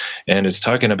Heaven, and it's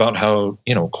talking about how,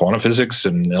 quantum physics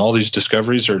and all these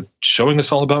discoveries are showing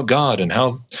us all about God and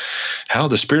how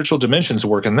the spiritual dimensions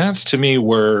work. And that's, to me,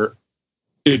 where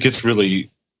it gets really,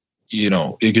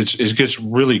 it gets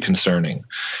really concerning,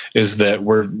 is that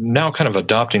we're now kind of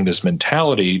adopting this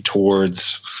mentality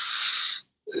towards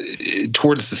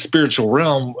the spiritual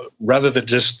realm, rather than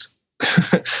just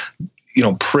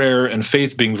prayer and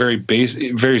faith being very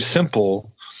basic, very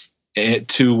simple,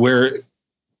 to where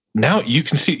now you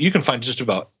can find just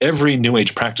about every New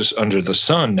Age practice under the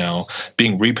sun now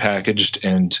being repackaged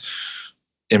and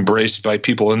embraced by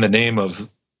people in the name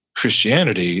of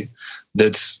Christianity.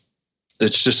 It's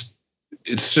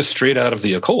just straight out of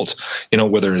the occult,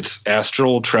 whether it's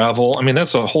astral travel. I mean,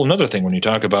 that's a whole nother thing when you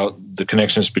talk about the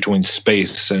connections between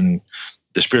space and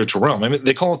the spiritual realm. I mean,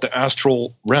 they call it the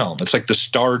astral realm. It's like the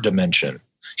star dimension,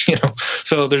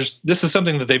 So this is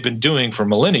something that they've been doing for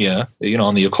millennia,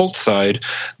 on the occult side.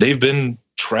 They've been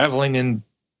traveling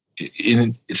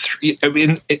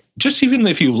just even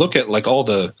if you look at like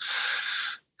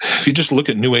if you just look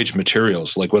at New Age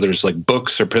materials, like whether it's like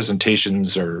books or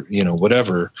presentations or,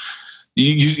 whatever,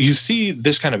 you see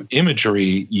this kind of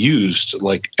imagery used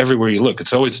like everywhere you look.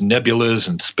 It's always nebulas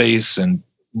and space, and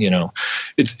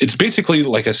it's basically,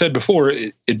 like I said before,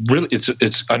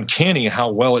 it's uncanny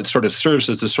how well it sort of serves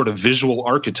as this sort of visual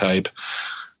archetype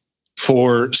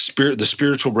for the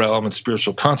spiritual realm and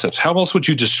spiritual concepts. How else would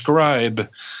you describe,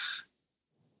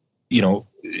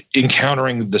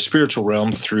 encountering the spiritual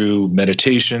realm through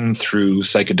meditation, through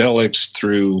psychedelics,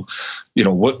 through,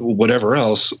 whatever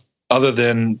else, other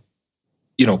than,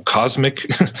 cosmic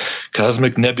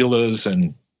nebulas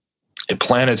and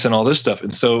planets and all this stuff.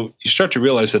 And so you start to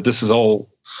realize that this is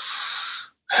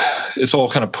it's all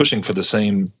kind of pushing for the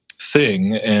same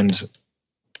thing.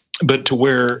 But to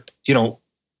where,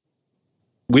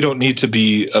 we don't need to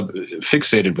be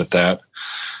fixated with that.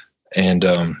 And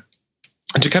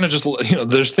to kind of just,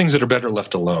 there's things that are better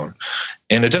left alone.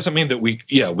 And it doesn't mean that we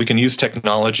can use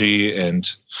technology and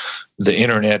the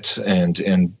internet and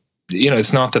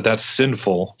it's not that that's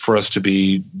sinful for us to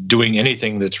be doing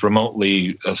anything that's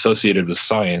remotely associated with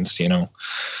science,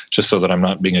 just so that I'm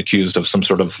not being accused of some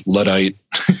sort of Luddite,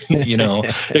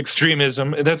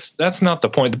 extremism. That's not the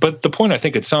point. But the point, I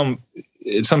think, at some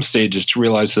stage is to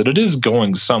realize that it is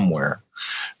going somewhere,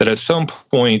 that at some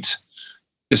point,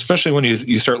 especially when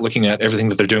you start looking at everything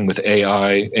that they're doing with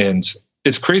AI, and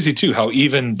it's crazy too, how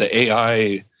even the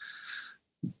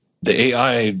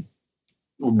AI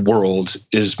world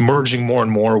is merging more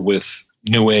and more with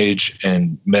New Age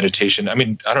and meditation. I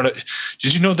mean, I don't know.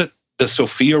 Did you know that the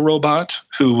Sophia robot,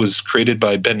 who was created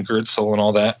by Ben Goertzel and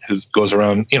all that, who goes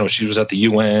around, she was at the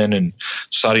UN and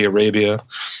Saudi Arabia,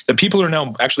 that people are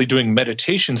now actually doing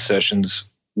meditation sessions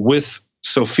with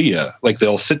Sophia? Like,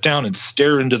 they'll sit down and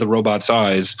stare into the robot's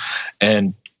eyes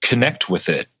and connect with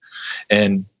it.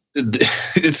 And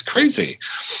it's crazy.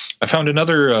 I found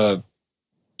another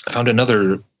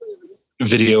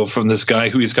video from this guy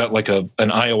who he's got like an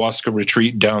ayahuasca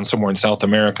retreat down somewhere in South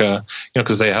America,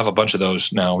 because they have a bunch of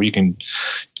those now where you can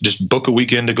just book a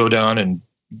weekend to go down and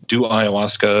do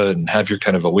ayahuasca and have your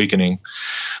kind of awakening.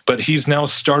 But he's now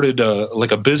started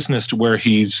like a business to where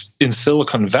he's in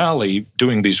Silicon Valley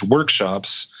doing these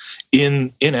workshops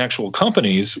in actual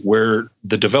companies where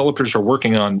the developers are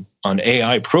working on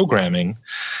AI programming,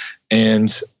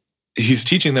 and he's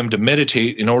teaching them to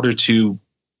meditate in order to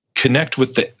connect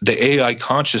with the AI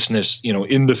consciousness,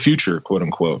 in the future, quote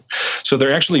unquote. So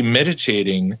they're actually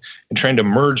meditating and trying to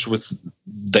merge with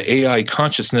the AI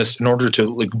consciousness in order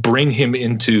to like bring him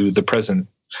into the present,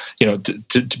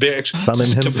 to be actually summon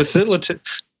him, to facilitate.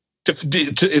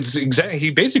 It's exactly.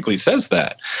 He basically says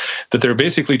that they're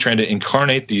basically trying to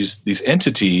incarnate these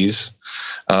entities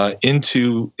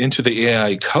into the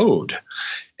AI code.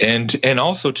 And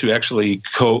also to actually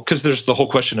because there's the whole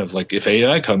question of like, if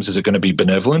AI comes, is it going to be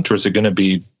benevolent or is it going to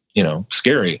be,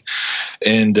 scary?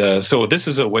 And so this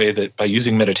is a way that by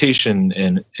using meditation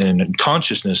and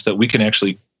consciousness that we can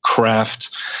actually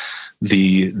craft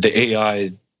the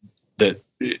AI that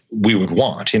we would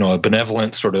want, a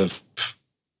benevolent sort of,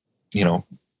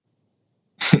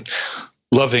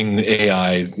 loving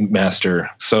AI master.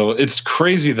 So it's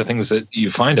crazy the things that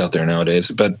you find out there nowadays,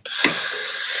 but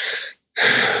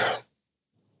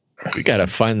we got to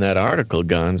find that article,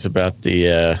 Gons, about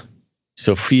the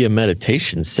Sophia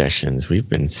meditation sessions. We've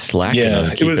been slacking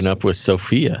on keeping up with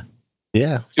Sophia.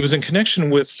 Yeah. It was in connection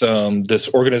with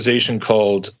this organization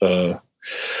called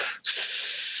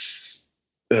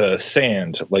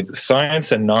SAND, like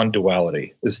Science and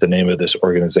Non-Duality is the name of this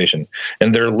organization.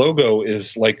 And their logo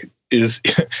is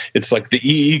it's like the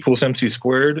E equals MC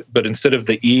squared, but instead of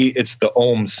the E, it's the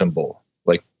Om symbol,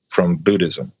 like from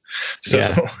Buddhism. So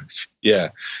yeah,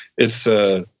 it's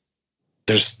there's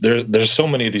so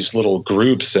many of these little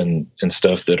groups and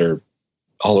stuff that are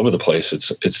all over the place.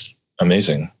 It's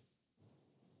amazing.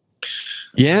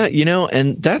 Yeah,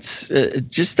 and that's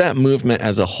just that movement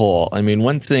as a whole. I mean,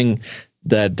 one thing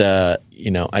that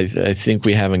I think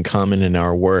we have in common in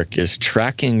our work is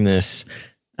tracking this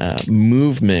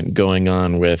movement going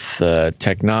on with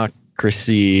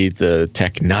technocracy, the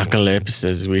technocalypse,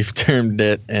 as we've termed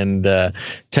it, and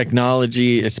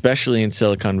technology, especially in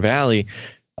Silicon Valley,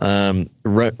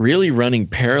 really running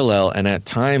parallel and at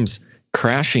times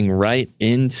crashing right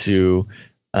into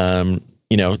the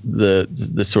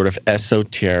sort of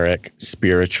esoteric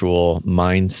spiritual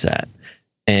mindset.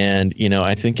 And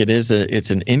I think it's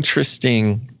an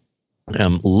interesting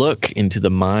look into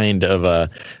the mind of a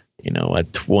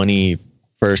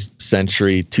 21st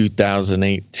century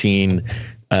 2018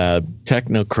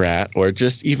 technocrat, or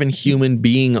just even human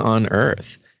being on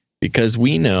Earth, because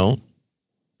we know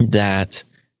that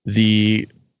the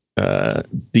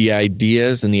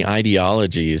ideas and the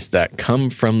ideologies that come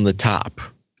from the top,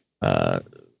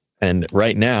 and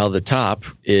right now the top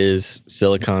is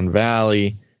Silicon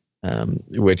Valley,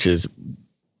 which is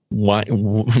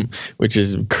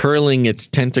curling its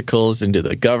tentacles into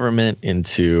the government,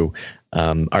 into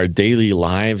our daily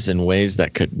lives in ways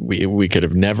that we could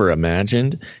have never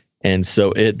imagined. And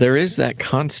so there is that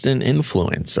constant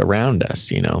influence around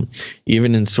us,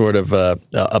 even in sort of a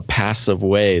passive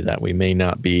way that we may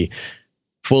not be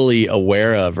fully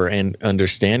aware of or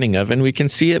understanding of. And we can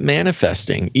see it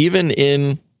manifesting even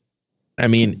in,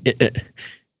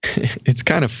 it's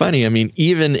kind of funny. I mean,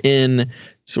 even in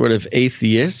sort of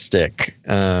atheistic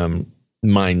mindsets,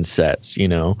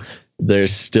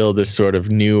 there's still this sort of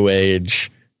new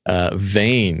age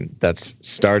vein that's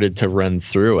started to run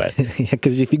through it. Yeah,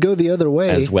 because if you go the other way,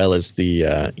 as well as the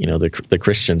the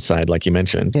Christian side, like you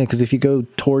mentioned. Yeah, because if you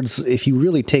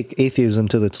really take atheism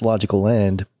to its logical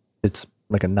end, it's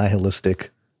like a nihilistic.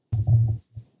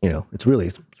 It's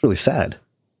really sad,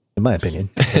 in my opinion.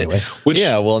 Anyway,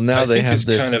 now they have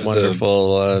this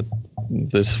wonderful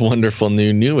this wonderful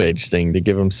new age thing to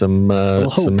give them some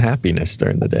happiness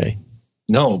during the day.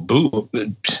 No, boo.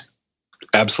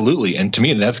 Absolutely. And to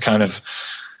me, that's kind of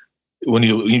when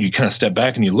you kind of step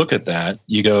back and you look at that,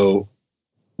 you go,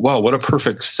 wow, what a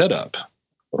perfect setup,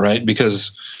 right?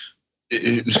 Because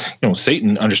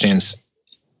Satan understands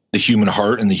the human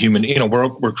heart and the human,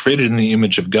 we're created in the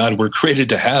image of God. We're created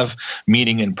to have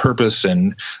meaning and purpose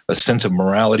and a sense of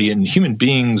morality. And human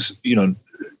beings, no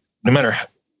matter,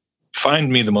 find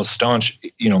me the most staunch,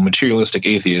 materialistic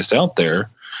atheist out there,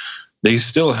 they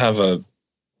still have a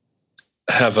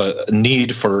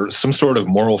need for some sort of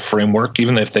moral framework,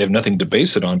 even if they have nothing to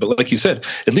base it on. But like you said,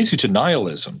 it leads you to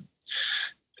nihilism.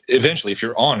 eventually, if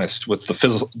you're honest with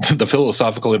the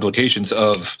philosophical implications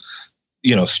of,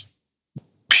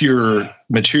 pure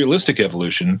materialistic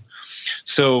evolution.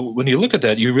 So when you look at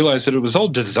that, you realize that it was all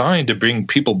designed to bring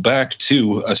people back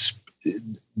to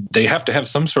they have to have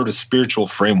some sort of spiritual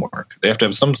framework. They have to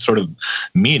have some sort of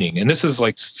meaning. And this is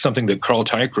like something that Carl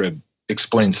Teichrib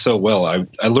explains so well.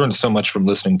 I learned so much from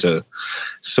listening to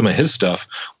some of his stuff,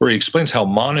 where he explains how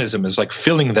monism is like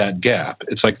filling that gap.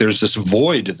 It's like there's this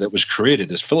void that was created,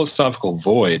 this philosophical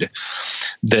void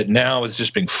that now is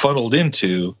just being funneled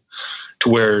into, to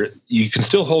where you can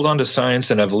still hold on to science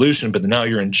and evolution, but now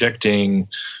you're injecting,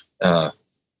 all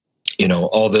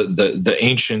the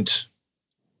ancient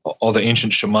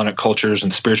shamanic cultures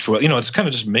and spiritual. It's kind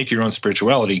of just make your own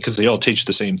spirituality, because they all teach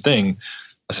the same thing,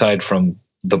 aside from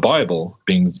the Bible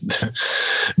being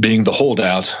the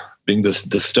holdout, being the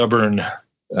stubborn,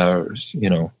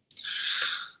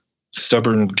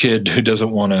 stubborn kid who doesn't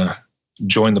want to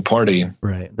join the party.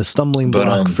 Right, the stumbling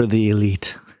block for the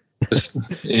elite.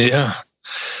 Yeah.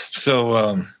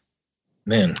 So,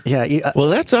 man. Yeah. Well,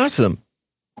 that's awesome.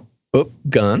 Oh,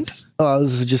 Guns. Oh, I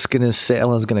was just gonna say, I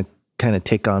was gonna kind of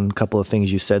take on a couple of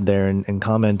things you said there and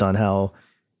comment on how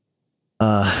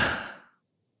I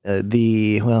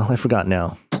forgot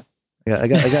now. I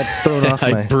got thrown off.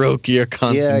 I broke your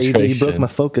concentration. Yeah, you broke my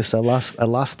focus. I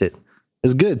lost it.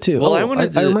 It's good too. Well, I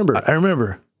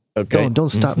remember. Okay. Don't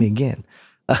stop me again.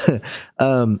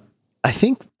 I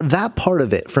think that part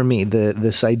of it for me,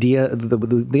 this idea,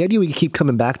 the idea we keep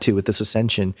coming back to with this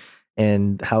ascension,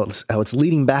 and how it's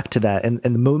leading back to that, and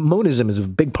the monism is a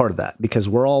big part of that, because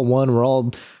we're all one, we're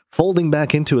all folding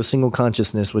back into a single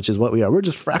consciousness, which is what we are. We're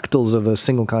just fractals of a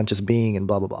single conscious being, and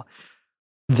blah blah blah.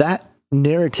 That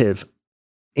narrative,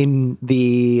 in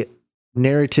the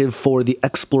narrative for the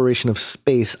exploration of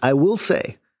space, I will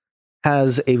say,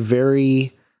 has a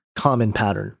very common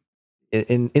pattern.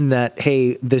 In that,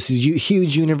 hey, this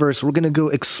huge universe, we're going to go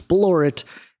explore it,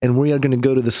 and we are going to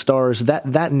go to the stars.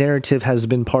 That narrative has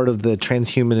been part of the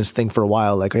transhumanist thing for a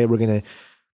while. Like, hey, we're going to,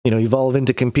 evolve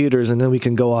into computers, and then we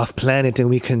can go off planet, and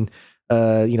we can,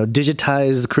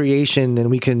 digitize creation, and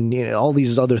we can, all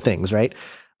these other things, right?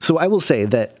 So I will say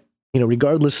that,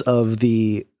 regardless of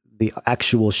the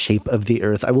actual shape of the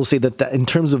Earth, I will say that in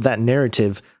terms of that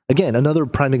narrative, again, another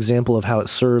prime example of how it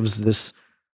serves this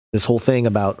whole thing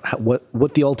about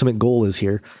what the ultimate goal is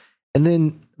here. And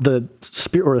then the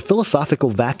spirit or the philosophical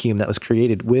vacuum that was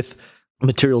created with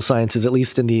material sciences, at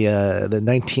least in the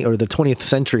 19th or the 20th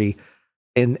century,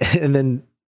 and then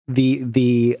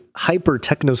the hyper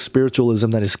techno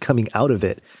spiritualism that is coming out of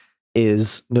it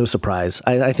is no surprise.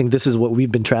 I think this is what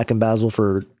we've been tracking, Basil,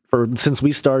 for since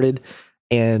we started,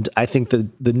 and I think the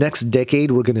next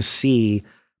decade we're going to see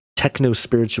techno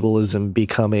spiritualism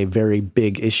become a very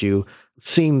big issue.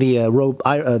 Seeing the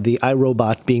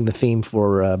iRobot being the theme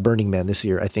for Burning Man this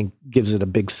year, I think gives it a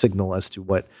big signal as to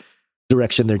what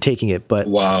direction they're taking it. But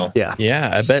wow,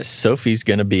 yeah, I bet Sophie's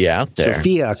going to be out there.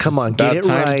 Sophia, come on, get it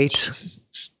right.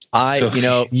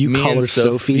 You call her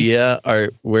Sophia.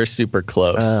 We're super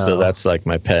close, so that's like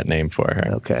my pet name for her.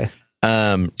 Okay.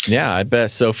 Yeah, I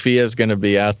bet Sophia's going to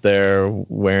be out there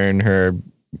wearing her,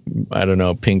 I don't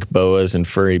know, pink boas and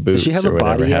furry boots. Does she have or a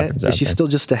whatever body happens yet? out Is she there. still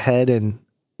just a head and?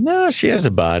 No, she has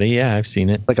a body. Yeah, I've seen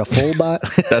it. Like a full body?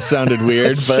 That sounded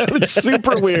weird, but sounded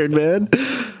super weird, man.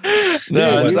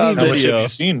 No, it's on How much video. have you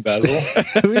seen, Basil?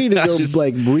 We need to go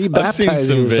like rebaptize I've seen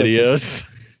some videos.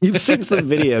 You've seen some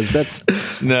videos.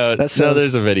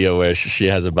 There's a video where she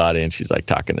has a body and she's like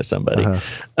talking to somebody.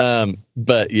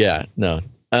 But yeah, no.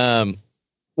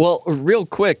 Well, real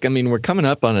quick, I mean, we're coming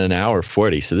up on an hour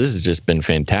 40, so this has just been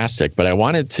fantastic. But I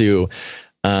wanted to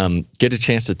get a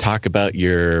chance to talk about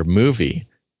your movie,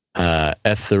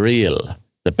 Ethereal,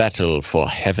 The Battle for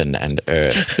Heaven and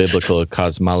Earth, Biblical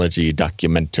Cosmology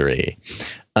Documentary.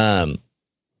 So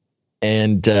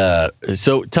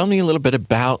tell me a little bit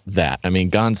about that. I mean,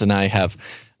 Gons and I have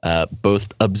both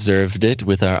observed it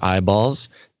with our eyeballs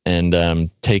and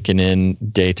taken in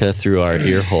data through our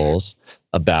ear holes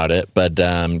about it, but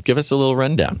give us a little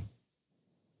rundown.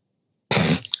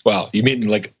 Wow, you mean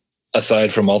like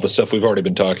aside from all the stuff we've already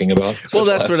been talking about? Well,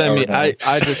 that's what I mean. I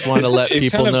just want to let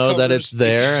people know that it's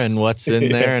there and what's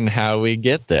in there and how we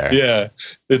get there. Yeah,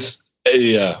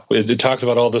 it talks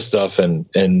about all this stuff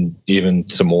and even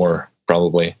some more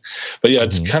probably. But yeah,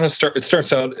 it's kind of it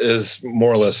starts out as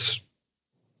more or less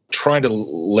trying to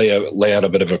lay out a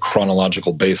bit of a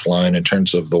chronological baseline in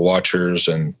terms of the Watchers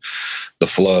and the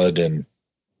flood, and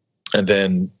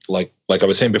then like I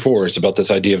was saying before, it's about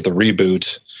this idea of the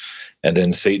reboot, and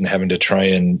then Satan having to try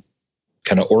and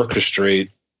kind of orchestrate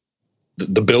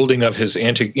the building of his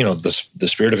the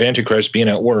spirit of Antichrist being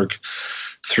at work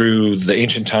through the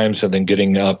ancient times and then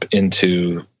getting up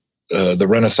into the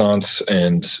Renaissance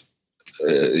and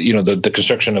the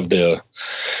construction of the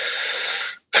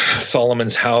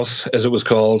Solomon's House, as it was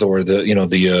called, or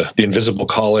the Invisible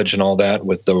College and all that,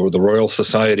 with the Royal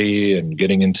Society, and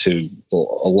getting into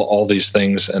all these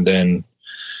things, and then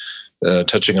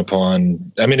touching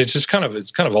upon. I mean, it's kind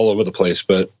of all over the place,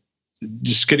 but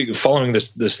just following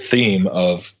this theme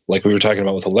of, like we were talking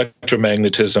about with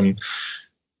electromagnetism,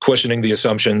 questioning the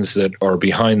assumptions that are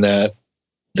behind that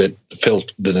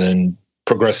then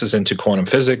progresses into quantum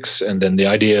physics, and then the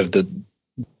idea of the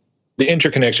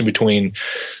interconnection between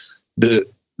the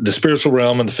spiritual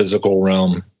realm and the physical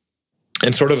realm,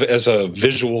 and sort of as a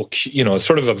visual,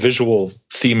 sort of a visual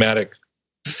thematic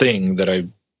thing that I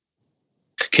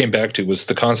came back to was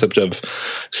the concept of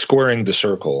squaring the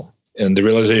circle, and the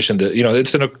realization that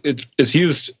it's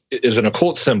used as an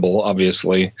occult symbol,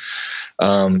 obviously,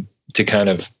 to kind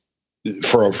of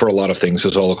for a lot of things,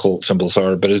 as all occult symbols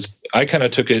are. But I kind of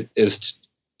took it as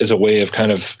a way of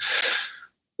kind of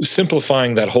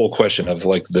simplifying that whole question of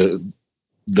like the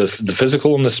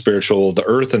physical and the spiritual, the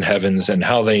earth and heavens, and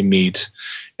how they meet,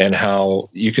 and how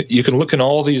you can look in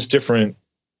all these different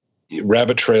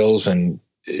rabbit trails and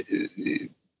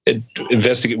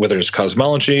investigate, whether it's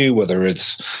cosmology, whether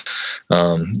it's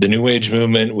the New Age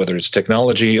movement, whether it's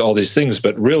technology, all these things.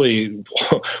 But really,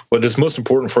 what is most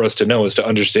important for us to know is to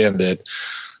understand that,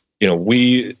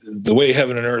 the way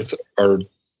heaven and earth are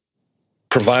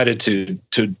provided to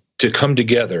come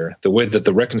together, the way that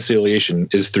the reconciliation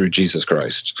is through Jesus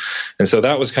Christ. And so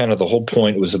that was kind of the whole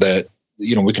point, was that,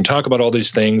 we can talk about all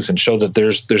these things and show that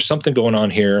there's something going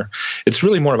on here. It's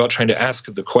really more about trying to ask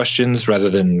the questions rather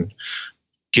than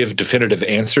give definitive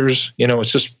answers.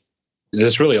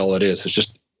 That's really all it is. It's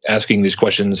just asking these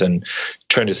questions and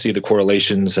trying to see the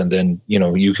correlations, and then,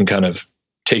 you can kind of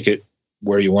take it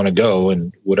where you want to go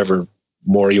and whatever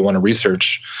more you want to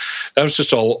research. That was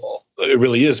just all it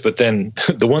really is. But then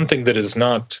the one thing that is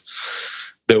not,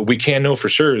 that we can know for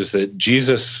sure, is that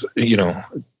Jesus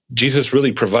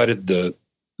really provided the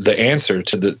answer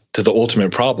to the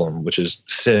ultimate problem, which is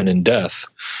sin and death.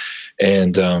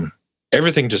 And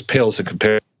everything just pales in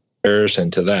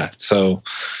comparison to that. So,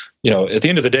 at the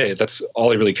end of the day, that's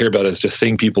all I really care about, is just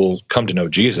seeing people come to know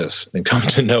Jesus and come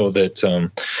to know that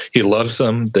he loves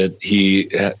them, that he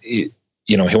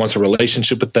wants a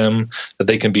relationship with them, that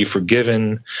they can be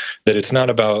forgiven, that it's not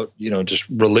about, just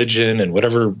religion and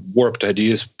whatever warped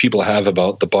ideas people have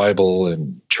about the Bible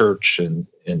and church and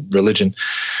religion.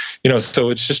 So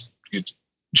it's just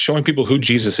showing people who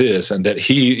Jesus is, and that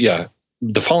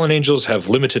the fallen angels have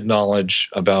limited knowledge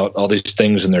about all these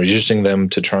things, and they're using them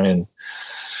to try and,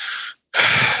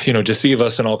 deceive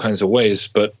us in all kinds of ways.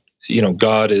 But,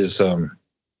 God is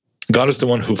the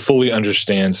one who fully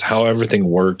understands how everything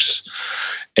works.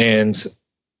 And,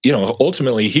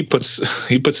 ultimately he puts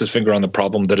his finger on the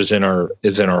problem that is in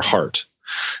our heart.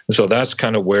 And so that's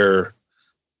kind of where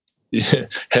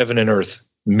heaven and earth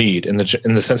meet, in the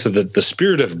sense of the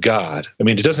Spirit of God. I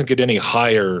mean, it doesn't get any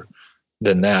higher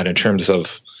than that in terms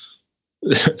of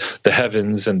the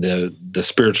heavens and the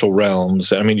spiritual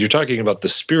realms. I mean, you're talking about the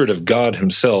Spirit of God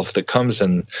himself that comes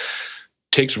and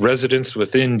takes residence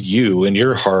within you, in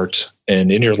your heart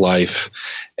and in your life.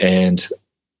 And,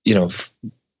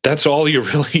 that's all you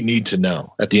really need to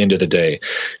know at the end of the day,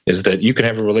 is that you can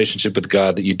have a relationship with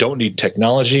God, that you don't need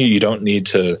technology. You don't need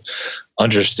to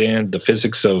understand the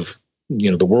physics of,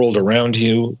 the world around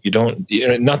you. You don't,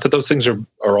 not that those things are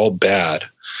all bad.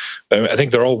 I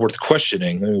think they're all worth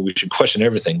questioning. I mean, we should question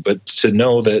everything, but to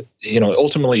know that,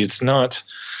 ultimately it's not,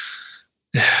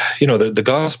 the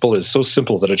gospel is so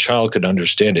simple that a child could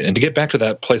understand it. And to get back to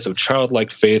that place of childlike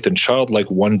faith and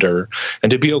childlike wonder, and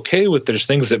to be okay with there's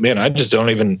things that, man, I just don't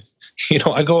even,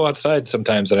 I go outside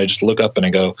sometimes and I just look up and I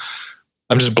go,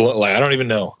 I'm just I don't even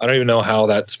know how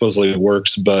that supposedly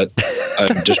works, but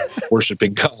I'm just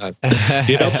worshiping God.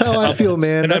 That's how I feel,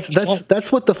 man.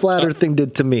 That's what the flat earth thing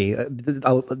did to me.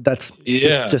 That's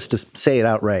just to say it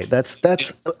outright. That's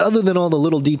other than all the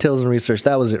little details and research,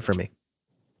 that was it for me.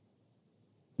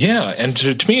 Yeah, and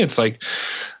to me, it's like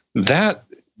that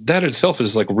itself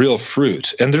is like real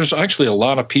fruit. And there's actually a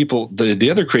lot of people.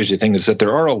 The other crazy thing is that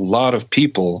there are a lot of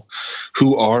people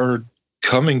who are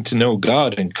coming to know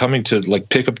God and coming to like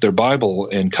pick up their Bible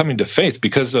and coming to faith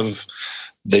because of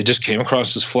they just came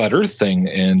across this flat earth thing.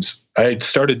 And I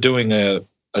started doing a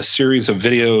series of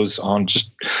videos on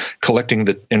just collecting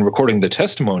and recording the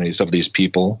testimonies of these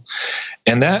people.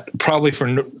 And that probably for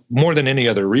more than any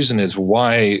other reason is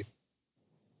why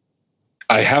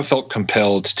I have felt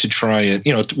compelled to try and,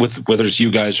 with whether it's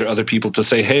you guys or other people, to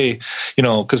say, hey,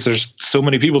 because there's so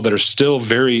many people that are still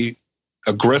very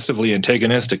aggressively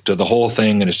antagonistic to the whole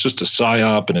thing, and it's just a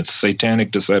psyop and it's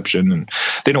satanic deception, and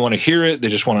they don't want to hear it. They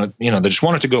just want to, they just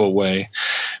want it to go away.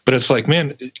 But it's like,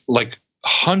 man, like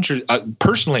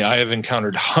personally, I have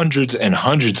encountered hundreds and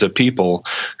hundreds of people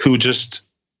who just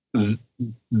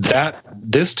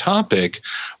this topic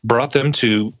brought them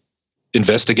to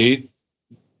investigate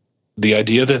the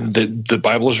idea that the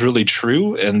Bible is really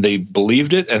true, and they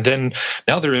believed it. And then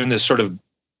now they're in this sort of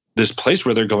this place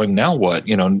where they're going, now what?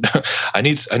 I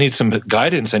need some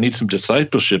guidance. I need some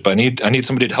discipleship. I need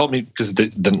somebody to help me, because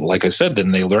then, like I said,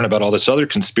 then they learn about all this other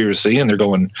conspiracy, and they're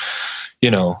going,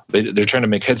 they're trying to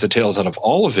make heads or tails out of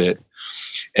all of it.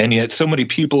 And yet so many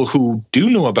people who do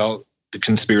know about the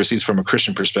conspiracies from a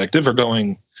Christian perspective are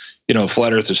going,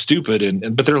 flat earth is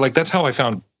stupid. But they're like, that's how I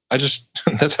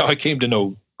came to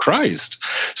know Christ.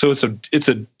 So it's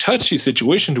a touchy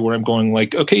situation to where I'm going,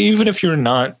 like, okay, even if you're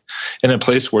not in a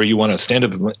place where you want to stand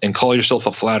up and call yourself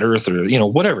a flat earth or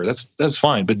whatever, that's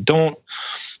fine. But don't,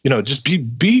 just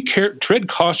tread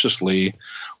cautiously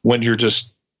when you're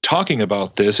just talking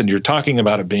about this and you're talking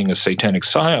about it being a satanic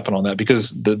psyop and all that,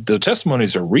 because the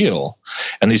testimonies are real,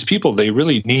 and these people, they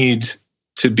really need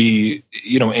to be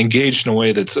engaged in a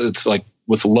way that's it's like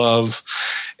with love,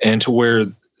 and to where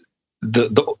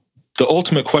the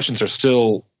ultimate questions are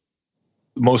still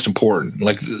most important,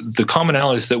 like the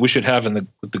commonalities that we should have in the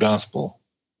gospel.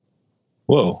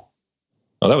 Whoa.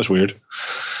 Oh, that was weird.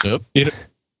 Yep.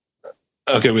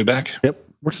 Okay, we back? Yep.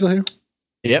 We're still here.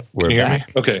 Yep. We're Can you back. hear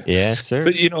me? Okay. Yes, sir.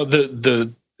 But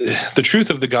the truth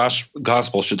of the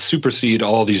gospel should supersede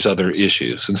all these other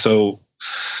issues. And so,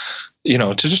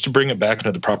 to bring it back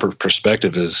into the proper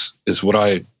perspective is what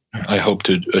I hope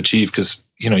to achieve, because,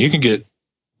 you can get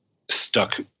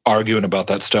stuck arguing about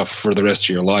that stuff for the rest of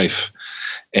your life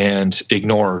and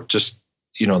ignore just,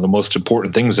 the most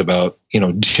important things about,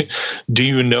 do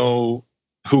you know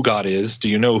who God is? Do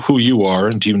you know who you are?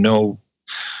 And do you know,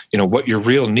 what your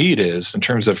real need is in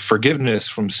terms of forgiveness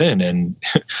from sin and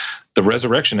the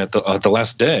resurrection at the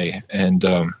last day? And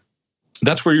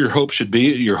that's where your hope should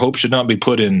be. Your hope should not be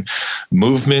put in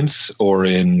movements or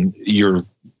in your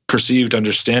perceived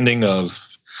understanding of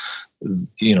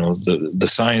the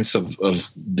science of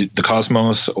the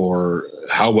cosmos, or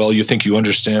how well you think you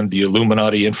understand the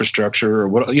Illuminati infrastructure, or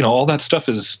what, all that stuff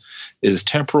is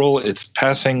temporal. It's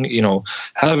passing,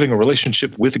 having a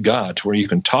relationship with God to where you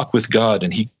can talk with God,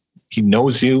 and he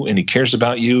knows you, and he cares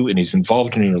about you, and he's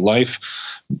involved in your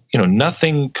life.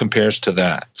 Nothing compares to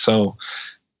that. So,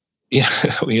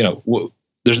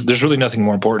 there's really nothing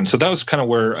more important. So that was kind of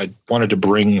where I wanted to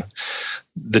bring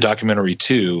the documentary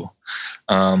to,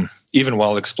 even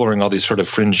while exploring all these sort of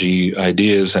fringy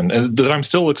ideas and that I'm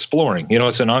still exploring.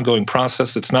 It's an ongoing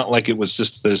process. It's not like it was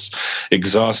just this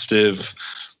exhaustive,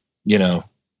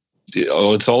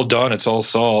 it's all done, it's all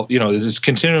solved. It's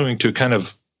continuing to kind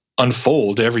of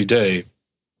unfold every day.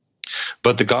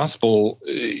 But the gospel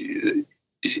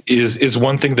is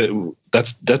one thing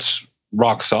that's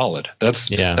rock solid. That's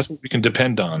what we can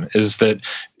depend on, is that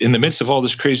in the midst of all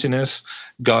this craziness,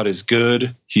 God is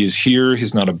good. He is here.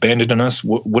 He's not abandoned us.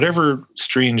 Whatever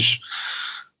strange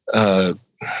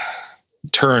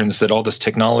turns that all this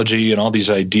technology and all these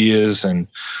ideas and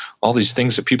all these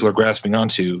things that people are grasping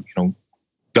onto,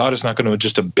 God is not going to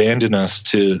just abandon us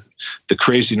to the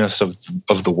craziness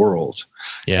of the world.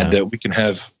 Yeah. And that we can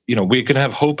have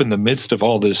hope in the midst of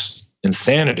all this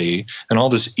insanity and all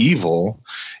this evil.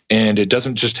 And it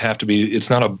doesn't just have to be,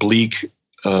 it's not a bleak,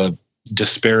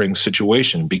 despairing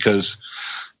situation, because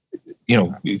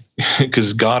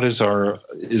God is our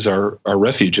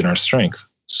refuge and our strength.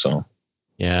 So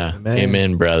yeah.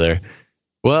 Amen, brother.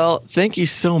 Well, thank you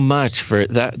so much for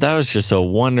that. That was just a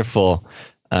wonderful,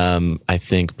 I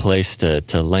think, place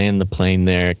to land the plane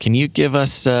there. Can you give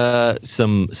us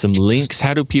some links?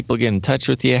 How do people get in touch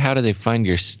with you? How do they find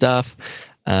your stuff?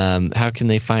 How can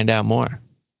they find out more?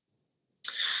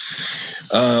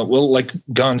 Well, like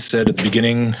Gon said at the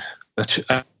beginning,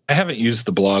 I haven't used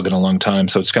the blog in a long time,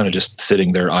 so it's kind of just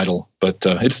sitting there idle, but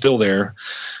it's still there.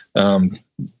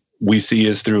 We see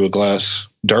is through a glass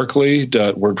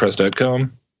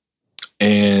darkly.wordpress.com.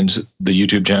 And the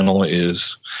YouTube channel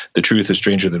is The Truth is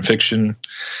Stranger Than Fiction.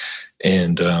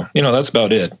 And, that's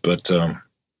about it. But I've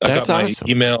got my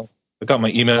email. I've got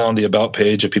my email on the About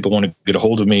page if people want to get a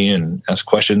hold of me and ask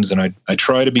questions. And I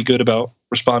try to be good about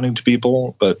responding to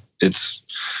people, but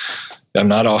I'm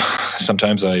not all,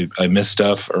 sometimes I miss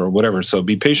stuff or whatever. So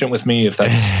be patient with me if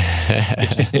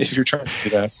you're trying to do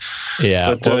that.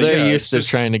 Yeah. But, they're used to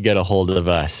trying to get a hold of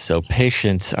us. So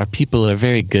patience, our people are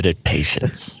very good at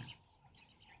patience.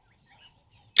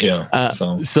 Yeah.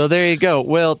 So there you go.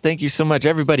 Will, thank you so much.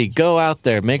 Everybody, go out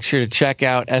there. Make sure to check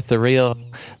out Ethereal,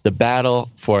 The Battle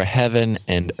for Heaven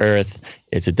and Earth.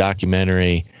 It's a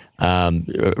documentary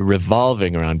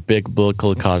revolving around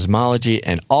biblical cosmology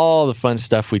and all the fun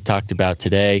stuff we talked about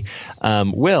today.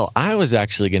 Will, I was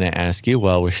actually going to ask you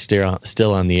while we're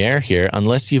still on the air here,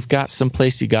 unless you've got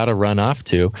someplace you got to run off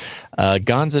to,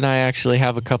 Gons and I actually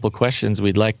have a couple questions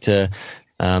we'd like to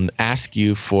ask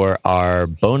you for our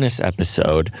bonus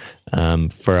episode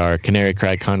for our Canary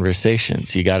Cry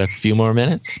Conversations. You got a few more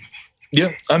minutes?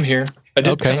 Yeah, I'm here.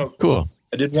 Cool.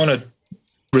 I did want to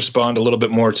respond a little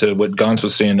bit more to what Gons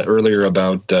was saying earlier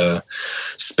about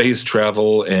space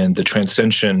travel and the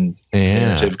transcension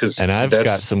narrative. And I've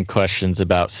got some questions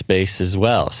about space as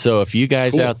well. So if you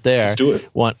guys out there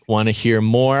want to hear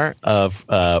more of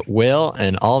Will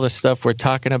and all the stuff we're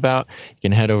talking about, you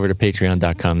can head over to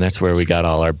patreon.com. That's where we got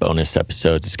all our bonus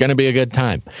episodes. It's going to be a good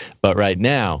time. But right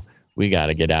now, we got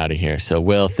to get out of here. So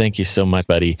Will, thank you so much,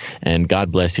 buddy. And God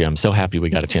bless you. I'm so happy we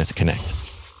got a chance to connect.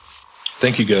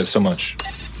 Thank you guys so much.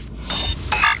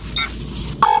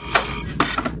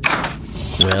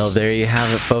 Well, there you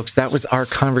have it, folks. That was our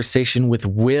conversation with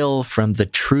Will from the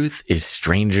Truth is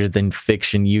Stranger Than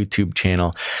Fiction YouTube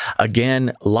channel.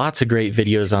 Again, lots of great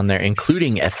videos on there,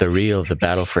 including Ethereal, The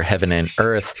Battle for Heaven and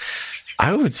Earth.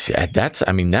 I would say that's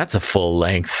a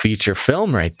full-length feature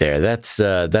film right there. That's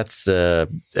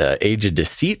Age of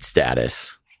Deceit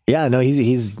status. Yeah, no,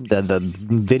 he's the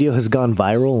video has gone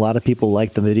viral. A lot of people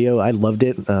like the video. I loved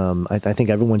it. I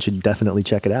think everyone should definitely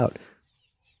check it out.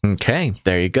 Okay,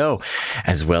 there you go.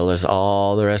 As well as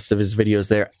all the rest of his videos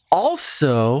there.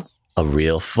 Also, a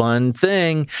real fun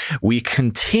thing. We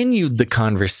continued the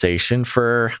conversation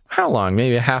for how long?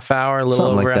 Maybe a half hour, a little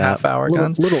over a half hour,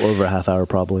 Gons? A little over a half hour,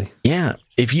 probably. Yeah.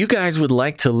 If you guys would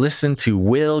like to listen to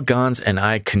Will, Gons, and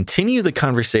I continue the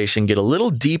conversation, get a little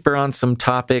deeper on some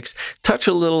topics, touch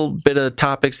a little bit of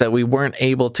topics that we weren't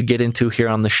able to get into here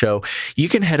on the show, you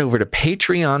can head over to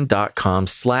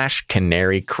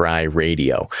patreon.com/Canary Cry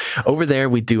Radio. Over there,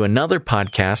 we do another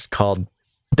podcast called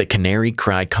The Canary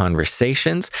Cry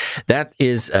Conversations. That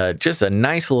is just a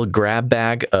nice little grab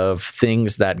bag of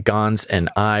things that Gons and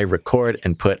I record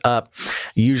and put up,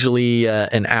 usually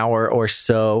an hour or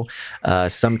so.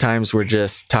 Sometimes we're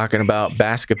just talking about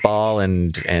basketball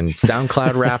and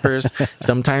SoundCloud rappers.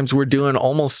 Sometimes we're doing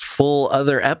almost full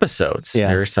other episodes.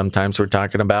 Yeah. Or sometimes we're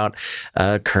talking about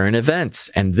current events.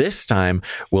 And this time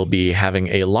we'll be having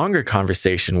a longer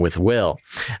conversation with Will,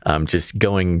 just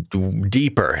going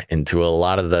deeper into a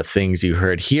lot of the things you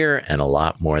heard here and a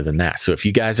lot more than that. So if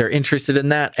you guys are interested in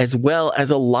that, as well as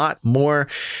a lot more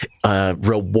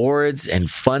rewards and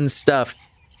fun stuff,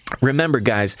 remember,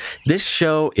 guys, this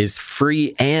show is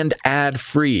free and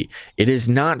ad-free. It is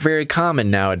not very common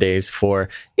nowadays for,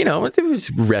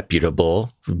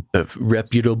 reputable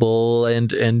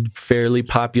and fairly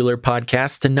popular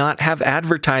podcasts to not have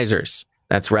advertisers.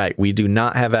 That's right. We do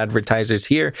not have advertisers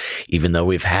here, even though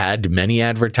we've had many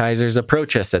advertisers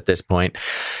approach us at this point.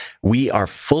 We are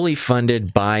fully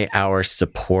funded by our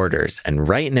supporters. And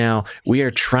right now, we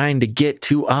are trying to get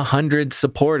to 100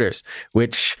 supporters,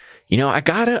 which, I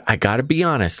gotta be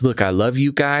honest. Look, I love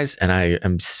you guys, and I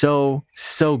am so,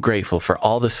 so grateful for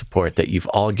all the support that you've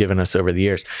all given us over the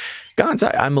years. Gons,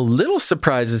 I'm a little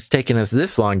surprised it's taken us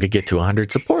this long to get to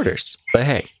 100 supporters. But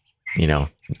hey,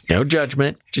 no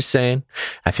judgment, just saying.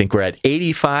 I think we're at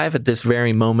 85 at this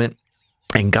very moment.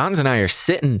 And Gons and I are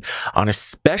sitting on a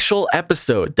special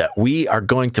episode that we are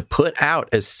going to put out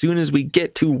as soon as we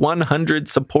get to 100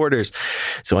 supporters.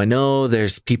 So I know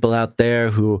there's people out there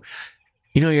who,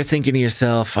 you're thinking to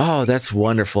yourself, oh, that's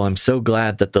wonderful. I'm so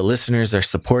glad that the listeners are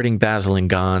supporting Basil and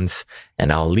Gons,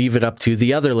 and I'll leave it up to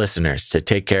the other listeners to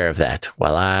take care of that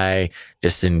while I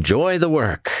just enjoy the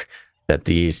work that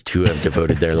these two have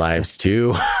devoted their lives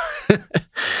to.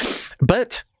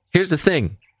 But here's the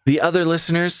thing. The other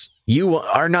listeners, you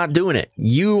are not doing it.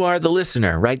 You are the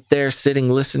listener right there sitting,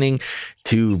 listening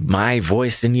to my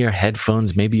voice in your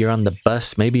headphones. Maybe you're on the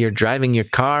bus. Maybe you're driving your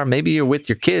car. Maybe you're with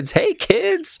your kids. Hey,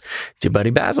 kids, it's your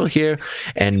buddy Basil here.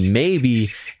 And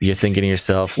maybe you're thinking to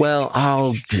yourself, well,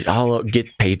 I'll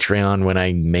get Patreon when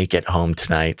I make it home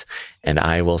tonight, and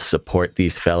I will support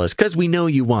these fellas because we know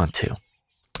you want to.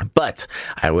 But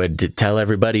I would tell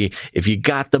everybody, if you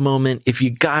got the moment, if you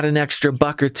got an extra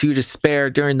buck or two to spare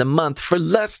during the month for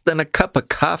less than a cup of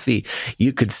coffee,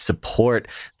 you could support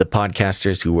the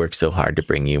podcasters who work so hard to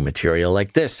bring you material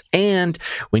like this. And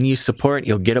when you support,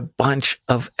 you'll get a bunch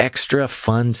of extra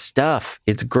fun stuff.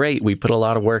 It's great. We put a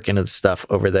lot of work into the stuff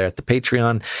over there at the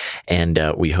Patreon, and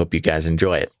we hope you guys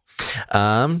enjoy it.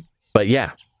 But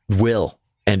yeah, Will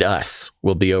and us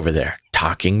will be over there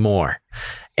talking more.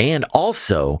 And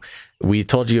also, we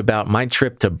told you about my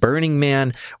trip to Burning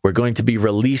Man. We're going to be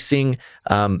releasing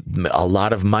a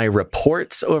lot of my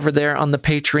reports over there on the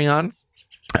Patreon.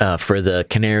 For the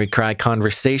Canary Cry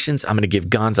Conversations. I'm going to give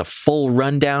Gonz a full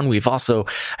rundown. I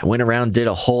went around, did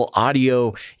a whole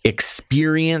audio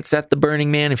experience at the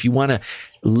Burning Man. If you want to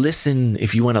listen,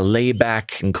 if you want to lay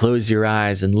back and close your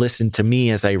eyes and listen to me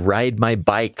as I ride my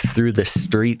bike through the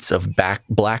streets of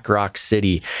Black Rock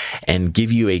City and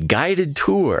give you a guided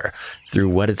tour through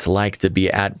what it's like to be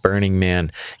at Burning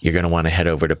Man, you're going to want to head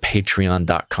over to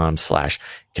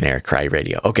patreon.com/Canary Cry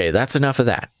Radio. Okay, that's enough of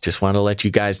that. Just want to let you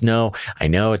guys know. I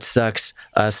know it sucks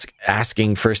us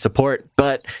asking for support,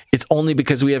 but it's only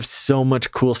because we have so much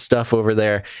cool stuff over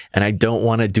there, and I don't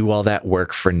want to do all that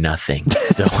work for nothing.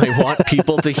 So I want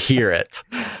people to hear it.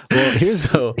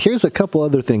 Well, here's a couple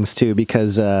other things too,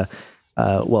 because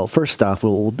first off,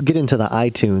 we'll get into the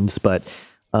iTunes, but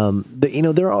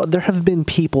there have been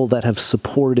people that have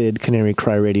supported Canary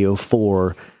Cry Radio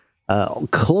for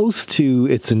close to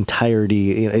its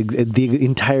entirety, the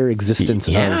entire existence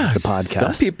of the podcast.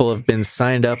 Some people have been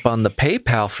signed up on the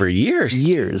PayPal for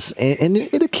years. And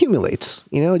it accumulates,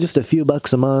 just a few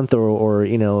bucks a month or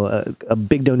a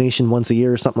big donation once a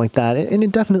year or something like that. And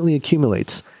it definitely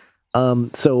accumulates.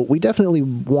 So we definitely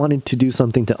wanted to do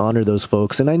something to honor those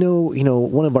folks. And I know,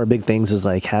 one of our big things is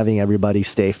like having everybody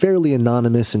stay fairly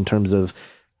anonymous in terms of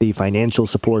the financial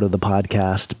support of the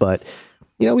podcast. But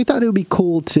we thought it would be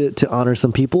cool to honor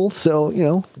some people.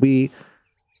 So, we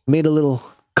made a little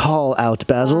call out,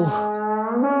 Basil,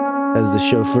 as the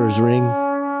chauffeurs ring.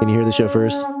 Can you hear the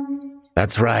chauffeurs?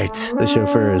 That's right. The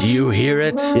chauffeurs. Do you hear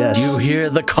it? Yes. Do you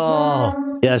hear the call?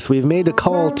 Yes, we've made a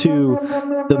call to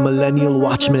the Millennial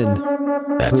Watchman.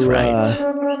 That's right.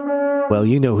 Well,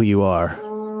 you know who you are.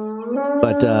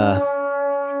 But,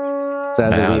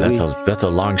 sadly, that's a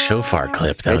long shofar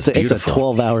clip. That was beautiful. It's a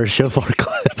 12-hour shofar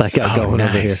clip I got going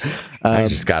over here. I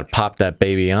just got to pop that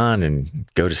baby on and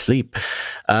go to sleep.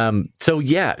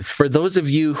 For those of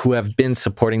you who have been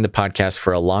supporting the podcast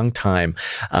for a long time,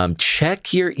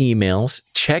 check your emails,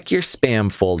 check your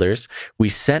spam folders. We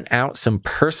sent out some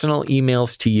personal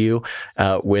emails to you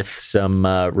with some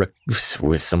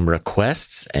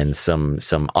requests and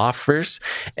some offers.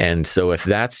 And so if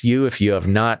that's you, if you have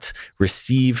not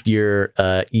received your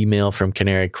email from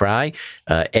Canary Cry,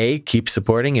 keep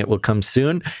supporting. It will come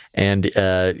soon. And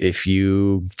if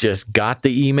you just got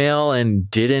the email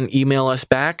and didn't email us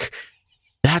back,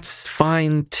 that's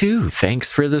fine too.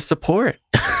 Thanks for the support.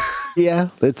 Yeah,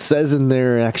 it says in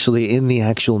there, actually, in the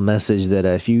actual message that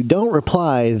if you don't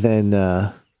reply, then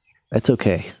that's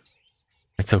okay.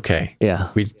 It's okay. Yeah.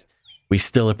 We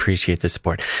still appreciate the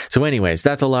support. So anyways,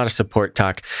 that's a lot of support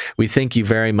talk. We thank you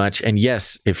very much. And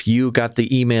yes, if you got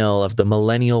the email of the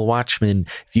Millennial Watchman,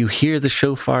 if you hear the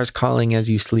shofars calling as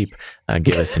you sleep,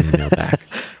 give us an email back.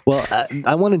 Well,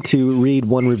 I wanted to read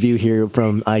one review here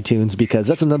from iTunes, because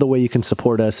that's another way you can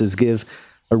support us, is give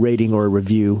a rating or a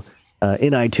review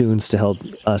in iTunes to help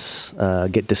us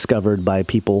get discovered by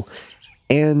people.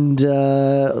 And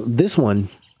this one,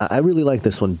 I really like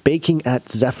this one. Baking at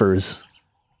Zephyrs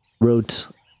wrote,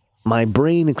 "My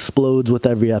brain explodes with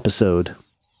every episode.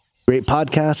 Great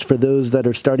podcast for those that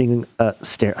are staring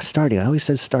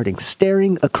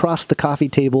across the coffee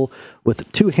table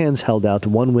with two hands held out,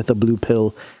 one with a blue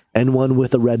pill and one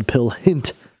with a red pill.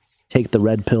 Hint, take the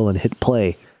red pill and hit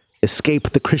play.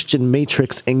 Escape the Christian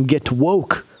matrix and get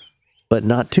woke, but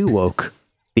not too woke.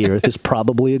 The earth is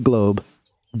probably a globe.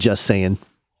 Just saying."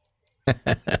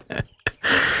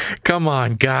 Come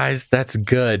on, guys. That's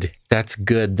good. That's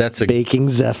good. That's a Baking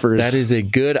Zephyrs. That is a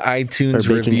good iTunes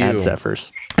review. Baking at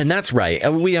Zephyrs. And that's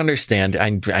right. We understand.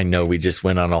 I know we just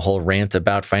went on a whole rant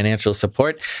about financial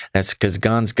support. That's because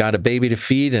Gon's got a baby to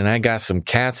feed, and I got some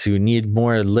cats who need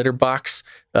more litter box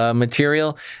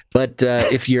material. But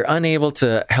if you're unable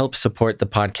to help support the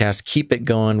podcast, keep it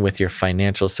going with your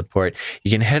financial support.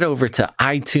 You can head over to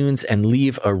iTunes and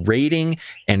leave a rating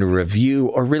and review,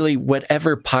 or really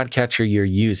whatever podcatcher you're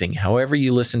using. However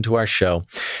you listen to our show,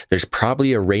 there's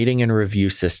probably a rating and review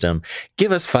system.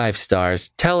 Give us 5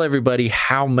 stars. Tell everybody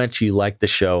how much you like the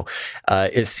show.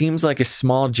 It seems like a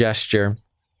small gesture,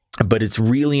 but it's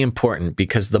really important,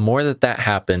 because the more that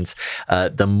happens,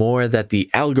 the more that the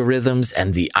algorithms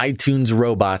and the iTunes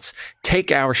robots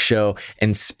take our show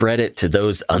and spread it to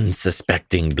those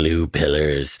unsuspecting blue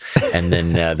pillars. And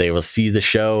then they will see the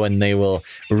show and they will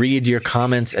read your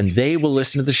comments and they will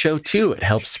listen to the show too. It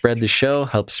helps spread the show,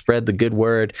 helps spread the good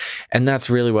word. And that's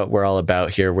really what we're all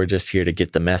about here. We're just here to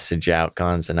get the message out.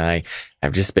 Gonz and I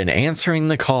have just been answering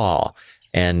the call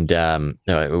And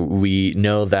we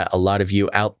know that a lot of you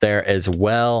out there as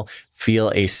well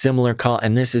feel a similar call.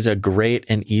 And this is a great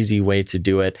and easy way to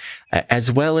do it,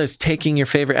 as well as taking your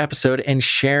favorite episode and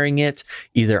sharing it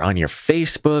either on your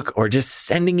Facebook or just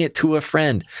sending it to a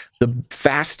friend. The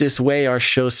fastest way our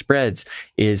show spreads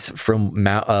is from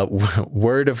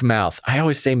word of mouth. I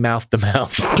always say mouth to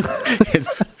mouth.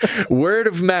 It's word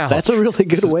of mouth. That's a really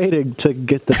good way to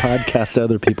get the podcast to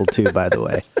other people too, by the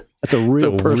way. That's a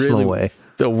real personal way.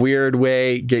 It's a weird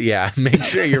way. Make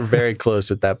sure you're very close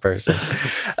with that person.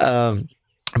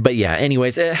 But yeah,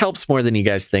 anyways, it helps more than you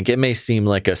guys think. It may seem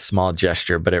like a small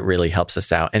gesture, but it really helps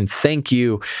us out. And thank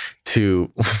you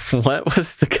to, what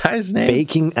was the guy's name?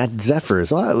 Baking at Zephyrs.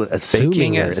 Well,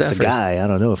 assuming it's a guy. I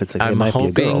don't know if it's a guy.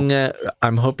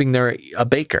 I'm hoping they're a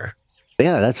baker.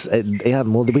 Yeah,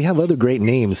 well, we have other great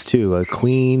names too.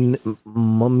 Queen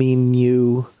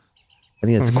Mummy. I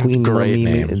think it's Queen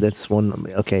Mummy. That's one.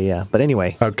 Okay, yeah. But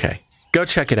anyway. Okay. Go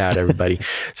check it out, everybody.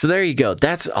 So there you go.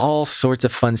 That's all sorts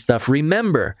of fun stuff.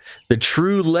 Remember, the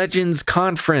True Legends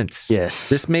Conference. Yes.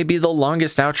 This may be the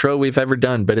longest outro we've ever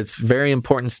done, but it's very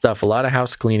important stuff. A lot of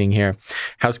house cleaning here.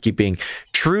 Housekeeping.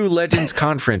 True Legends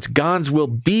Conference. Gonz will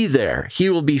be there. He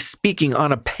will be speaking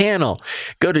on a panel.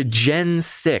 Go to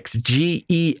Gen6,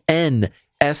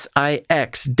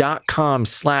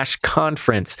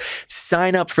 GENSIX.com/conference.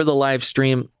 Sign up for the live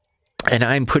stream. And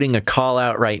I'm putting a call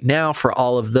out right now for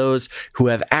all of those who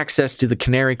have access to the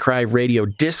Canary Cry Radio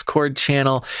Discord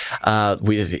channel.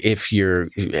 If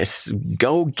you're,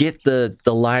 go get the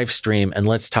live stream and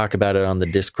let's talk about it on the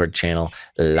Discord channel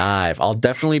live. I'll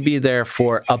definitely be there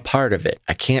for a part of it.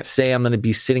 I can't say I'm going to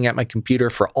be sitting at my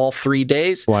computer for all 3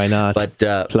 days. Why not? But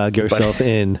plug yourself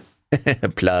in.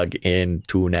 Plug in,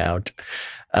 tune out.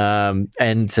 And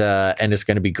it's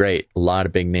going to be great. A lot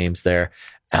of big names there.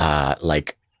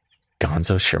 Like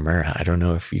Gonzo Shimura. I don't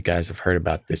know if you guys have heard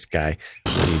about this guy.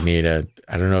 He made I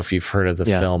don't know if you've heard of the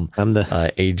film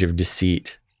Age of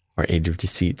Deceit or Age of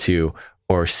Deceit 2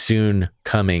 or soon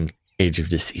coming Age of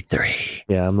Deceit 3.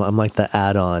 Yeah, I'm like the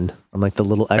add-on. I'm like the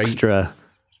little extra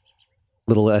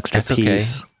That's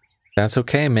piece. Okay. That's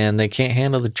okay, man. They can't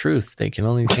handle the truth. They can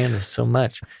only handle so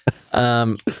much.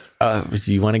 Do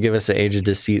you want to give us an Age of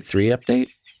Deceit 3 update?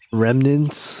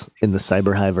 Remnants in the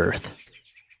Cyber Hive Earth.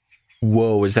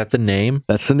 Whoa, is that the name?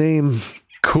 That's the name.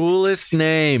 Coolest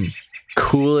name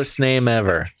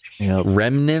ever. Yep.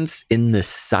 Remnants in the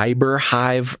Cyber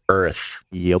Hive Earth.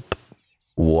 Yep.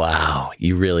 Wow,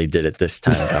 you really did it this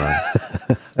time,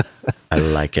 Gonz. I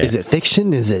like it. Is it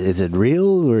fiction? Is it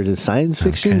real, or is it science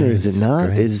fiction, or is it not?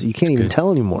 Great. You can't even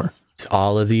tell anymore. It's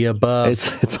all of the above.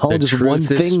 It's all just one thing now. The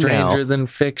truth is stranger than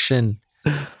fiction.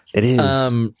 It is.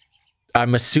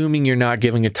 I'm assuming you're not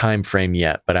giving a time frame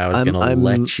yet, but I was going to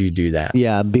let you do that.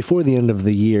 Yeah, before the end of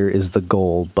the year is the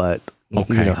goal, but you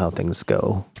know how things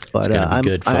go. But I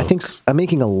think I'm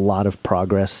making a lot of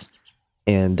progress,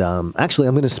 and actually,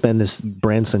 I'm going to spend this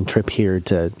Branson trip here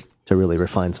to really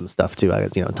refine some stuff too. I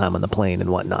got time on the plane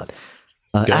and whatnot.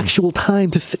 Actual time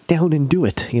to sit down and do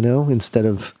it, instead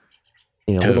of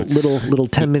little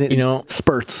 10-minute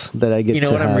spurts that I get. You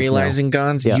know what I'm realizing,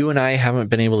 Gonz? Yeah. You and I haven't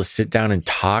been able to sit down and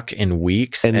talk in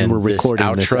weeks, and we're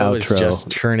recording this outro. Is just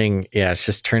turning. Yeah, it's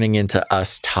just turning into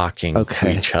us talking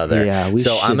to each other. Yeah,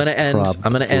 so I'm gonna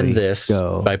end this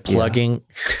by plugging.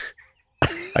 Yeah.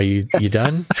 Are you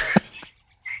done?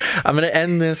 I'm going to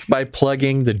end this by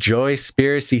plugging the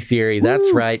Joyspiracy Theory.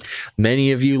 That's right.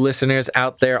 Many of you listeners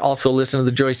out there also listen to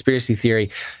the Joyspiracy Theory.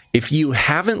 If you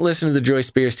haven't listened to the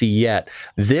Joyspiracy yet,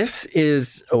 this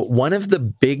is one of the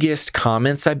biggest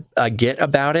comments I get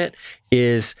about it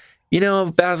is,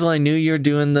 Basil, I knew you were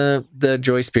doing the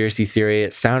Joyspiracy Theory.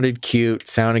 It sounded cute,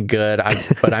 sounded good,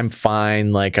 but I'm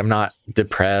fine. Like, I'm not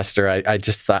depressed, or I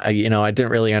just thought, I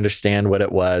didn't really understand what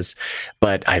it was,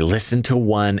 but I listened to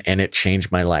one and it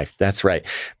changed my life. That's right.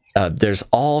 There's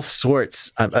all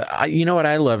sorts. What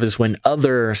I love is when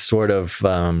other sort of,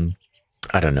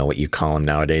 I don't know what you call them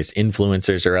nowadays,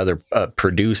 influencers or other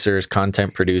producers,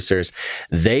 content producers,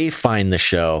 they find the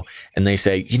show and they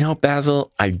say,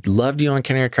 Basil, I loved you on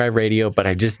Canary Cry Radio, but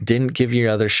I just didn't give your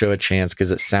other show a chance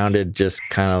because it sounded just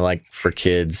kind of like for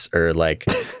kids, or like,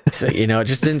 it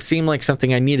just didn't seem like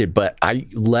something I needed. But I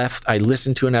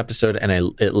listened to an episode and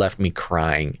it left me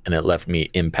crying and it left me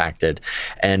impacted.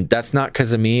 And that's not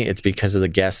because of me. It's because of the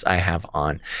guests I have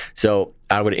on. So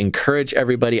I would encourage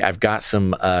everybody. I've got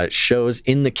some shows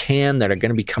in the can that are going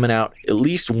to be coming out, at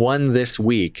least one this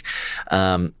week.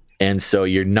 And so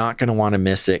you're not going to want to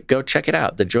miss it. Go check it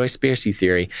out. The Joyspiracy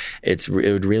Theory. It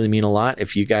would really mean a lot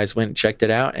if you guys went and checked it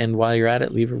out. And while you're at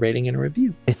it, leave a rating and a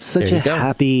review. It's such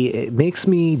it makes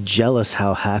me jealous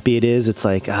how happy it is. It's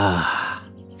like,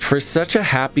 for such a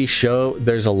happy show,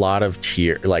 there's a lot of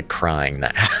crying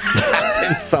that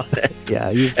happens on it. Yeah,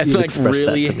 and like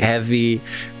really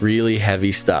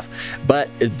heavy stuff. But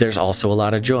there's also a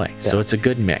lot of joy. So it's a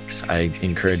good mix. I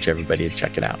encourage everybody to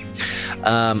check it out.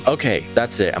 Okay,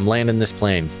 that's it. I'm landing this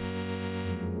plane.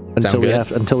 Until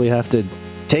we have to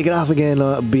take it off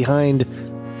again behind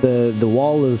the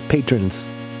wall of patrons.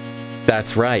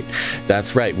 That's right.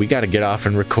 We got to get off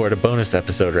and record a bonus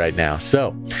episode right now.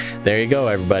 So there you go,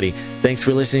 everybody. Thanks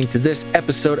for listening to this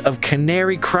episode of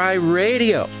Canary Cry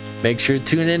Radio. Make sure to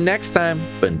tune in next time.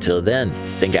 But until then,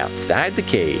 think outside the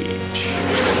cage.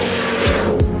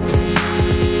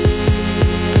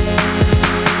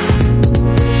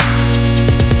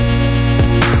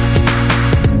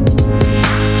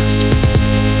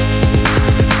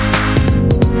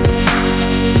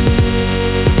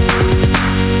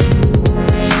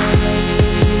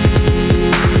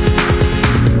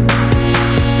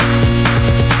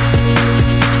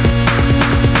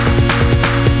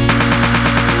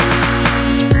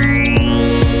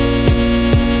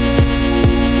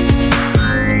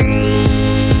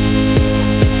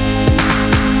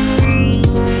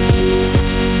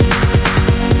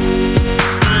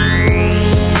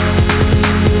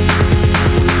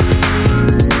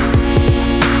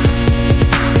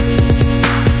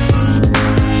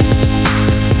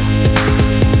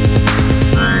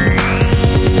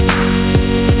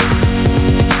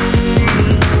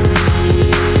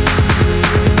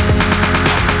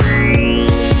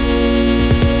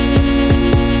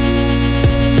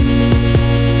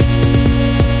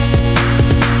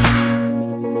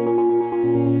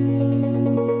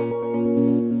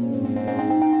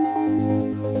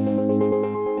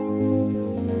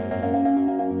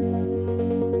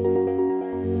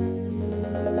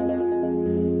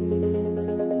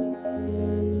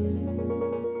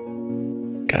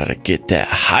 Gotta get that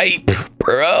hype,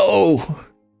 bro.